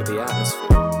should stick to the atmosphere.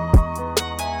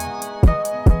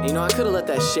 You know, I could have let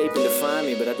that shape and define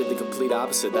me, but I did the complete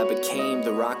opposite. That became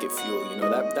the rocket fuel, you know,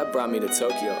 that brought me to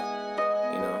Tokyo,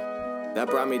 you know. That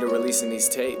brought me to releasing these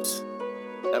tapes.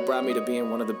 That brought me to being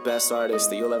one of the best artists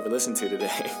that you'll ever listen to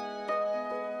today.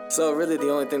 So really the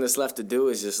only thing that's left to do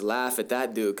is just laugh at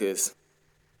that dude, cause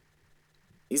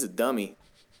he's a dummy.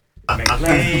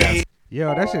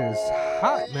 Yo, that shit is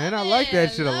hot, man. I like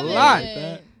that shit a lot.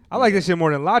 I like that shit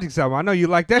more than Logic's album. I know you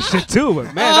like that shit too, but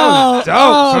man, that was dope,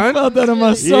 son. I felt that in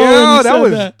my soul. Yo, that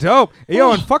was dope.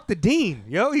 Yo, and fuck the Dean.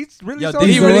 Yo, he's really Yo, so did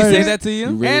he really serious. say that to you?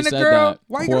 Really And the said girl, that.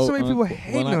 why you got so many people Well,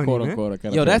 hating not on quote you, man? unquote, I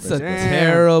kinda Yo, that's a paraphrased. Damn.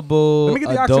 terrible. Let me get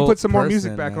the oxygen, adult put some more person,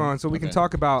 music back man. on so we can Okay.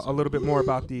 talk about a little bit more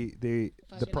about the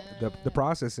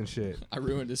process and shit. I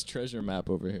ruined this treasure map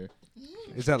over here.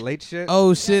 Is that late shit?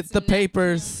 Oh shit, the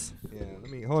papers. Yeah,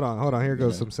 let me hold on. Here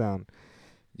goes some sound.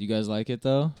 You guys like it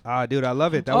though? Ah, dude, I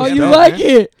love it. That Oh, was you dope, like man.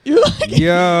 it? You like it?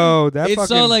 Yo, that It's fucking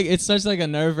so like it's such like a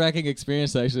nerve-wracking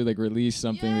experience to actually like release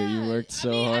something that you worked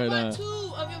so hard I on. bought 2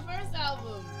 of your first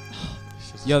album.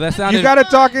 Yo, that you sounded. gotta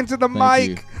talk into the Thank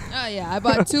mic. you. Oh yeah, I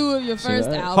bought 2 of your first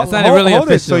I- albums. That sounded really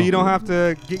hold it so official. you don't have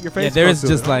to get your face. Yeah, there close is to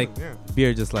just it. like Yeah.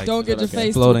 beer, just like. Don't get your okay.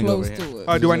 face too Floating close over to it.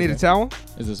 Oh, do I need a towel?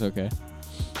 Is this okay?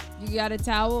 You got a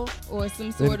towel or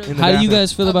some sort of. in the How do you bathroom.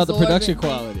 guys feel about the production Absorbent.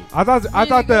 quality? I thought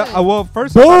Really the good. well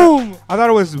first Boom! I thought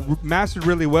it was mastered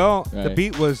really well. The Right.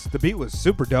 beat was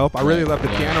super dope. I really Right, loved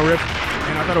the yeah. piano riff,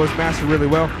 and I thought it was mastered really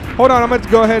well. Hold on, I'm gonna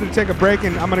go ahead and take a break,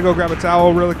 and I'm gonna go grab a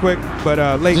towel really quick.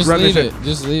 But late Just run leave this it. shit.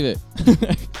 Just leave it.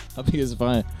 I think it's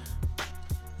fine.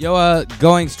 Yo,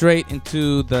 going straight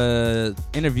into the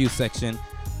interview section,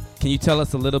 can you tell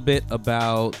us a little bit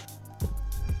about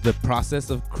the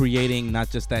process of creating not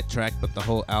just that track but the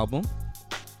whole album?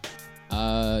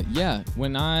 Yeah.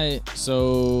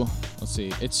 Let's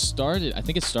see. It started. I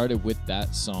think it started with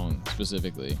that song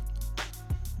specifically.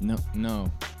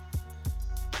 No.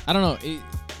 I don't know.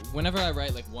 Whenever I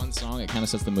write like one song, it kind of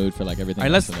sets the mood for like everything. All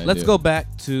right, else that I let's do. go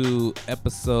back to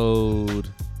episode.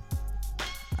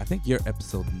 I think you're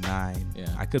episode 9. Yeah.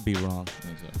 I could be wrong, I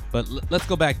think so. but let's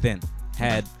go back then.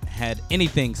 Had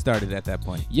anything started at that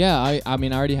point? Yeah, I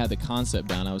mean, I already had the concept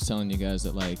down. I was telling you guys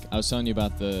that, like, I was telling you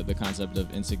about the concept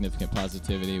of insignificant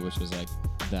positivity, which was, like,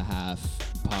 the half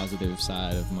positive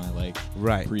side of my, like,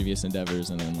 Right. previous endeavors,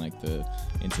 and then, like, the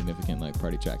insignificant, like,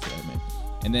 party tracks that I made.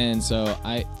 And then, so,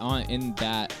 in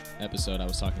that episode, I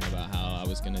was talking about how I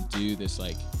was going to do this,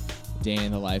 like, day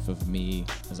in the life of me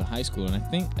as a high schooler. And I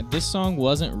think this song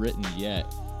wasn't written yet.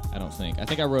 I don't think. I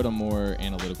think I wrote a more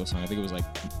analytical song. I think it was like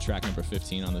track number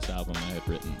 15 on this album I had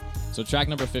written. So track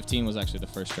number 15 was actually the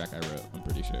first track I wrote, I'm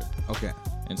pretty sure. Okay.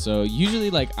 And so usually,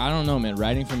 like, I don't know, man,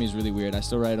 writing for me is really weird. I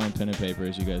still write on pen and paper,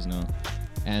 as you guys know.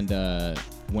 And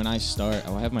when I start,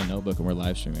 I have my notebook and we're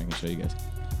live streaming, I can show you guys.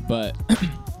 But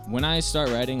when I start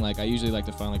writing, like, I usually like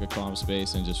to find like a calm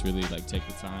space and just really like take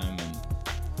the time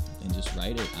and just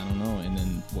write it. I don't know. And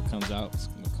then what comes out is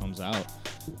what comes out.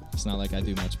 It's not like I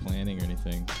do much planning or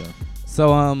anything.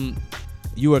 So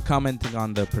you were commenting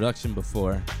on the production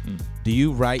before. Do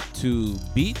you write to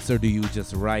beats or do you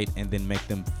just write and then make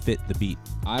them fit the beat?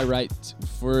 I write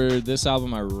for this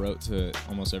album. I wrote to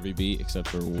almost every beat except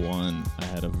for one. I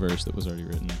had a verse that was already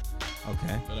written.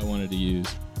 Okay. That I wanted to use.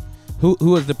 Who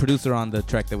was the producer on the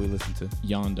track that we listened to?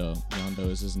 Yondo. Yondo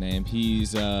is his name.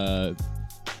 He's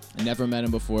I never met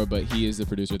him before, but he is the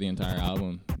producer of the entire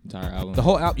album. The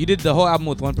whole album. You did the whole album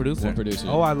with one producer. One producer.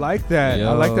 Oh, I like that.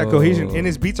 I like that cohesion. Yo. And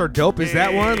his beats are dope. Is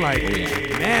that one? Like,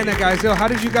 man, that guy's ill. How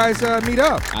did you guys meet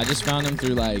up? I just found him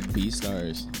through like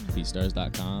BeatStars,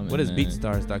 BeatStars.com. What is and then-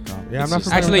 BeatStars.com? Yeah, I'm It's not just-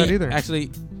 familiar with that either.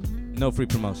 Actually, no free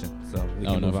promotion. So we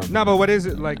Oh, can no move on. free- No, but what is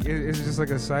it? Like, is it just like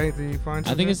a site that you find?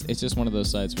 I think something? it's just one of those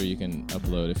sites where you can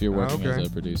upload. If you're working okay. as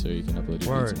a producer, you can upload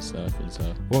your Word. beats and stuff. And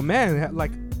so Well, man,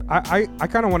 like I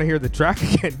kind of want to hear the track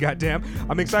again. Goddamn,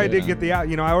 I'm excited to Yeah. get the out.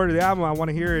 You know, I ordered the album. I want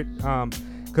to hear it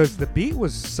because the beat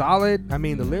was solid. I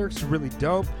mean, the lyrics are really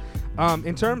dope.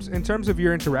 In terms of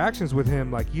your interactions with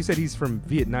him, like you said, he's from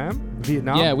Vietnam.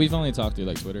 yeah, we've only talked through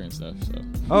like Twitter and stuff. So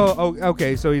Oh,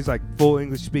 okay. So he's like full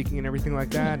English speaking and everything like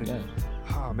that. And- yeah.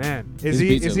 Oh man, His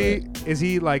beats are is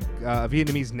he like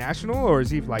Vietnamese national or is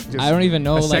he like just? I don't even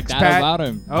know a like sex that pat? about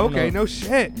him. I don't Okay, know. no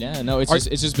shit. Yeah, no, it's Are-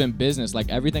 just been business. Like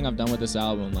everything I've done with this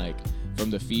album, like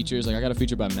from the features, like I got a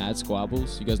feature by Mad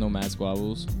Squabbles. You guys know Mad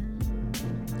Squabbles?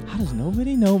 How does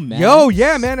nobody know Mad? Yo,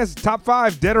 yeah, man, that's top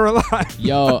 5, dead or alive.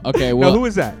 Yo, okay, No, well, who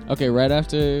is that? okay, right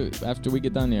after we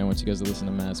get done here, I want you guys to listen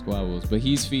to Mad Squabbles. But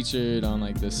he's featured on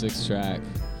like the 6th track.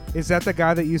 Is that the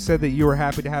guy that you said that you were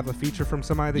happy to have a feature from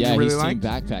somebody that Yeah, you really he's Team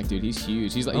liked? Backpack, dude. He's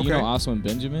huge. He's like, Okay. you know, Oswin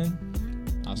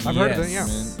Benjamin. I've heard of him, yeah.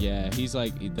 Yeah, he's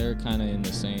like, they're kind of in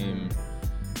the same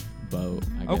boat.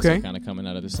 I guess Okay. they're kind of coming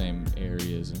out of the same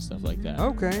areas and stuff like that.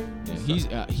 Okay.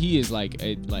 Yeah, he is like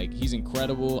he's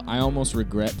incredible. I almost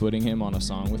regret putting him on a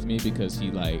song with me because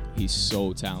he's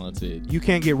so talented. You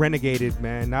can't get renegated,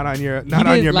 man. Not on your He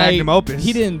didn't, magnum opus.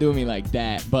 He didn't do me like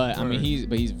that, but I mean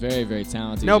Right. he's very, very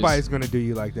talented. Nobody's gonna do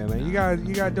you like that, man.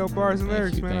 You got dope bars and Thank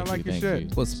lyrics, you, man. I thank like you, your thank shit.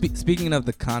 you. Well, speaking of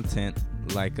the content,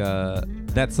 like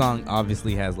that song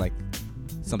obviously has like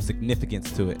some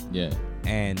significance to it. Yeah.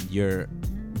 And your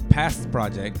past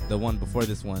project, the one before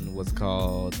this one, was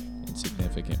called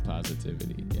Insignificant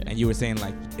Positivity. Yeah. And you were saying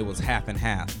like it was half and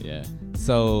half. Yeah.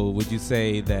 So would you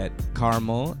say that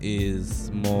Caramel is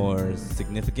more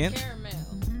significant?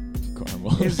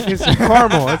 Caramel. It's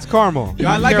caramel. It's caramel.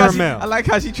 I like how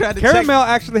Caramel. she tried to Caramel check.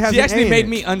 actually has She an actually A made in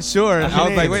me it. unsure. Has I an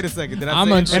was A like, in wait it. a second. Did I I'm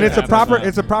say unsure. And it's a Half and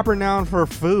half. proper noun for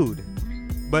food.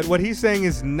 But what he's saying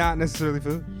is not necessarily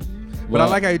food. But I Well,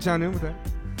 like how you chimed in with that.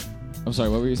 I'm sorry,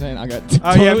 what were you saying? I got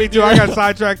Oh yeah, me too. I got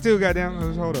sidetracked too.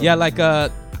 Goddamn. Hold up. Yeah, like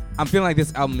I'm feeling like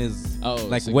this album is like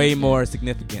way significant. more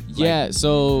significant. Like, Yeah,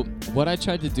 so what I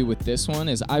tried to do with this one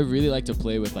is I really like to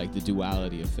play with like the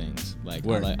duality of things. Like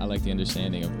Word. I like the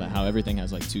understanding of how everything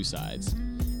has like two sides.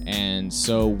 And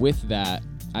so with that,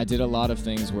 I did a lot of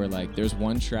things where like there's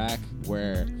one track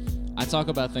where I talk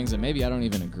about things that maybe I don't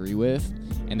even agree with,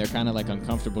 and they're kind of like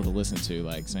uncomfortable to listen to,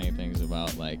 like saying things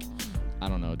about like, I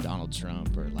don't know, Donald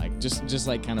Trump, or like just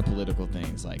like kind of political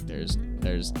things, like there's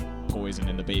poison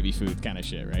in the baby food kind of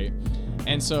shit, right?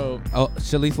 And so Oh,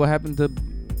 Shalice, what happened to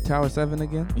Tower 7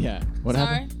 again? yeah, what Sorry?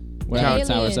 happened? What The happened?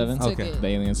 Tower aliens 7? took Okay. it. The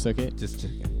aliens took it. Just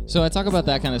checking. So I talk about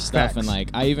that kind of stuff, Facts. and like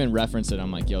I even reference it.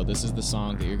 I'm like, yo, this is the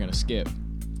song that you're gonna skip.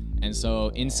 And so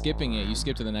in skipping it, you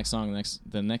skip to the next song.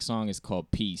 The next song is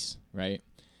called Peace, right?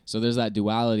 So there's that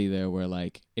duality there where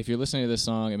like if you're listening to this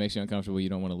song, it makes you uncomfortable. You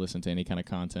don't want to listen to any kind of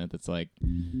content that's like,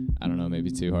 I don't know,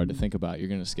 maybe too hard to think about. You're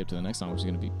gonna skip to the next song, which is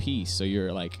gonna be Peace. So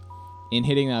you're like, in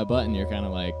hitting that button, you're kind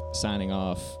of like signing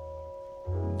off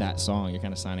that song. You're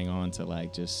kind of signing on to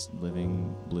like just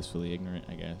living blissfully ignorant,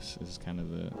 I guess. This is kind of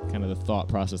the thought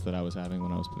process that I was having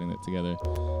when I was putting it together.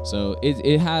 So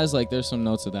it has like there's some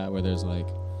notes of that where there's like,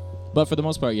 but for the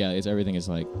most part, yeah, everything is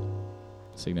like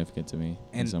significant to me.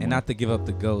 in And some and way. not to give up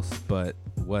the ghost, but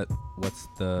what's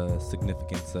the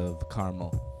significance of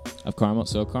Caramel? Of Carmel.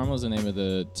 So Carmel is the name of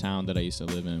the town that I used to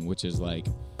live in, which is like,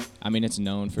 I mean, it's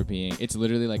known for being, it's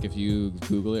literally like if you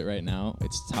Google it right now,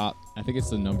 it's top, I think it's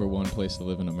the #1 place to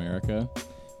live in America.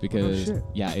 Because, shit.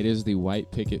 yeah, it is the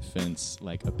white picket fence,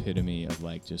 like, epitome of,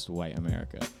 like, just white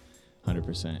America.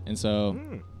 100%. And so,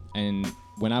 and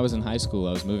when I was in high school,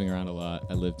 I was moving around a lot.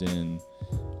 I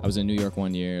was in New York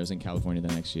one year, I was in California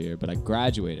the next year, but I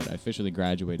officially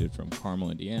graduated from Carmel,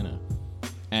 Indiana.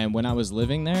 And when I was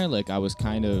living there, like I was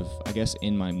kind of, I guess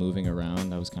in my moving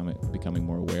around, I was kind of becoming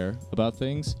more aware about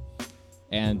things.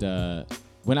 And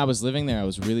when I was living there, I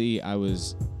was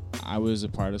a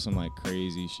part of some like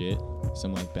crazy shit,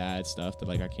 some like bad stuff that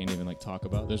like I can't even like talk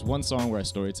about. There's one song where I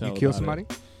storytell You kill about somebody?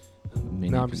 it. Many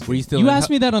No, I'm people. just Were you still You in asked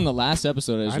me that on the last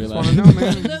episode. I just realized. want to know,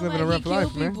 man. He He's looked living a like rough he life,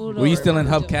 killed man. people, Were you though. still in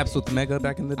hubcaps with Mega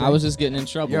back in the day? I was just getting in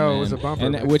trouble, Yo, it man. was a bumper,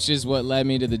 and bro. which is what led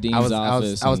me to the dean's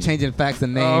office. I was and- changing facts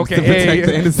and names Oh, okay. to protect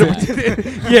the Hey,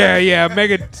 innocent. yeah.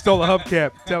 Megan stole a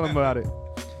hubcap. Tell him about it.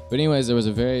 But anyways, there was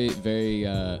a very, very,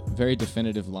 very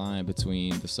definitive line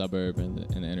between the suburb and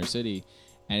the inner city,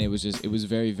 and it was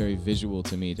very, very visual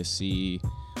to me to see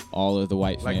all of the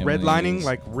white Like families. redlining,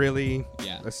 like really.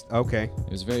 Yeah. Okay.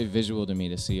 It was very visual to me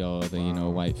to see all the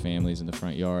white families in the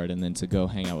front yard, and then to go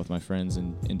hang out with my friends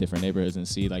in different neighborhoods and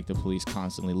see like the police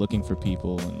constantly looking for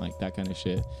people and like that kind of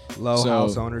shit. Low So-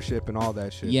 house ownership and all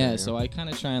that shit. Yeah, man, so I kind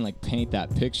of try and like paint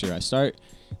that picture. I start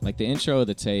like the intro of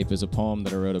the tape is a poem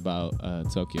that I wrote about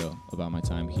Tokyo, about my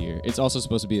time here. It's also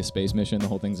supposed to be a space mission. The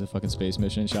whole thing's a fucking space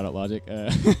mission. Shout out Logic.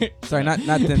 Sorry, not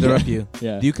to interrupt you.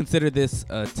 Yeah. Do you consider this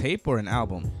a tape or an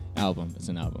album? Album. It's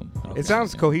an album. It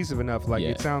sounds cohesive enough. Like Yeah.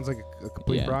 it sounds like a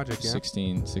complete project. Yeah.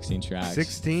 16 tracks.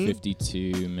 16?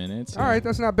 52 minutes. All right,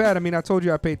 that's not bad. I mean, I told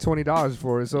you I paid $20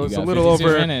 for it, so You it's a got little 52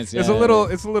 over. minutes, It's yeah. a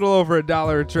little over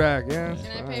 $1 a track. Yeah. Can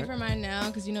I all pay right. for mine now?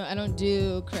 Because, I don't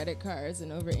do credit cards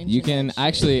and over internet You can shit.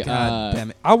 actually. God damn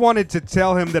it. I wanted to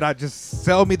tell him that I just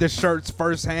sell me the shirts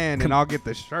firsthand, and I'll get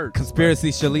the shirts.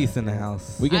 Conspiracy Shalice in the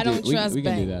house. We can I do. don't We trust can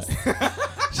do banks. that.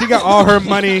 She got all her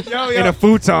money in a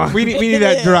futon. We need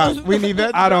that drop. We need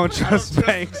that. I don't trust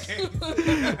banks.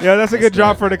 Yeah, that's a good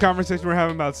drop for the conversation we're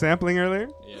having about sampling earlier.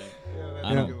 Yeah.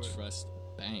 I don't trust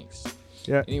banks.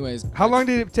 Yeah. Anyways, How long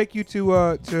did it take you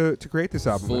to create this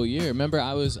album? full year. Remember,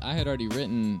 I had already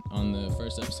written on the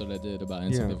first episode I did about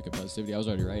insignificant positivity. I was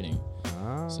already writing.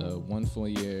 Ah. So 1 full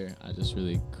year, I just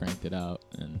really cranked it out,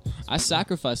 and I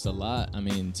sacrificed a lot. I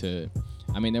mean,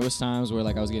 I mean, there was times where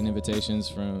like I was getting invitations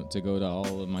to go to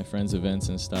all of my friends' events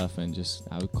and stuff, and just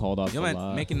I would called off Yo, a man,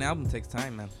 lot. making an album takes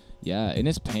time, man. Yeah, and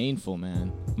it's painful,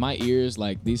 man. My ears,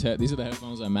 like these are the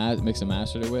headphones I mix and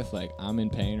mastered it with. Like I'm in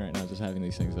pain right now just having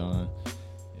these things on.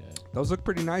 Those look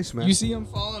pretty nice, man. You see them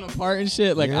falling apart and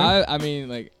shit. Like Yeah. I mean,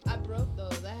 like. I broke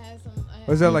those. I had some.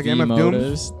 Was that like the MF Doom?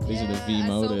 V-Motors. These are the I so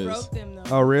V-Motors. broke them though.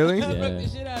 Oh, really? I broke Yeah. the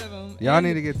shit out of them. Y'all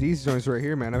need to get these joints right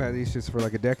here, man. I've had these shits for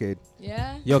like a decade.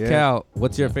 Yeah. Yo, Yeah. Cal,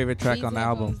 what's your favorite track These on the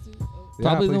album? headphones do- Yeah,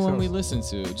 Probably the please one tell we us. listened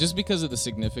to, just because of the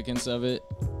significance of it.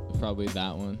 Probably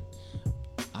that one.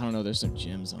 I don't know. There's some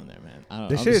gems on there, man. I don't.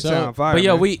 This I'm shit so, sound fire. But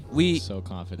yo, man. we so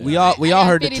confident. we all I got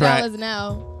heard the track. $50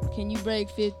 now. Can you break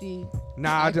 50?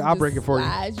 Nah, I can I'll break just it for you.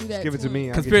 slide that Just give it to 20. me.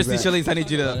 I'll get you Conspiracy back. Shillings, I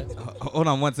need you to hold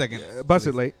on 1 second. Bust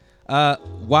it late.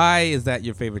 Why is that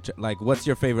your favorite? Like, what's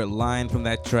your favorite line from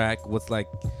that track? What's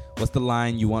the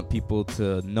line you want people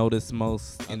to notice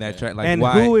most in that Okay. track? Like, And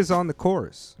why? who is on the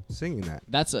chorus singing that?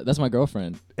 That's my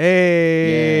girlfriend.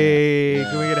 Hey, Yeah.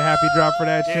 can we get a happy drop for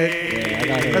that shit? Yeah, I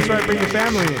got her. That's right, bring your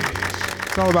family in.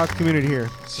 It's all about the community here.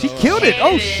 She So, killed it.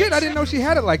 Oh shit, I didn't know she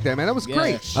had it like that, man. That was Yeah.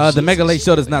 great. the Mega Late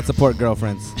Show does not support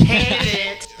girlfriends.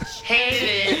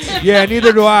 Yeah,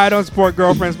 neither do I. I don't support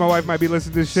girlfriends. My wife might be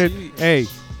listening to this shit. Hey,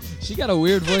 She got a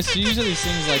weird voice. She usually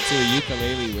sings like to a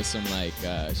ukulele with some like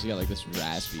she got like this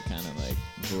raspy kind of like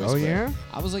voice. Oh, but yeah?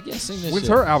 I was like, yeah, sing this. when's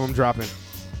shit. her album dropping?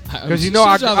 Because She- you know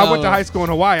I she'll drop went to album. high school in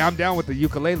Hawaii. I'm down with the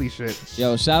ukulele shit.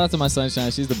 Yo, shout out to my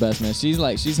sunshine. She's the best, man. She's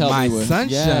helped My me with. sunshine.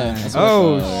 Yeah, that's what I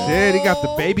Oh call her. shit, he got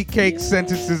the baby cake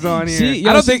sentences on here. She-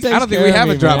 yo, I don't she think takes we care have of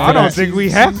a me, drop man. for I don't that. think we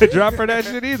have to drop for that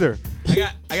shit either.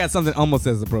 I got something almost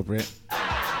as appropriate.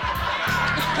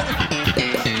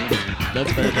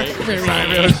 That's perfect.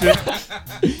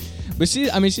 But she's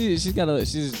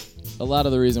a lot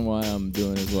of the reason why I'm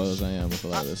doing as well as I am with a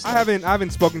lot of this I stuff. haven't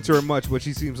spoken to her much, but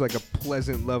she seems like a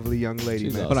pleasant, lovely young lady,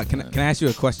 She's man. Hold on, can I ask you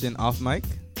a question off mic?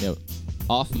 Yo,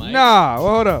 off mic. Nah,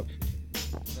 well, hold up.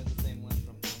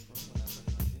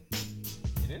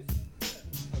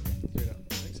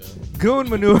 Goon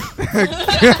maneuver.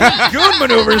 Goon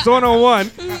maneuvers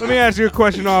 101. Let me ask you a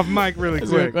question off mic really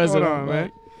Ask you a quick. question Hold off on, mic.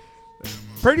 man.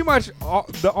 Pretty much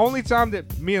the only time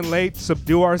that me and Late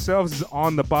subdue ourselves is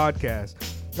on the podcast.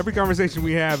 Every conversation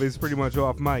we have is pretty much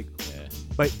off mic. Yeah.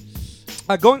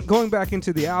 But going back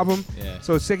into the album, Yeah.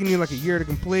 so it's taking you like a year to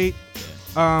complete.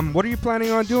 Yeah. What are you planning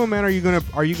on doing, man? Are you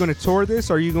gonna tour this?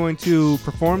 Are you going to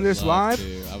perform this live?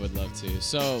 I would love to.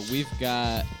 So we've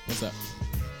got what's up?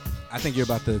 I think you're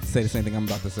about to say the same thing I'm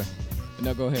about to say.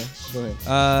 No, go ahead. Cal This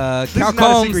Cal is not a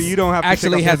Combs secret. You don't have to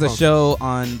actually take off has a headphones. show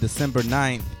on December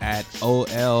 9th at OL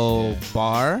Yeah.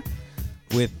 Bar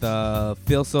with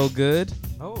Feel So Good.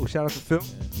 Oh, shout out to Phil.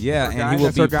 Yeah, Our and guy, he will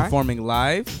that's our be guy? performing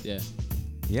live. Yeah.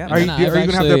 Yeah. Are you And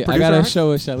gonna have the I got producer a on? show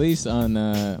with Shalice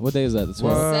on what day is that? The 12th.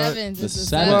 What? 7th. The This is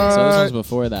 7th. 7th. So this What? one's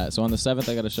before that. So on the 7th,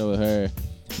 I got a show with her.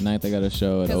 9th, I got a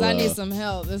show at Because I OL. need some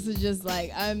help. This is just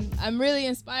like I'm really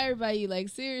inspired by you, like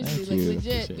seriously, Thank like you.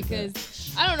 legit. Appreciate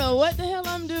Because I don't know what the hell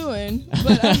I'm doing,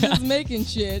 but I'm just making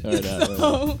shit. Word up, word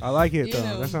So I like it You though.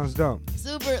 know. That sounds dope.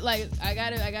 super like I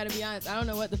gotta be honest. I don't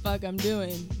know what the fuck I'm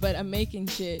doing, but I'm making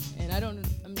shit, and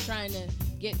I'm trying to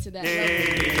get to that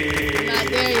level. I'm not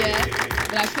there yet,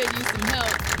 but I could use some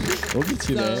help. We'll get you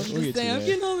So there. I'm We'll just get you saying, I'm there.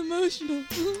 getting all emotional.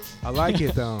 I like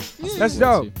it though. Yeah. That's With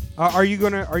dope. you. Are you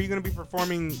gonna be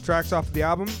performing tracks off of the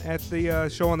album at the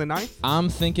show on the 9th? I'm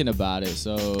thinking about it.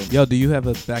 So Yo, do you have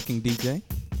a backing DJ?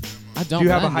 I don't. Do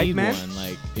you but have I a hype need man? One.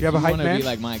 Like, if you have a hype wanna man? be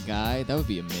like my guy, that would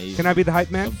be amazing. Can I be the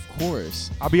hype man? Of course.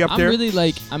 I'll be up I'm there. really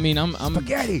like. I mean, I'm.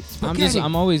 Spaghetti.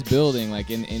 I'm always building like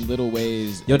in little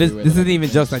ways. Yo, this everywhere this that I isn't even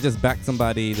can. jokes. I just backed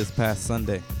somebody this past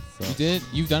Sunday. So. You did?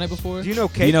 You've done it before? Do you know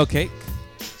Cake? You know Cake?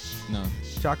 No.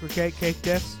 Chocolate Cake? Cake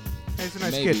Guess? Hey, it's a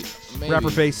nice Maybe. kid. Maybe. Rapper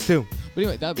face too. But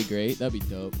anyway, that'd be great. That'd be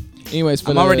dope. Anyways, for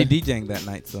I'm the- already DJing that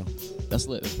night, so. That's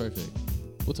lit. That's perfect.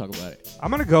 We'll talk about it. I'm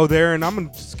gonna go there and I'm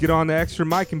gonna just get on the extra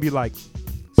mic and be like,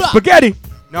 spaghetti.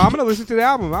 No, I'm gonna listen to the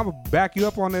album. I'm gonna back you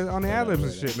up on the ad libs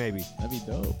and word shit. Maybe That'd be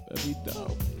dope. That'd be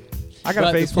dope. I got But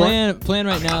a face the for it. plan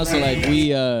right now. So like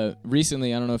we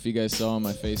recently, I don't know if you guys saw on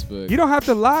my Facebook. You don't have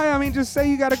to lie. I mean, just say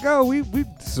you gotta go. We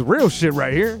this is real shit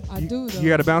right here. I you, do, though. You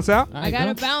gotta bounce out. All I right,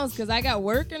 gotta go. bounce because I got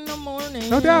work in the morning.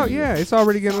 No doubt. Yeah, it's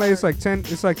already getting late. It's like 10.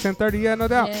 It's like 10:30. Yeah, no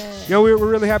doubt. Yeah. Yo, we're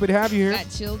really happy to have you here. Got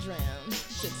children.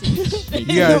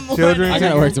 You got children. I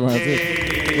gotta work tomorrow too.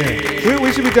 Yeah.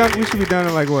 We should be done. We should be done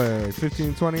in like what,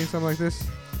 15, 20, something like this.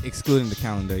 Excluding the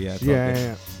calendar, yeah. It's all Yeah, good.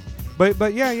 yeah, yeah.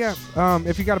 But yeah.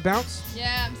 If you got to bounce,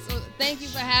 Yeah, thank you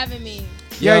for having me.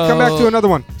 yeah, come back to Yo. another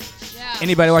one. Yeah.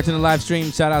 Anybody watching the live stream,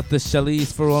 shout out to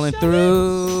Shalice for rolling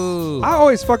through. Ooh. I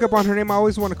always fuck up on her name. I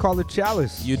always want to call her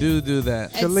Chalice. You do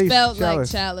that. It's Shalice, spelled like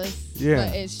Chalice. Chalice. Yeah.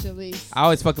 But it's Shalice. I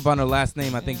always fuck up on her last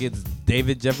name. I think it's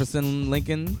David Jefferson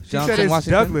Lincoln She Johnson said it's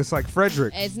Washington. Douglas, like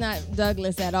Frederick. It's not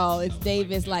Douglas at all. It's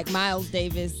Davis, like Miles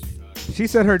Davis. She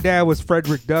said her dad was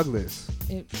Frederick Douglass.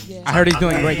 Yeah. I heard he's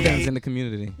doing great things in the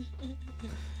community.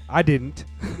 I didn't.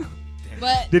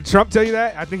 But Did Trump tell you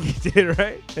that? I think he did,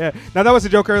 right? Yeah. Now, that was a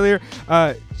joke earlier.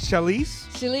 Chalice?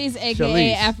 Shalice, a.k.a.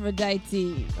 Shalice.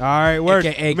 Aphrodite. All right, word.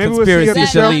 AKA Maybe we'll see you at the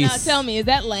conspiracy show. Shalice. Now, tell me, is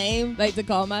that lame? Like to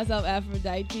call myself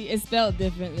Aphrodite? It's spelled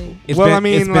differently. It's Well, been- I it's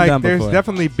mean, been like, done there's before.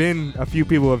 definitely been a few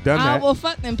people who have done that. Well,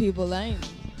 fuck them people, lame.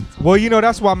 Well, you know,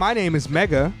 that's why my name is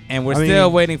Mega. And we're I mean,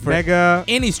 still waiting for Mega.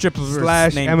 any strippers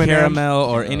slash named Eminem. Caramel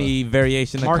or any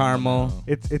variation Mark- of caramel.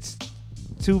 It's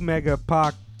 2 Mega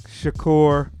Pac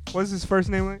Shakur. What's his first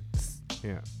name like?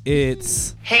 Yeah.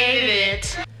 It's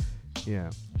Yeah.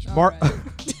 All Mark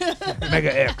right.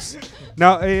 Mega X.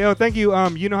 Now, hey, yo, thank you.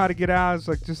 You know how to get out. It's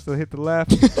like just to hit the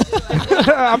left.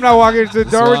 I'm not walking to the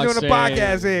door. We're doing a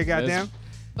podcast here, goddamn.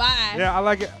 Bye. Yeah, I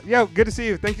like it. Yo, good to see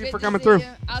you. Thank you Good for to coming see throh. you.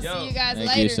 I'll see you guys Thank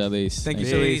later. you, Shalice. Thank you,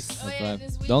 Peace. Shalice. Oh, yeah,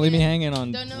 this Don't leave me weekend. hanging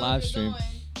on Don't know live where stream. we're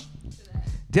going.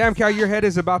 Damn, Cal, your head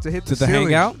is about to hit To the the ceiling.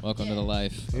 hangout? Welcome to the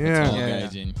life. Yeah. Tall Yeah.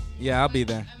 gaijin. Yeah, I'll be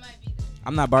there. I might be there.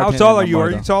 I'm not How bartending. tall are no you? more, Are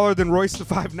you though. taller than Royce the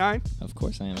 5'9"? Of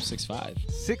course I am 6'5".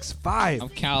 6'5". I'm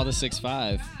Cal the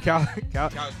 6'5".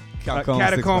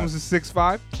 Catacombs is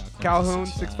 6'5". Calhoun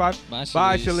 6'5".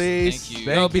 Bye, Shalice. Thank you.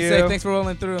 Thank Yo, be you. safe. Thanks for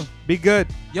rolling through. Be good.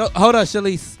 Yo, hold up,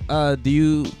 Shalice. Do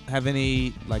you have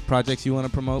any like projects you want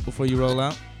to promote before you roll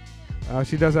out?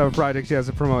 She does have a project she has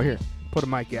to promote here. Put a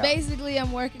mic out. Basically,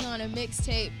 I'm working on a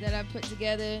mixtape that I put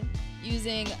together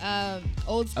using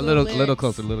old school A little lyrics.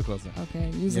 closer, a little closer.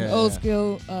 Okay, using Yeah, old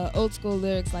yeah. school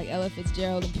lyrics like Ella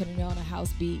Fitzgerald and putting it on a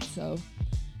house beat. So,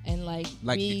 and like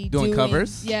me doing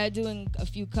covers? Yeah, doing a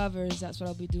few covers. That's what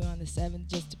I'll be doing on the 7th,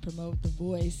 just to promote the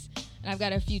voice. And I've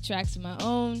got a few tracks of my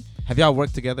own. Have y'all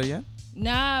worked together yet?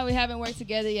 Nah, we haven't worked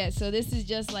together yet. So this is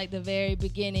just like the very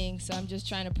beginning. So I'm just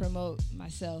trying to promote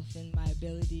myself and my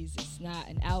abilities. It's not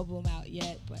an album out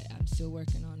yet, but I'm still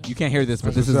working on it. You can't hear this,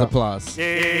 but That's this is what's up. applause.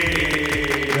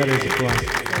 That is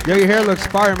applause. Yo, your hair looks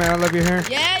fire, man. I love your hair.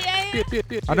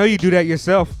 Yeah. I know you do that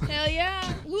yourself. Hell yeah.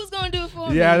 Who's going to do it for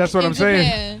me? Yeah, that's what in I'm saying.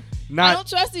 Japan? I Not don't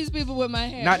trust these people with my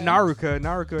hair. not Naruka.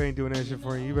 Naruka ain't doing that shit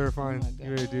for you. You better find. Oh my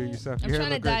You better do it yourself. I'm Your hair trying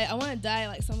to look great. dye. I want to dye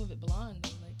like some of it blonde.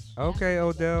 Like, Okay,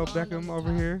 Odell blonde Beckham on the over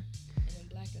top here. and then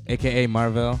black at the AKA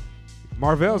Marvel.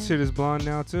 Marvel's Yeah. shit is blonde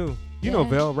now too. You know Yeah.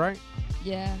 Vel, right? bottom.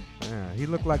 Yeah. Yeah, he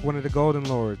looked like one of the Golden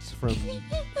Lords from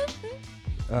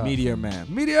Meteor Man.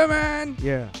 Meteor Man.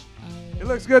 Yeah, it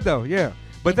looks good though. Yeah,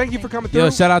 but thank you for coming through. Yo,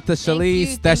 shout out to Thank Shalice. you,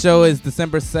 That thank show you. is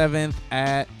December 7th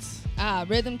at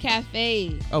Rhythm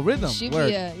Cafe. Rhythm. Word.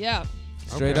 Shibia. Yeah.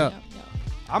 Straight Okay. up.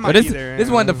 I might But this, be there. this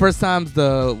is one of the first times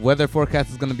the weather forecast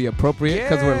is going to be appropriate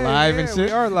because we're live and yeah, shit.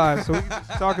 We are live, so we can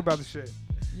talk about the shit.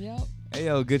 Yep. Hey,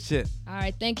 yo, good shit. All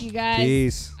right. Thank you guys.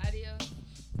 Peace. Adios.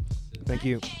 Thank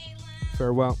you.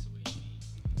 Farewell.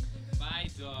 Bye,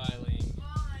 darling.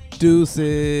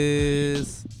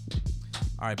 Deuces.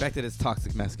 All right, back to this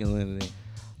toxic masculinity.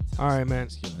 All right, man.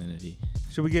 Masculinity.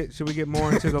 Should we get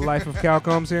more into the life of Cal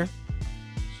Combs here?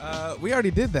 We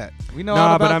already did that. We know all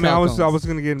Nah, about but I mean, I was Calcombs.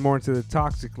 gonna get more into the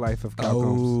toxic life of Cal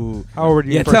Combs. Oh. How old were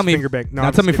you? Yeah, first tell me. finger bang? No, Now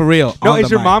I'm tell me just for kidding. real. No, on is the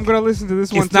your mic. mom gonna listen to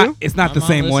this one It's not. too? It's not My the mom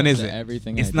same one, listens is to it?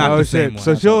 everything It's I not do. Oh the shit! same one.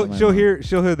 So I she'll talk to my she'll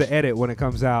mom. hear the edit when it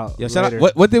comes out. Yo, shout later.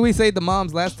 out. What did we say the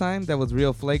moms last time that was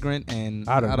real flagrant and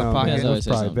I don't out know. of Man. pocket? guys It always was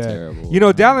say probably something bad. terrible. You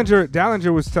know,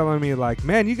 Dallinger was telling me like,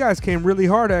 man, you guys came really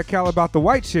hard at Cal about the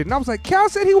white shit, and I was like, Cal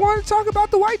said he wanted to talk about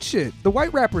the white shit, the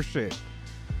white rapper shit.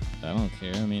 I don't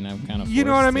care. I mean, I'm kind of. You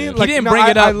know what I mean? He Like, didn't no, bring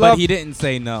it I up, love- but he didn't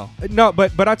say no. No,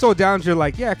 but I told Dallinger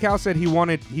like, yeah, Cal said he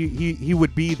wanted he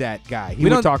would be that guy. He We would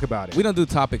don't- talk about it. We don't do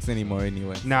topics anymore,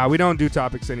 anyway. Nah, we don't do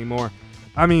topics anymore.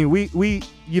 I mean, we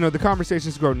you know, the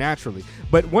conversations grow naturally.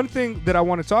 But one thing that I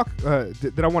want to talk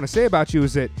that I want to say about you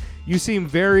is that you seem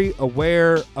very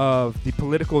aware of the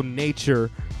political nature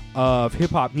of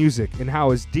hip hop music and how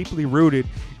it's deeply rooted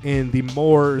in the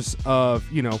mores of,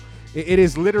 you know, it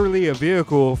is literally a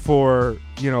vehicle for,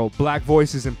 you know, black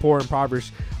voices and poor,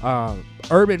 impoverished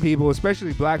urban people,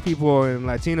 especially black people and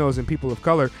Latinos and people of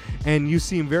color. And you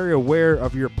seem very aware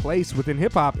of your place within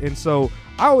hip hop. And so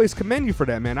I always commend you for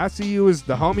that, man. I see you as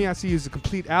the homie. I see you as a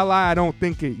complete ally. I don't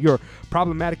think you're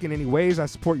problematic in any ways. I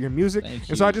support your music. Thank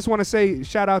And so you. I just want to say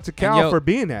shout out to Cal yo- for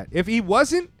being that. If he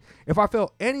wasn't, if I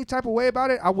felt any type of way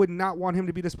about it, I would not want him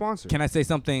to be the sponsor. Can I say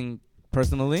something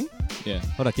personally? Yeah.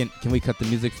 Hold on. Can we cut the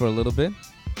music for a little bit?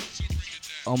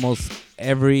 Almost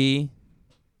every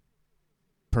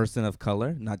person of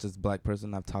color, not just black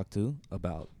person I've talked to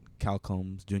about Cal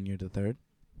Combs Jr. the Third,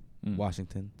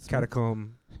 Washington. Smith.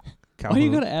 Catacomb. Why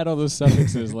you gotta add all those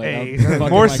suffixes? Like Hey, I'm fucking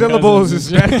more my syllables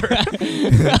is cousins and better.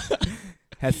 shit.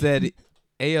 Has said,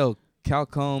 "Ayo, Cal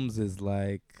Combs is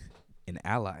like an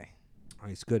ally." Oh,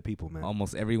 he's good people, man.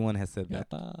 Almost everyone has said that.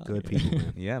 Good people,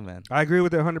 man. Yeah, man. I agree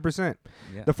with it 100%.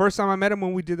 Yeah. The first time I met him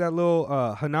when we did that little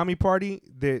Hanami party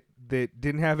that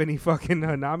didn't have any fucking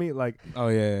Hanami, like. Oh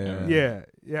yeah.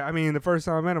 Yeah. I mean, the first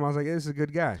time I met him, I was like, "This is a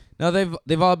good guy." No,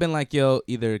 they've all been like, yo,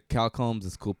 either Cal Combs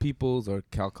is cool peoples, or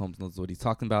Cal Combs knows what he's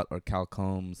talking about, or Cal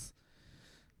Combs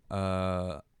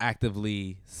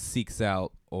actively seeks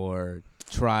out or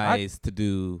tries to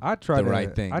do the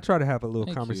right thing. I try to have a little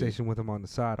Thank conversation with him on the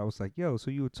side. I was like, "Yo, so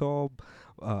you a tall,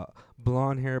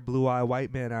 blonde hair, blue eye,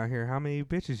 white man out here? How many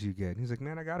bitches you get?" And he's like,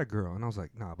 "Man, I got a girl." And I was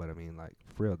like, "Nah, but I mean, like,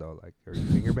 for real though, like, are you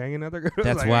finger banging other girls?"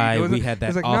 That's like, why he was we like- had that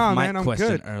he's like, off "Nah, mic man, I'm question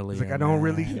good." earlier. He's like, "I don't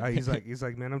really." man. He's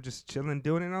like, "Man, I'm just chilling,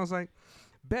 doing it." And I was like,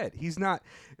 "Bet he's not."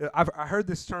 I heard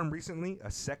this term recently, a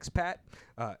sex pat.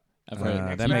 I've Uh,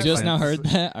 heard. that You makes just now sense. heard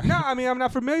that? No, I mean, I'm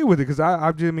not familiar with it because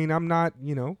I'm not,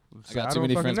 you know. I got so too don't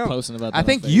many fucking friends know. posting about that. I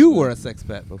think on you Facebook. were a sex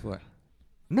pet before.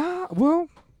 Nah, well,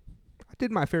 I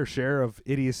did my fair share of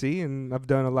idiocy, and I've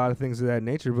done a lot of things of that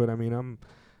nature. But I mean, I'm,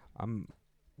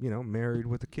 you know, married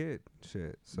with a kid.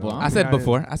 Shit. So Well, I said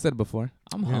before. I said before.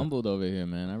 I'm Yeah. humbled over here,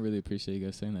 man. I really appreciate you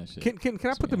guys saying that shit. Can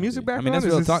I put the Yeah, music dude. back I mean, on? that's Is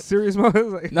real this talk. serious mode?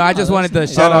 Like, No, I just No, wanted to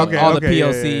that's shout nice. out Okay, all the okay, yeah,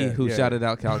 POC yeah, who yeah. shouted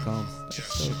out Cal Combs. That's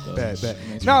so dope. bad. That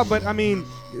makes me No, happy. but I mean,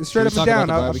 Can straight we up and talk down. about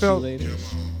the I barbecue felt. later?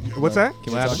 What's that? Can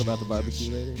we What talk happened? about the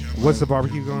barbecue later? What's the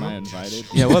barbecue going Am I on? invited?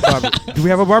 Yeah, what barbecue? Do we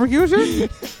have a barbecue,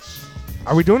 shit?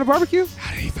 Are we doing a barbecue?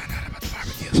 How did he find out about the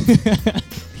barbecue?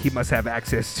 He must have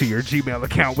access to your Gmail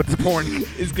account with the porn.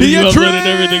 It's good you uploaded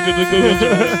everything to the Google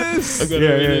Drive. I got Yeah,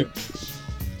 everything.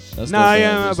 That's Nah, dope,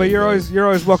 yeah, man. but Appreciate you're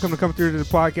always welcome to come through to the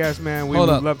podcast, man. We Hold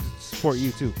would up. love to support you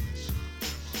too.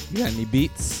 You got any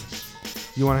beats?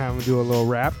 You want to have him do a little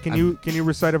rap? Can you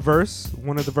recite a verse,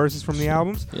 one of the verses from the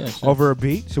albums, that. Yeah, sure. over a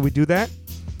beat? Should we do that?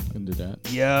 I can do that.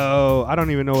 Yo, I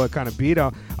don't even know what kind of beat.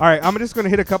 All right, I'm just gonna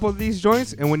hit a couple of these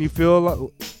joints, and when you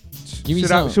feel, Give me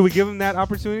some. should we give him that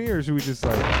opportunity, or should we just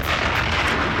like?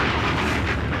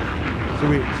 Should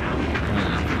we?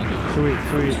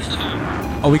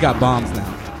 Oh, we got bombs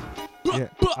now. Yeah.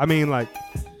 I mean, like,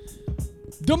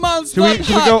 The monster.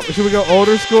 should we go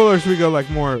older school, or should we go like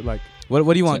more like? What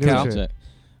do you want, Check it Cal? out. Check.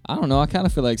 I don't know. I kind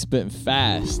of feel like spitting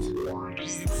fast.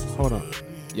 Hold on.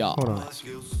 Y'all. Hold on.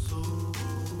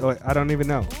 Oh, wait, I don't even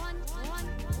know.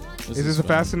 Is this a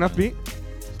fast enough beat?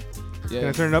 Yeah. Can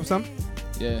I turn it up some?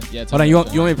 Yeah. Yeah. Hold on, you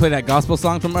want me to play that gospel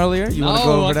song from earlier? You want to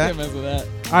go over I that? can't mess with that.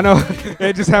 I know.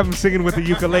 They just have him singing with the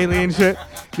ukulele and shit.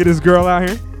 Get his girl out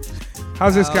here.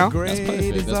 How's this, Cal? Great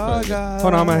perfect, is that's our perfect. God.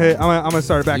 Hold on, I'm gonna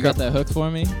start it back You got up. that hook for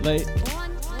me, late?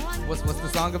 What's the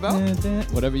song about?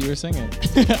 Whatever you were singing.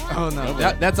 Oh no,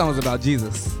 that song was about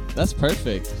Jesus. That's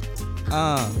perfect.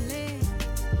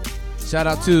 Shout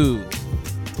out to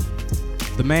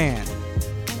the man,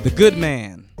 the good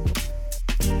man,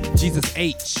 Jesus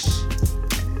H.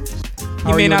 He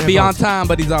How are may you not in be on inbox? time,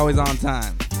 but he's always on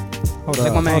time. Hold Like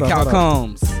up, my man hold up, Cal hold up.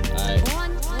 Combs, Alright.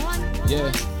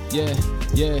 Yeah.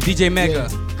 DJ Mega.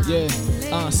 Yeah.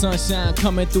 Sunshine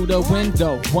coming through the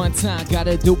window. One time,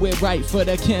 gotta do it right for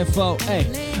the kinfolk.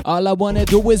 Hey, all I wanna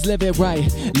do is live it right.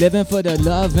 Living for the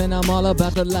love, and I'm all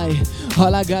about the light.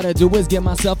 All I gotta do is get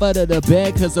myself out of the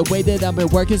bed, cause the way that I've been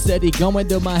working steady going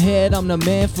through my head. I'm the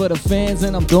man for the fans,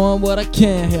 and I'm doing what I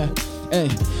can here. Hey,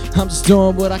 I'm just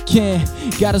doing what I can.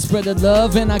 Gotta spread the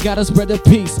love and I gotta spread the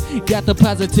peace. Got the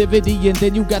positivity and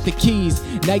then you got the keys.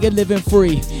 Now you're living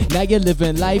free. Now you're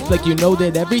living life like you know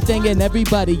that everything and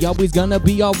everybody always gonna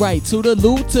be alright. To the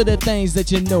loot, to the things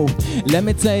that you know. Let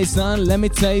me tell you something, let me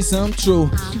tell you something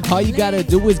true. All you gotta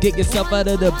do is get yourself out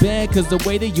of the bed, cause the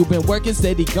way that you've been working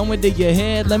steady going to your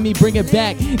head. Let me bring it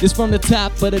back, just from the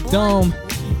top of the dome.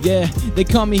 Yeah, they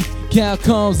call me Cal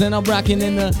Combs, and I'm rocking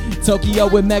in the Tokyo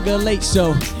with Mega Late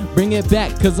Show. Bring it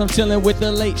back, cause I'm chilling with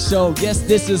the Late Show. Yes,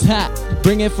 this is hot.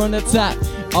 Bring it from the top.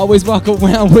 Always walk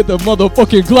around with a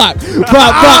motherfucking Glock. Bop,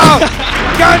 bop.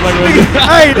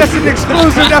 Hey, that's an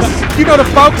exclusive. That's, you know, the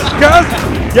folks,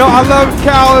 cuz. Yo, I love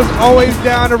Cal is always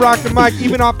down to rock the mic,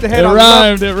 even off the head. It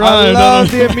rhymed. I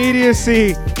love the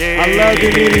immediacy. I love the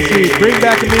immediacy. Bring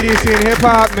back immediacy in hip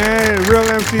hop, man. Real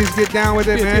MCs get down with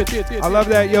it, man. I love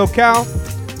that. Yo, Cal.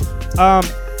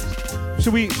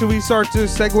 Should we start to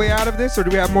segue out of this, or do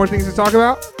we have more things to talk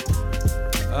about?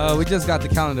 We just got the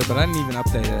calendar, but I didn't even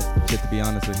update that shit, to be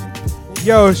honest with you.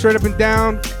 Yo, straight up and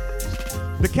down.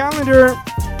 The calendar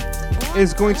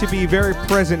is going to be very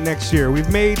present next year.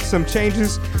 We've made some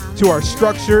changes to our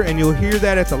structure, and you'll hear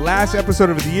that at the last episode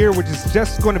of the year, which is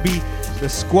just going to be the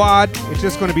squad. It's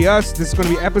just going to be us. This is going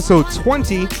to be episode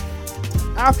 20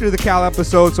 after the Cal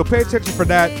episode, so pay attention for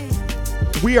that.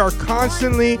 We are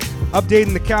constantly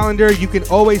updating the calendar. You can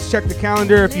always check the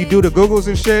calendar if you do the Googles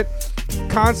and shit.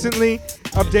 Constantly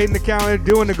updating the calendar,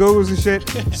 doing the Googles and shit.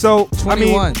 So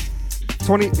 21.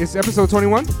 20. It's episode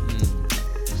 21.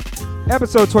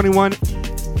 Episode 21.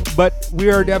 But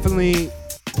we are definitely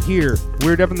here.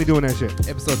 We're definitely doing that shit.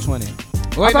 Episode 20.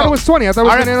 I thought it was 20. I thought it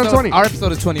was going to end on 20. Our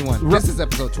episode is 21. This is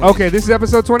episode 20. Okay, this is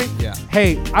episode 20? Yeah.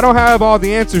 Hey, I don't have all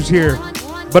the answers here,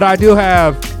 but I do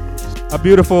have a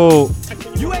beautiful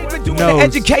You ain't been doing nose. the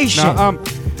education.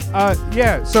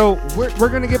 Yeah, so we're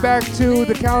going to get back to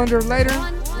the calendar later.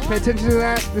 Pay attention to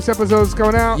that. This episode is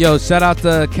going out. Yo, shout out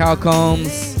to Cal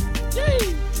Combs.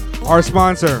 Our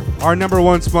sponsor, our number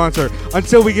one sponsor.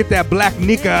 Until we get that Black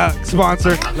Nika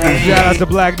sponsor. Shout out to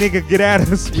Black Nika. Get at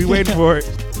us. We waiting for it.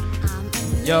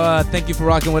 Yo, thank you for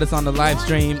rocking with us on the live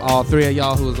stream. All three of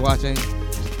y'all who was watching.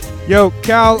 Yo,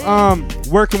 Cal,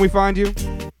 where can we find you?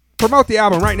 Promote the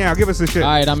album right now. Give us a shit. All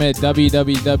right, I'm at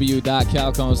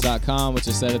www.calcombs.com, which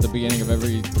is said at the beginning of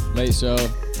every late show.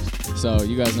 So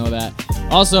you guys know that.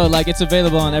 Also, like, it's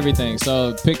available on everything.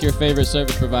 So pick your favorite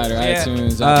service provider,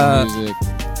 iTunes, Apple Music.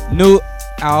 New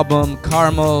album,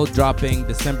 Carmel, dropping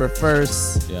December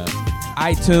 1st. Yeah.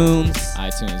 iTunes,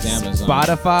 Amazon,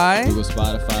 Spotify, Google,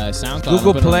 Spotify, SoundCloud,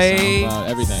 Google Play, SoundCloud,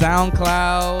 everything.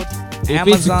 SoundCloud, If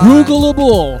Amazon. it's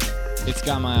Googleable, it's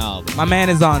got my album. My man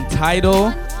is on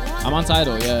Tidal. I'm on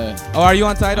Tidal, yeah. Oh, are you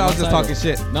on Tidal? I was I'm just on talking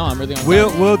Tidal. shit. No, I'm really on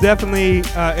Tidal. We'll definitely,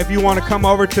 if you want to come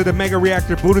over to the Mega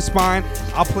Reactor Buddha Spine,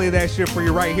 I'll play that shit for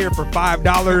you right here for $5.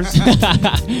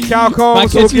 Cal Combs I will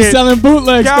catch you get selling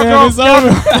bootlegs, man. It's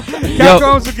over. Cal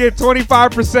Combs will get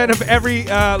 25% of every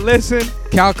listen.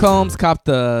 Cal Combs copped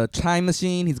the Chime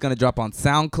Machine. He's gonna drop on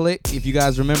SoundClick. If you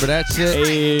guys remember that shit.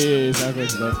 Hey,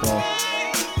 SoundClick's dope, bro.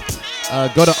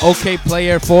 Go to OK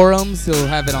Player Forums. He'll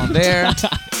have it on there.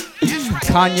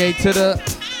 Kanye to the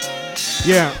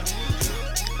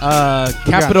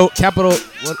Capital.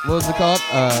 What was it called?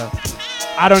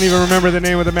 I don't even remember the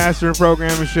name of the mastering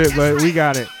program and shit, but we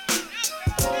got it.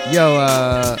 Yo,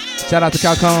 shout out to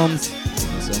Cal Combs.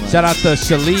 Shout out to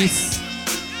Shalice.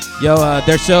 Yo,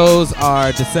 their shows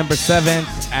are December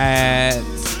 7th at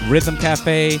Rhythm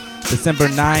Cafe, December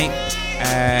 9th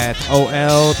at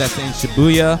OL, that's in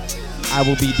Shibuya. I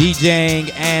will be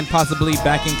DJing and possibly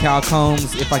backing Cal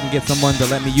Combs if I can get someone to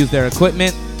let me use their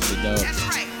equipment.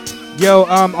 Yo,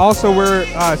 also we're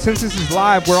since this is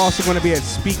live, we're also going to be at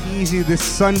Speakeasy this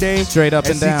Sunday. Straight up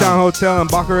at and down. Seatown Hotel in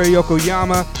Bakura,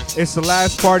 Yokoyama. It's the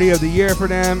last party of the year for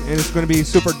them, and it's going to be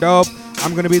super dope.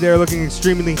 I'm going to be there looking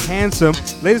extremely handsome.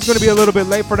 Lady's going to be a little bit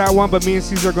late for that one, but me and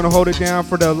Caesar are going to hold it down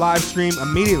for the live stream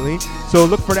immediately. So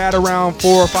look for that around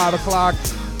 4 or 5 o'clock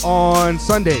on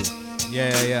Sunday.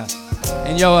 Yeah.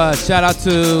 And yo, shout out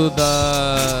to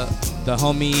the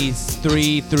homies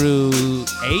 3 through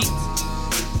 8.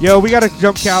 Yo, we got to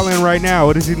jump Cal in right now.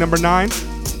 What is he, number 9?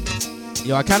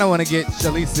 Yo, I kind of want to get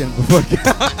Shalice in before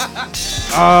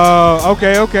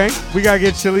Okay. We got to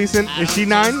get Shalice in. Is she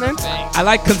 9 then? I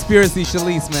like Conspiracy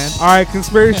Shalice, man. All right,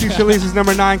 Conspiracy Shalice is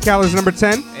number 9. Cal is number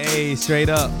 10. Hey, straight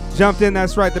up. Jumped in,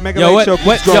 that's right. The Mega Yo, Late Show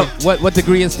keeps going. what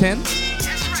degree is 10?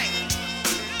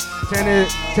 10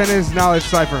 is Knowledge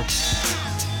Cypher.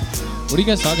 What are you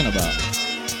guys talking about?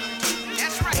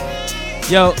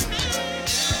 Yo,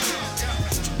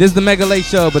 this is the Mega Late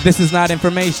Show, but this is not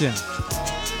information.